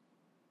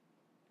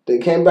 They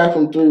came back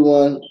from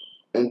 3-1,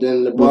 and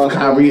then LeBron... With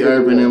Kyrie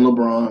Irving and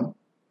LeBron.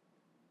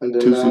 And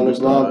then 2 now superstars.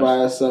 LeBron by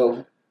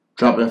himself.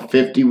 Dropping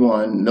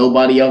 51.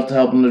 Nobody else to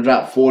help him to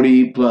drop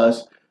 40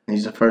 plus. And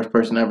he's the first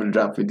person ever to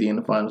drop 50 in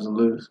the finals and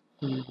lose.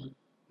 Does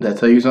that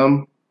tell you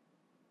something?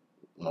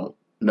 No.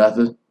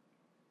 Nothing?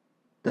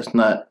 That's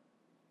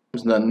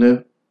nothing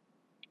new?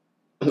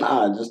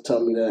 Nah, just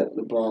tell me that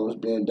LeBron was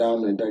being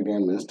dominant that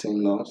game and his team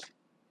lost.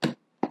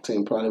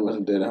 Team probably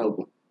wasn't there to help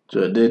him. So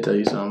it did tell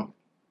you something.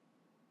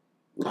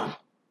 Nah.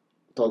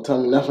 Don't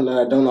tell me nothing that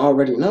I don't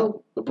already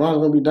know. LeBron's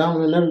going to be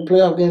dominant in every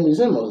playoff game he's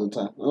in most of the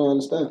time. I don't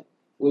understand.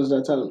 What is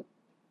that telling me?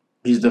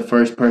 He's the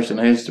first person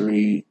in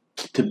history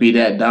to be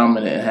that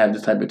dominant and have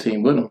this type of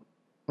team with him.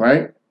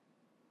 Right?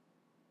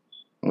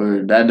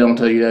 Or that don't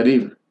tell you that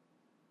either.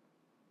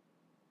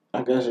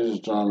 I guess you're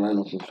just drawing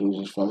random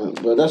conclusions from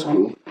it, but that's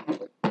cool.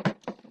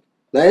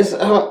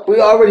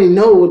 We already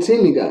know what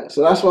team he got,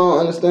 so that's why I don't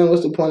understand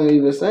what's the point of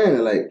even saying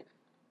it. Like,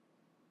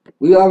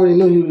 we already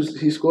knew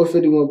he scored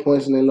 51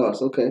 points and they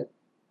lost. Okay.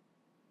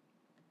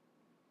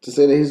 To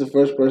say that he's the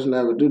first person to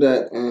ever do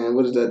that, and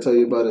what does that tell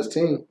you about his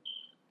team?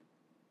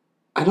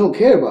 I don't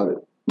care about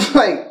it.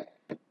 Like,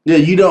 Yeah,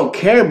 you don't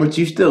care, but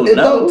you still it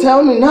know. don't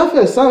tell me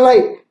nothing, son.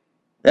 Like,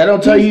 That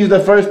don't tell you he's the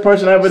first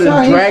person ever to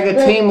son, drag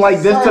a team like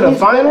this to the he's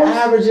been finals?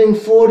 averaging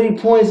 40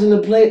 points in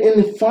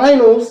the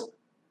finals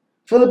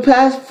for the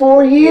past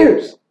 4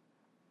 years.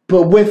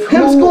 But with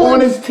Him who scoring- on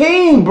his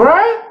team,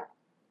 bruh?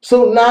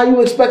 So now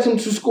you expect him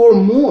to score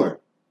more.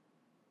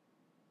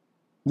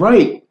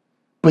 Right.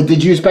 But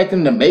did you expect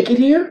him to make it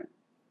here?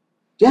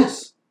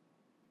 Yes.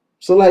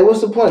 So, like,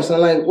 what's the point? So,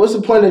 like, what's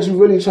the point that you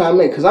really trying to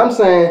make? Because I'm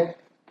saying,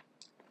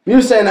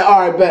 you're saying that, all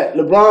right, bet.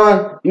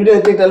 LeBron, you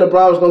didn't think that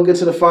LeBron was going to get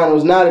to the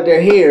finals. Now that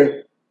they're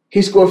here,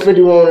 he scored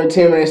 51 on their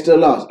team and they still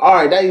lost. All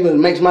right, that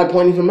even makes my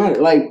point even matter.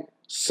 Like,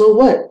 so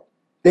what?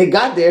 They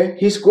got there.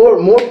 He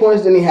scored more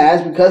points than he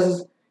has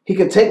because he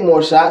could take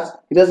more shots.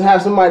 He doesn't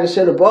have somebody to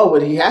share the ball,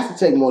 but he has to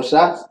take more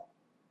shots.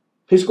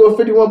 He scored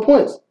 51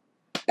 points.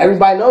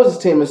 Everybody knows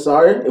his team is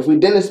sorry. If we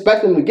didn't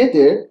expect them to get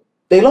there,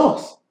 they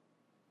lost.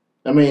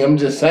 I mean, I'm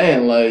just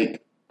saying,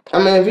 like, I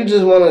mean, if you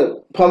just want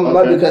to pump him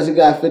up Okay. because he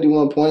got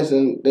 51 points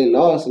and they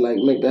lost, like,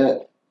 make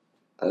that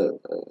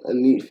a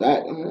neat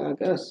fact, I mean, I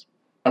guess.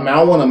 I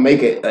don't want to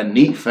make it a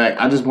neat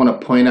fact. I just want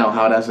to point out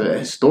how that's a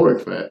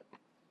historic fact.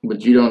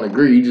 But you don't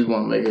agree. You just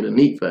want to make it a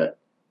neat fact.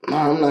 No,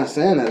 I'm not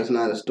saying that it's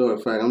not a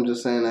historic fact. I'm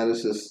just saying that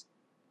it's just,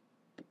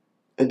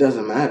 it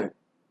doesn't matter.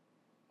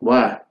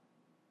 Why?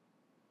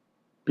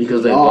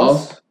 Because they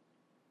Lost. lost?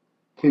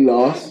 He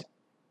lost.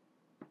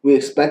 We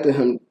expected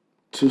him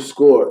to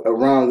score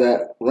around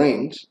that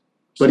range.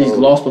 But So, he's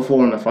lost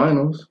before in the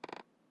finals.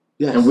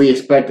 Yes. And we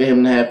expected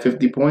him to have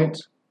 50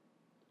 points?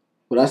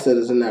 What I said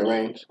is in that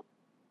range.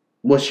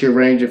 What's your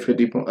range of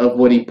 50 of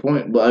what he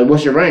point?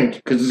 What's your range?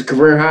 Because his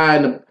career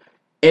high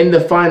in the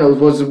finals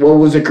what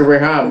was a career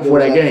high before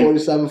that game?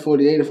 47,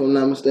 48, if I'm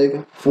not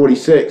mistaken.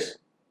 46.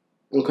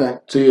 Okay.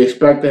 So you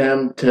expected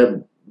him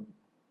to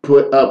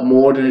put up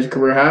more than his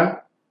career high?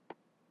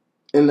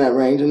 In that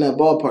range, in that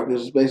ballpark,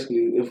 this is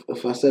basically,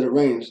 if I said a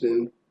range,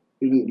 then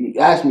you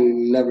asked me,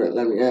 you never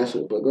let me answer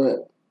it, but go ahead.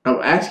 I'm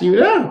asking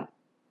you now.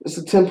 It's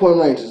a 10-point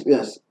range,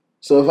 yes.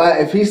 So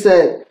if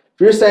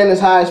you're saying as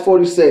high as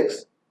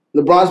 46,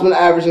 LeBron's been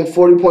averaging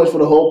 40 points for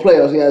the whole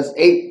playoffs. He has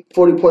 8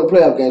 40-point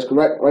playoff games,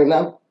 correct, right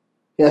now?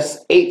 He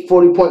has 8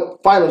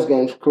 40-point finals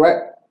games,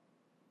 correct?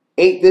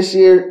 8 this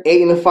year,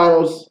 8 in the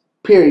finals,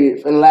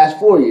 period, in the last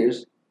 4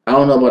 years. I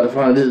don't know about the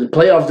finals. The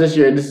playoffs this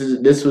year,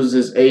 this was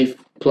his 8th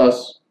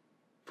plus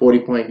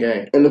 40-point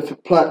game. In the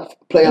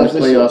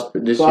playoffs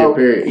this year,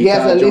 period. He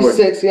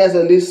has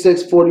at least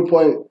 6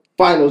 40-point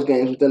finals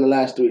games within the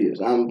last 3 years.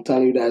 I'm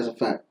telling you that as a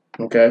fact.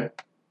 Okay.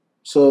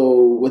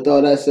 So, with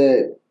all that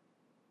said,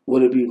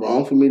 would it be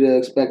wrong for me to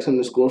expect him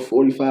to score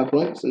 45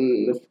 points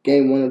in the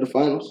game 1 of the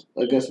finals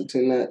against a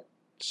team that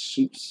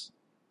shoots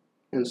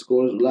and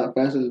scores a lot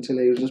faster than the team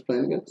that he was just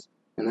playing against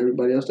and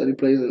everybody else that he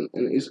plays in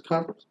the Eastern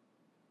Conference?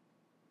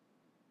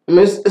 I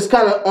mean, it's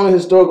kind of on a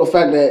historical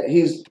fact that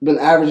he's been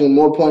averaging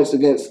more points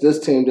against this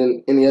team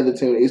than any other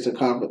team in the Eastern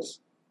Conference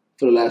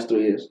for the last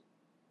 3 years.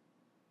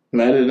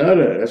 Man, I didn't know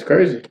that. That's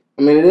crazy.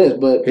 I mean, it is,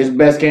 but his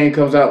best game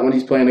comes out when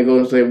he's playing the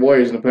Golden State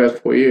Warriors in the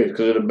past 4 years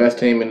because they're the best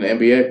team in the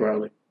NBA,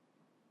 probably.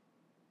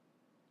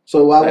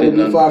 So why would it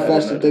be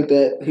far-fetched to think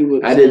that he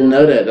would? I didn't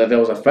know that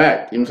was a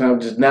fact. You know what I'm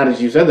saying? Just now that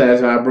you said that,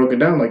 that's how I broke it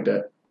down like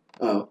that.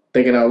 Oh,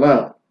 thinking out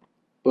loud.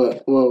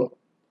 But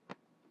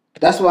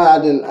that's why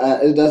I didn't.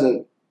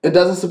 It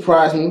doesn't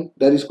surprise me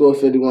that he scored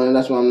 51, and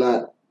that's why I'm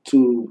not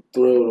too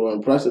thrilled or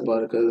impressed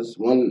about it. Because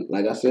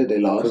like I said, they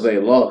lost. Because they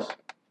lost.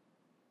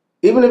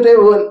 Even if they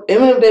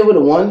would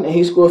have won and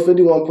he scored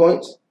 51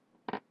 points,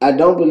 I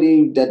don't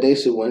believe that they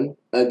should win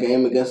a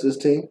game against this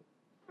team.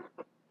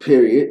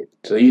 Period.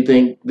 So you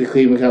think the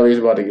Cleveland Cavaliers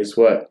are about to get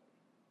swept?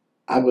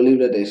 I believe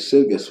that they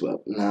should get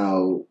swept.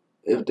 Now,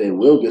 if they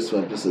will get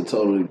swept, it's a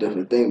totally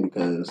different thing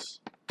because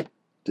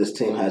this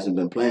team hasn't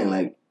been playing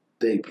like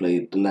they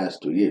played the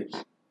last 2 years.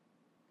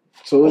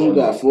 So what you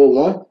got,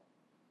 4-1?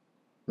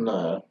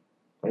 Nah,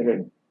 I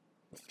got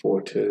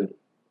 4-2.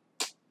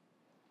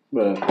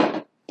 Bro,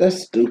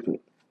 that's stupid.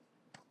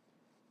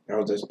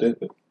 How was that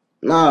stupid?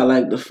 Nah,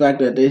 like the fact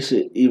that they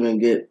should even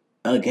get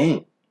a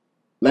game.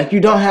 Like,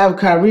 you don't have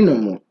Kyrie no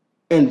more.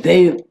 And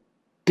they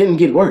didn't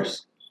get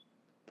worse.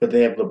 But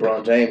they have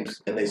LeBron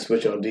James, and they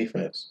switch on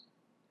defense.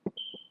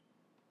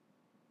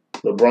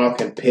 LeBron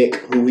can pick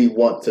who he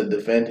wants to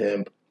defend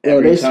him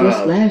every time. They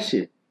switched last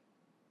year.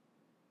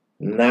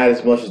 Not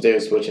as much as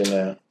they're switching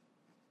now.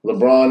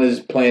 LeBron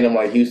is playing him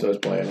like Houston is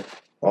playing him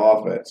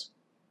on offense.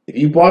 If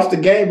you watch the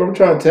game, bro, I'm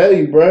trying to tell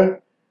you, bro.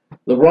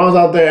 LeBron's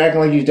out there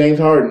acting like he's James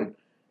Harden.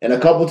 And a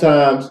couple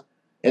times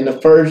in the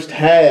first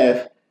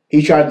half,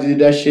 he tried to do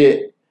that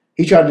shit.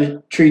 He tried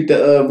to treat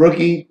the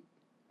rookie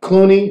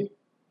Clooney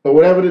or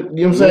whatever, you know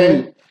what I'm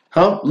saying?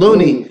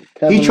 Looney.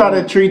 He tried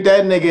to treat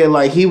that nigga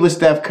like he was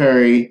Steph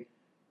Curry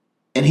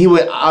and he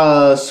would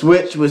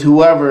switch with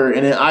whoever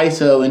and then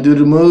ISO and do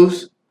the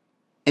moves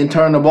and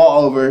turn the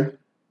ball over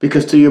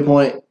because, to your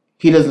point,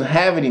 he doesn't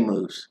have any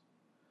moves.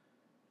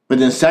 But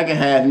then second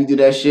half, you do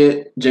that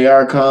shit.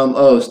 JR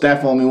come,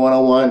 Steph on me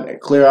one-on-one,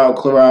 clear out.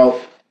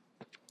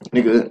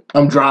 Nigga,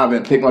 I'm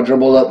driving, pick my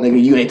dribble up,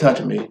 nigga, you ain't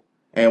touching me.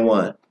 And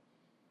one.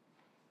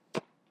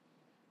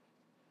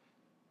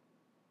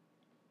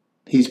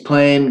 He's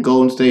playing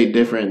Golden State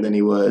different than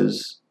he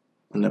was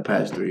in the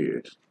past 3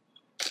 years.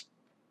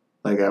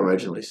 Like I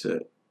originally said.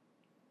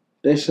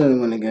 They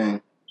shouldn't win the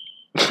game.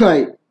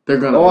 Like, they're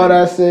gonna all win.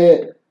 that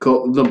said,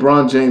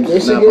 LeBron James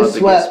is not about to get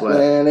swept,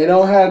 man. They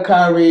don't have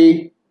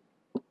Kyrie.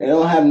 They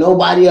don't have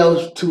nobody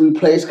else to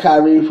replace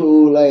Kyrie,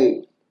 who,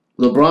 like...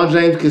 LeBron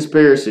James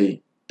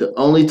conspiracy. The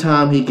only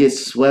time he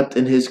gets swept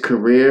in his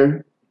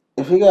career...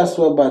 If he got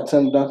swept by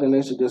Tim Duncan,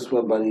 they should get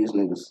swept by these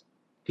niggas.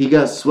 He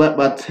got swept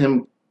by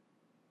Tim...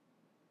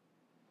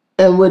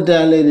 And with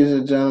that, ladies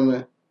and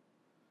gentlemen,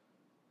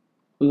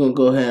 we're going to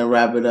go ahead and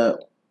wrap it up.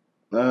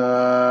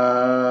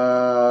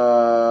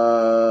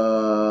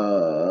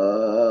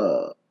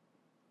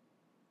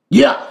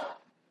 Yeah.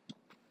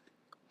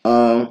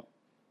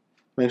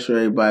 Make sure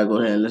everybody go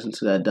ahead and listen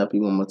to that Duppy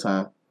one more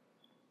time.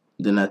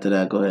 Then after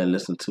that, go ahead and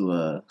listen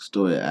to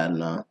Story of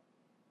Adnan.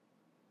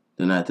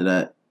 Then after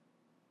that,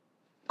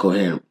 go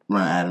ahead and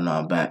run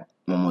Adnan back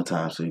one more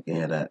time so you can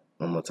hear that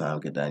one more time,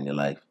 get that in your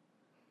life.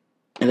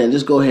 And then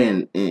just go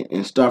ahead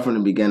and start from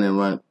the beginning and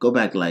run. Go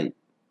back like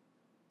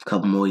a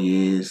couple more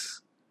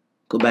years.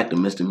 Go back to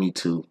Mr. Me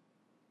Too.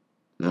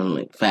 You know,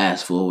 like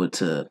fast forward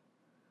to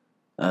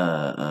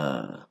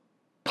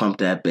Pump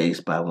That Bass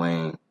by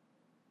Wayne.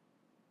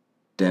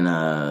 Then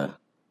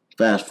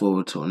fast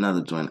forward to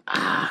another joint,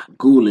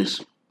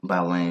 Ghoulish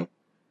by Wayne.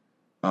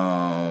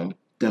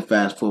 Then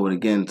fast forward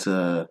again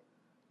to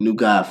New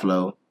God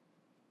Flow,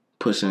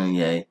 Pusha and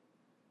Ye.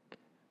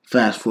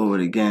 Fast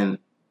forward again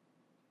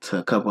to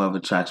a couple other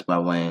tracks by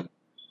Wayne.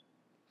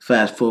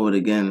 Fast forward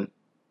again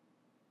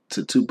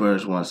to Two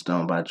Birds, One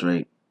Stone by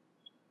Drake.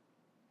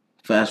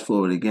 Fast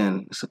forward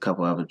again, it's a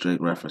couple other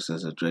Drake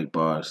references or Drake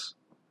bars.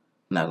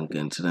 Not gonna get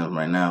into them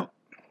right now.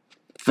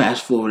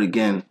 Fast forward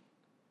again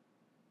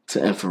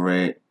to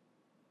Infrared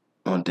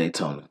on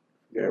Daytona.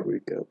 Yeah,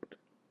 Rico.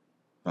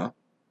 Huh?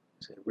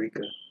 Said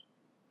Rico.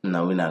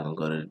 No, we're not gonna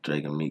go to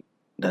Drake and Meek.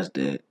 That's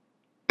dead.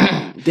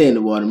 Dead in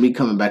the water. Meek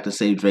coming back to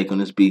save Drake on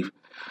this beef.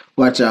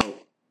 Watch out.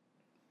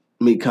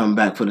 Meek coming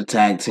back for the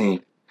tag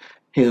team.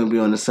 He gonna be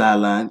on the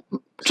sideline.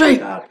 Drake,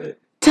 Stop it.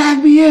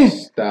 tag me in.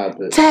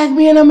 Stop it. Tag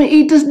me in. I'm gonna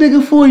eat this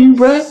nigga for you,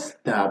 bruh.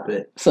 Stop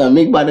it. So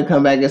Meek about to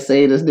come back and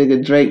save this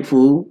nigga Drake,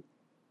 fool.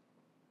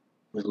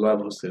 There's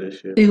levels to this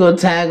shit. He gonna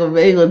tag him.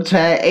 They gonna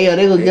tag. Hey, yo,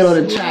 they gonna get on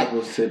the There's track.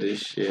 levels to this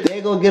shit. They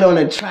gonna get on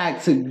the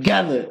track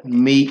together.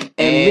 Meek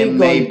And and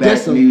Meek gonna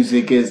diss Maybach 'em.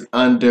 music is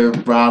under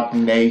Rock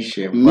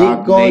Nation. Meek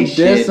Rock gonna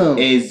diss 'em. Nation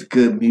is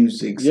good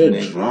music. You're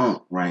nigga.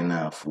 drunk right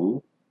now,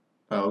 fool.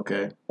 Oh,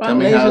 okay. Rock Tell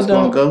me Nation how it's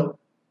gonna don't- go.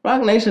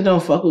 Rock Nation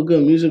don't fuck with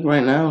good music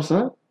right now,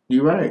 son.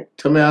 You right.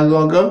 Tell me how it's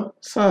gonna go.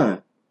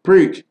 Son.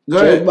 Preach. Go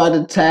Drake ahead. about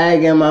to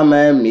tag in my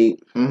man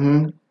Meek.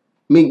 Mm-hmm.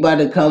 Meek about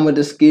to come with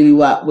the skitty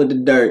wop with the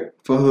dirt.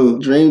 For who?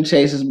 Dream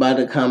Chasers about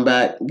to come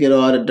back, get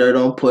all the dirt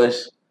on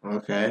Push.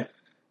 Okay.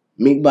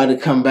 Meek about to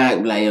come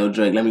back, be like, yo,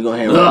 Drake, let me go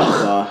ahead and write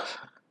your bars.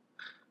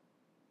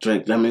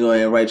 Drake, let me go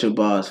ahead and write your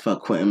bars.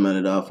 Fuck Quentin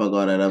Miller, dog. Fuck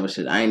all that other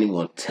shit. I ain't even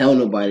gonna tell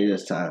nobody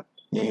this time.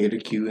 You hear the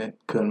Q in?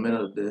 Couldn't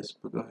minute of this,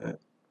 but go ahead.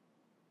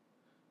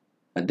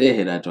 I did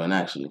hear that joint,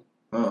 actually.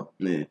 Oh.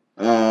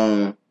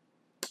 Yeah.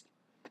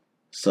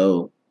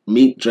 So,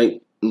 Meek,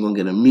 Drake, I'm gonna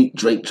get a Meek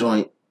Drake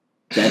joint.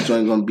 That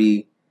joint gonna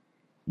be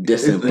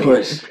dissing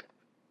Push.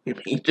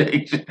 Meek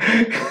Drake.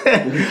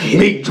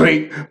 Meek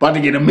Drake. About to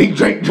get a Meek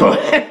Drake joint.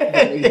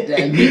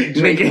 That Meek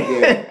Drake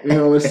again. You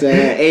know what I'm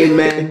saying?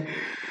 Amen.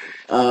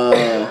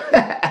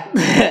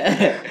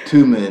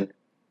 2 men.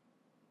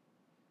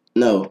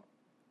 No.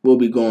 We'll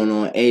be going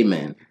on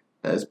Amen.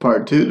 That's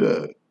part 2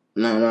 though.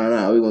 No.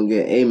 We're gonna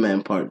get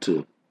Amen part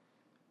 2.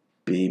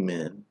 B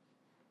men.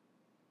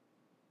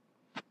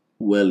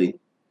 Willie.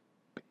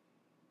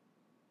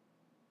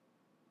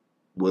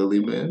 Willie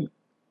man.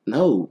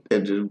 No.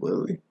 And just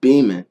Willie.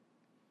 Beeman.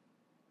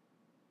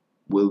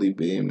 Willie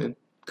Beeman.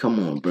 Come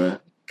on, bruh.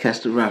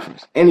 Catch the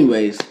reference.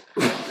 Anyways.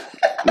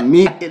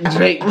 Meek and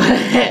Drake.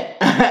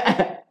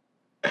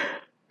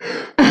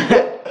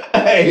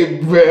 Hey,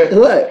 bruh.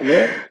 What,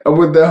 man? I'm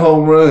with that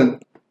home run.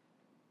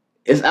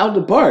 It's out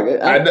the park.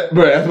 Bruh,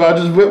 that's why I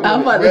just whipped I'm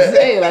with about it, to bruh.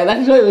 say, like,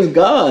 that joint was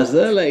gone,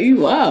 son. Like, you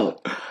wow.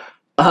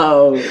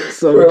 So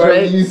Bruh, like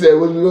Drake. you said,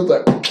 when we was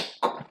like,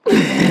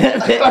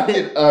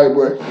 all right,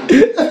 bro.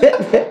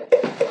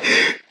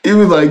 He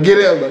was like,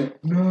 get out. I'm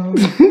like, no.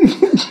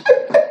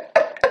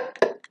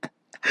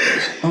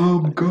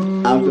 I'm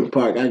good. Out the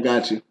park. I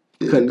got you.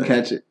 Couldn't thank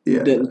catch it.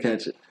 Yeah. Didn't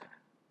catch it.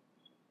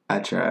 I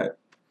tried.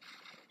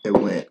 It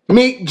went.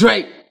 Meek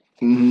Drake.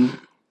 Mm-hmm.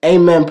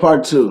 Amen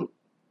part 2.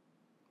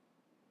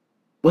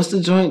 What's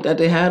the joint that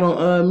they had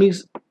on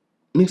Meek's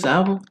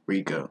album?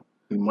 Rico.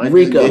 We might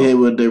Rico. just get hit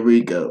with the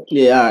Rico.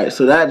 Yeah, alright.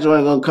 So that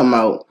joint gonna come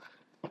out.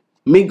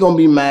 Meek gonna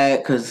be mad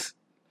because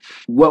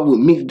what would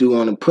Meek do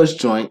on a Push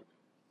joint?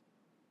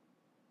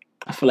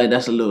 I feel like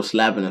that's a little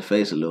slap in the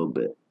face a little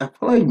bit. I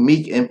feel like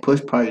Meek and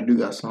Push probably do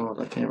got songs.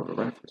 I can't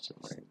reference it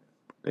right now.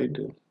 They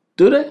do.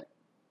 Do they?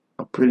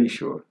 I'm pretty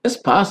sure. It's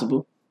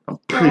possible. I'm I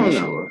pretty don't know.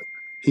 sure.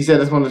 He said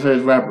that's one of his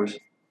favorite rappers.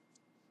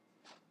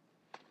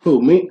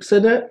 Who, Meek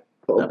said that?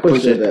 Or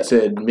Push said that?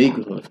 said Meek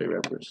was one of his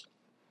favorite rappers.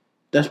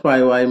 That's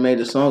probably why he made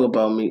a song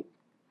about Meek.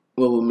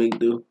 What would Meek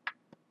do?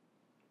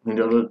 You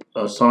know,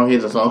 a song he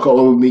has a song called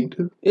What Would Meek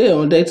Do? Yeah,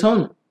 on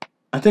Daytona.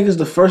 I think it's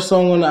the first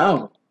song on the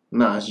album.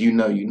 Nah, it's You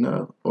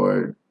Know.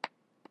 Or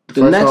the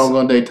The first next- song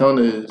on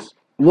Daytona is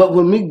What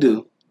would Meek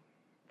do?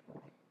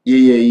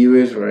 Yeah, you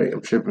is right.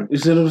 I'm tripping. You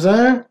see what I'm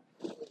saying?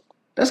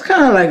 That's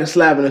kind of like a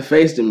slap in the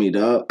face to me,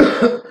 dog.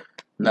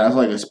 Nah, it's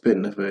like a spit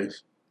in the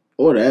face.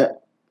 Or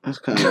that. That's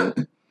kind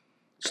of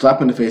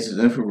Slap in the face is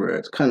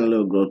infrared. a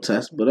little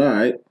grotesque, but all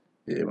right.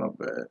 Yeah, my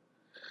bad.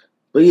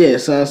 But yeah,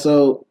 son.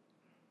 So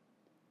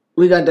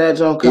we got that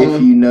joint coming.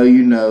 If you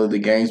know, the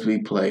games we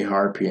play,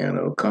 hard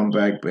piano, come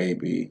back,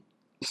 baby.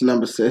 It's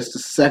number 6, the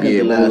second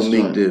Yeah, to what last will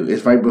Meek joint. do?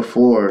 It's right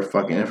before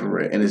fucking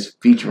infrared, and it's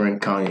featuring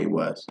Kanye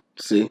West.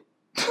 See,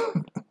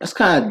 that's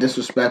kind of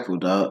disrespectful,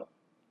 dog.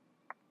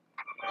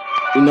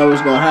 You know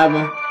what's gonna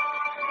happen?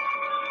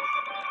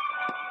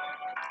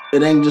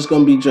 It ain't just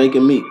gonna be Drake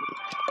and Meek.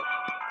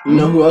 You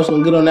know who else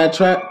gonna get on that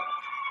track?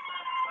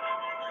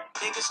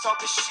 Niggas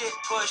talking shit,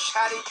 Push.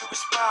 How do you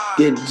respond?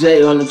 Get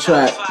Jay on the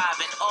track. 5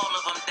 and all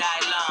of them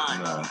die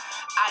line. Nah.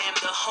 I am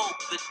the hope,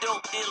 the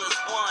dope dealers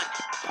won.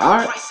 All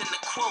right. Price in the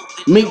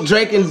quote, the Meek, dope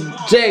Drake, and dealers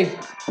won. Jay.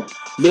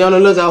 Be on the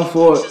lookout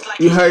for it.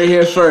 You heard it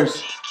here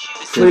first.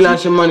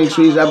 Freelance Your Money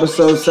Trees,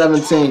 episode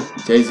 17.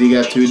 Jay-Z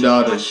got 2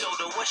 daughters.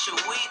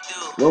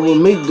 What will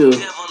Meek do?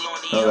 I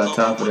don't got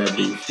time for that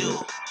beef shit.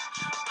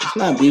 It's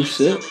not beef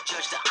shit.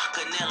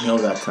 You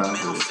don't got time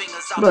for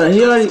it. Bro,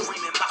 he already...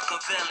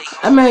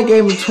 That man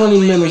gave him 20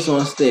 minutes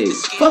on stage.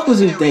 Fuck was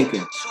he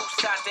thinking?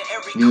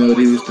 You know what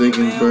he was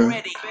thinking, bro?